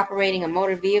operating a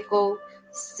motor vehicle,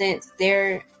 since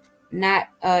they're not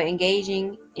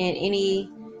engaging in any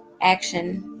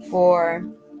action for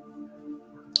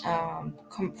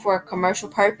commercial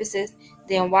purposes,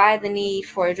 then why the need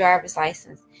for a driver's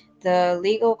license? The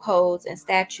legal codes and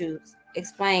statutes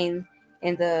explain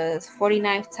in the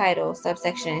 49th title,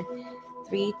 subsection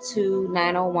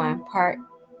 32901, part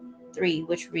 3,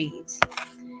 which reads,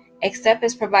 except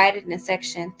as provided in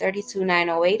section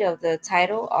 32908 of the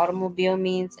title, automobile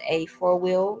means a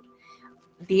four-wheeled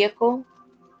vehicle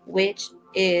which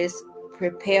is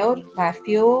propelled by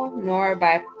fuel, nor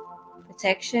by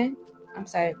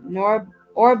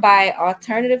by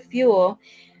alternative fuel,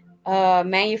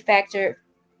 manufactured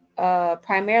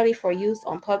primarily for use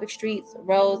on public streets,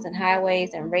 roads, and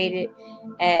highways, and rated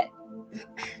at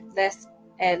less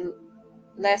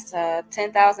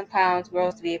 10,000 pounds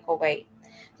gross vehicle weight.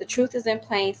 The truth is in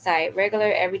plain sight.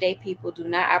 Regular, everyday people do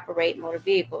not operate motor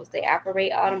vehicles. They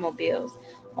operate automobiles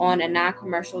on a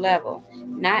non-commercial level,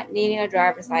 not needing a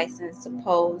driver's license.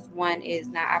 Suppose one is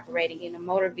not operating in a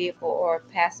motor vehicle or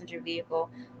passenger vehicle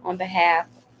on behalf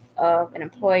of an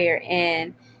employer,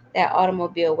 and that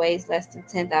automobile weighs less than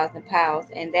 10,000 pounds.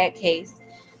 In that case,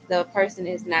 the person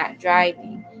is not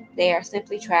driving. They are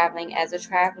simply traveling as a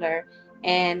traveler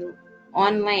and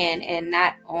on land, and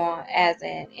not as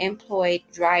an employed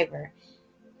driver.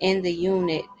 In the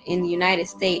United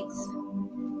States,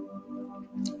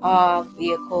 all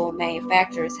vehicle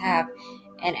manufacturers have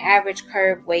an average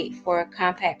curb weight for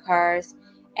compact cars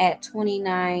at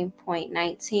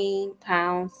 29.19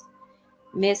 pounds,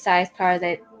 mid-sized cars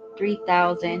at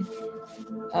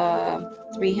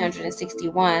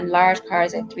 3,361, large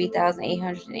cars at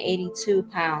 3,882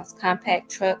 pounds,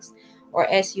 compact trucks or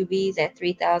SUVs at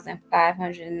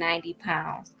 3,590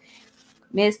 pounds,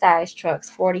 mid-sized trucks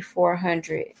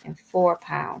 4,404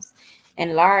 pounds,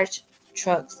 and large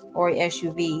trucks or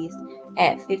SUVs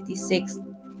at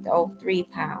 5,603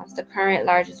 pounds. The current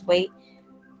largest weight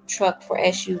truck for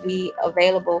SUV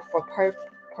available for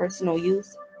personal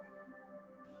use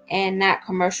and not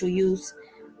commercial use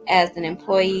as an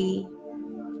employee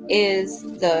is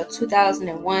the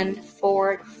 2001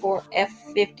 Ford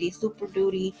F-50 Super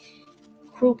Duty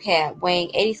crew cab weighing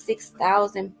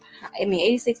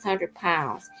 8,600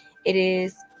 pounds. It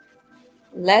is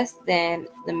less than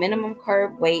the minimum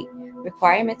curb weight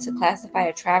requirement to classify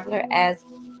a traveler as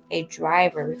a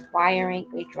driver, requiring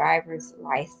a driver's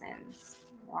license.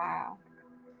 Wow.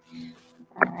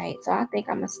 All right, so I think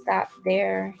I'm going to stop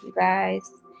there, you guys.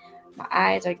 My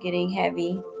eyes are getting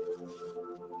heavy.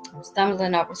 I'm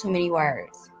stumbling over too many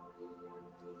words.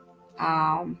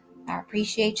 I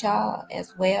appreciate y'all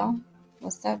as well.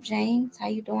 What's up, James? How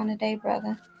you doing today,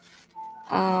 brother?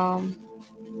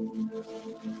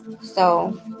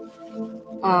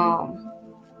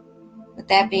 With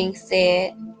that being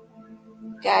said,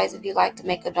 guys, if you'd like to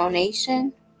make a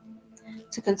donation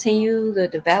to continue the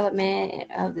development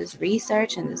of this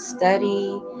research and this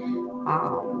study,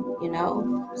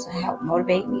 to help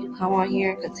motivate me to come on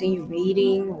here and continue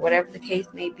reading, whatever the case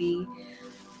may be,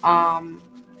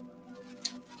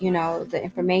 the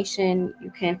information you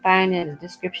can find in the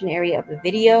description area of the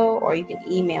video, or you can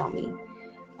email me.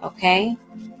 Okay.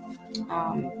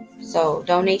 So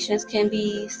donations can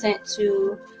be sent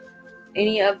to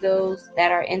any of those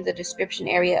that are in the description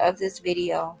area of this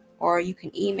video, or you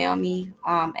can email me,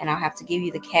 and I'll have to give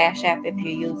you the Cash App if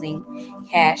you're using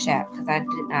Cash App, because I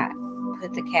did not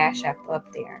put the Cash App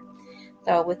up there.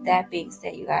 So with that being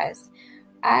said, you guys,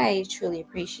 I truly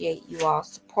appreciate you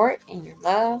all's support and your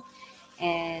love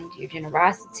and your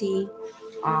generosity.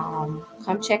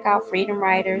 Come check out Freedom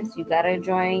Writers. You gotta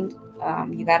join.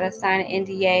 You gotta sign an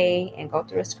NDA and go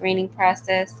through a screening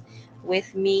process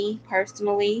with me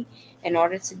personally in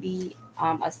order to be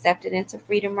accepted into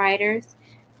Freedom Writers.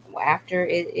 After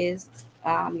it is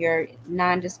your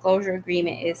non-disclosure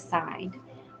agreement is signed.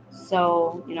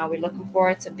 So we're looking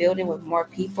forward to building with more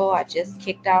people. I just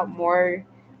kicked out more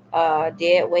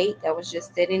dead weight that was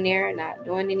just sitting there, not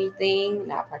doing anything,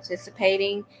 not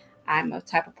participating. I'm a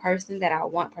type of person that I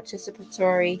want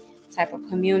participatory type of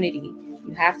community.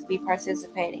 You have to be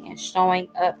participating and showing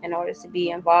up in order to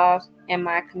be involved in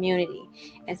my community.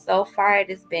 And so far, it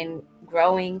has been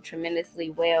growing tremendously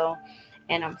well.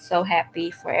 And I'm so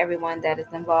happy for everyone that is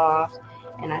involved.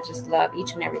 And I just love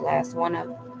each and every last one of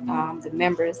the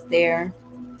members there.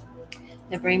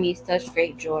 They bring me such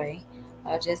great joy.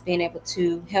 Just being able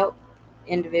to help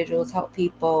individuals, help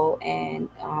people, and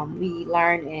we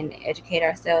learn and educate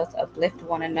ourselves, uplift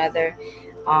one another,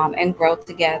 and grow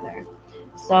together.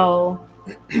 So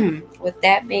with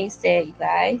that being said, you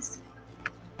guys,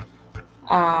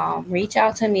 reach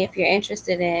out to me if you're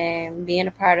interested in being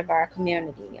a part of our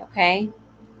community, okay?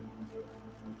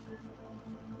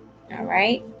 All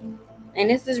right. And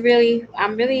this is really,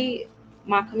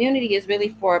 my community is really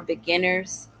for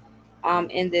beginners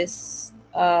in this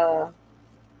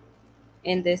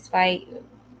fight,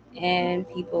 and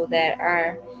people that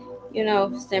are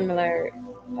similar,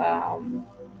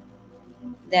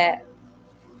 that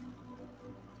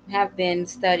have been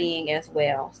studying as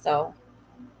well. So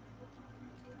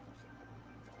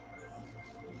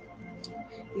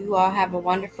you all have a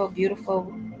wonderful, beautiful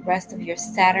rest of your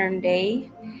Saturn day.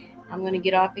 I'm going to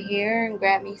get off of here and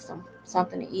grab me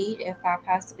something to eat if I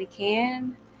possibly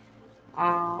can.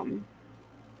 I'm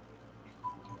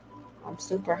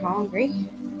super hungry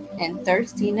and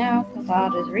thirsty now because all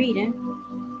this reading.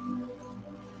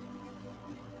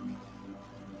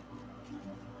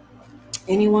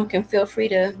 Anyone can feel free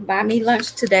to buy me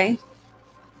lunch today.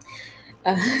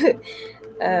 But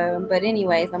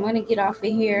anyways, I'm going to get off of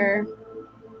here.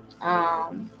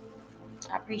 I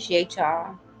appreciate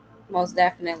y'all, most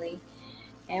definitely.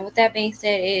 And with that being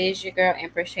said, it is your girl,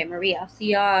 Empress ShayMarie. I'll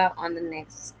see y'all on the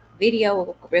next video.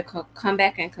 We'll come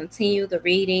back and continue the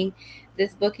reading.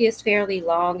 This book is fairly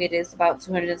long. It is about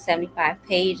 275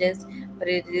 pages, but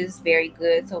it is very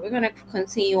good. So we're going to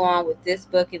continue on with this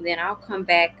book, and then I'll come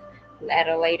back at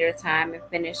a later time and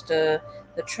finish the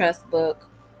trust book.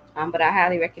 But I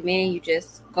highly recommend you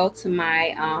just go to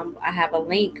my, I have a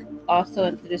link also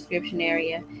in the description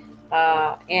area,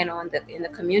 and in the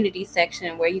community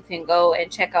section, where you can go and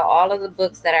check out all of the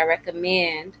books that I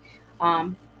recommend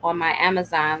on my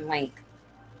Amazon link.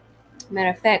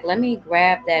 Matter of fact, let me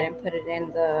grab that and put it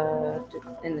in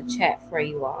the chat for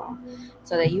you all,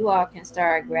 so that you all can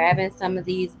start grabbing some of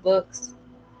these books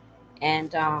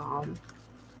and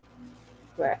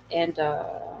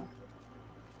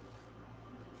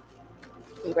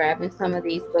grabbing some of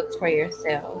these books for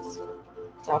yourselves.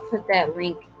 So I'll put that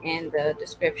link in the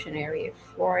description area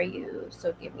for you.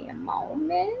 So give me a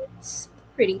moment,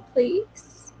 pretty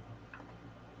please.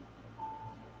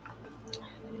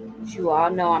 As you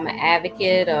all know, I'm an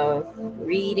advocate of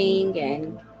reading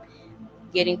and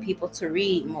getting people to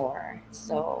read more.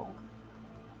 So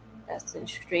that's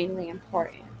extremely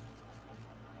important.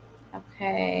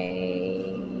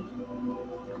 Okay.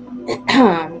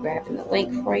 I'm grabbing the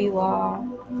link for you all.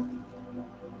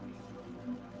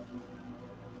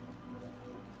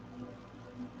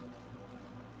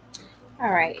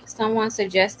 All right. Someone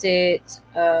suggested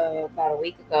about a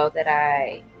week ago that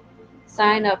I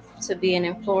sign up to be an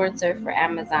influencer for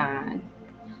Amazon.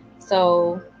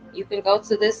 So you can go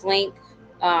to this link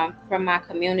from my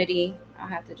community. I'll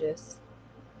have to just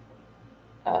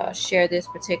share this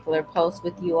particular post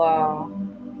with you all.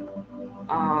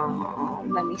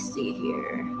 Let me see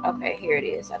here. Okay, here it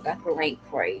is. I got the link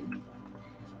for you.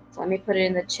 So let me put it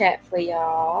in the chat for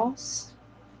y'all.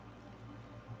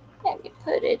 Let me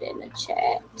put it in the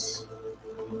chat.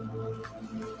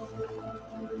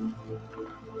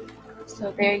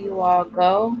 So there you all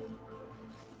go.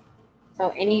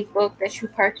 So any book that you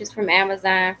purchase from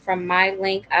Amazon from my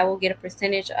link, I will get a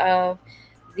percentage of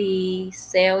the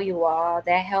sale, you all.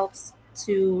 That helps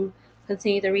to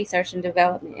continue the research and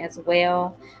development as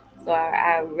well. So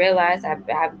I realized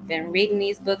I've been reading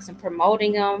these books and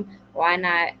promoting them. Why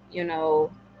not,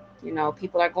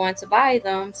 people are going to buy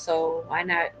them, so why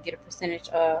not get a percentage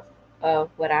of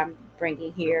what I'm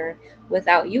bringing here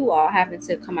without you all having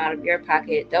to come out of your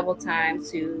pocket double time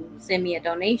to send me a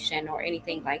donation or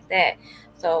anything like that.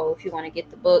 So if you want to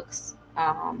get the books,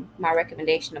 my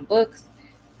recommendation of books,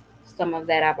 some of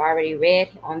that I've already read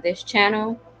on this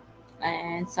channel,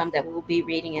 and some that we'll be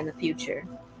reading in the future.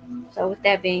 So with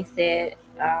that being said,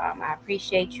 I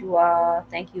appreciate you all.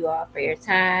 Thank you all for your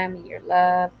time, your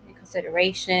love, and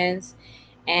considerations.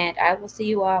 And I will see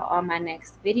you all on my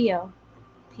next video.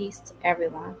 Peace to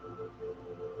everyone.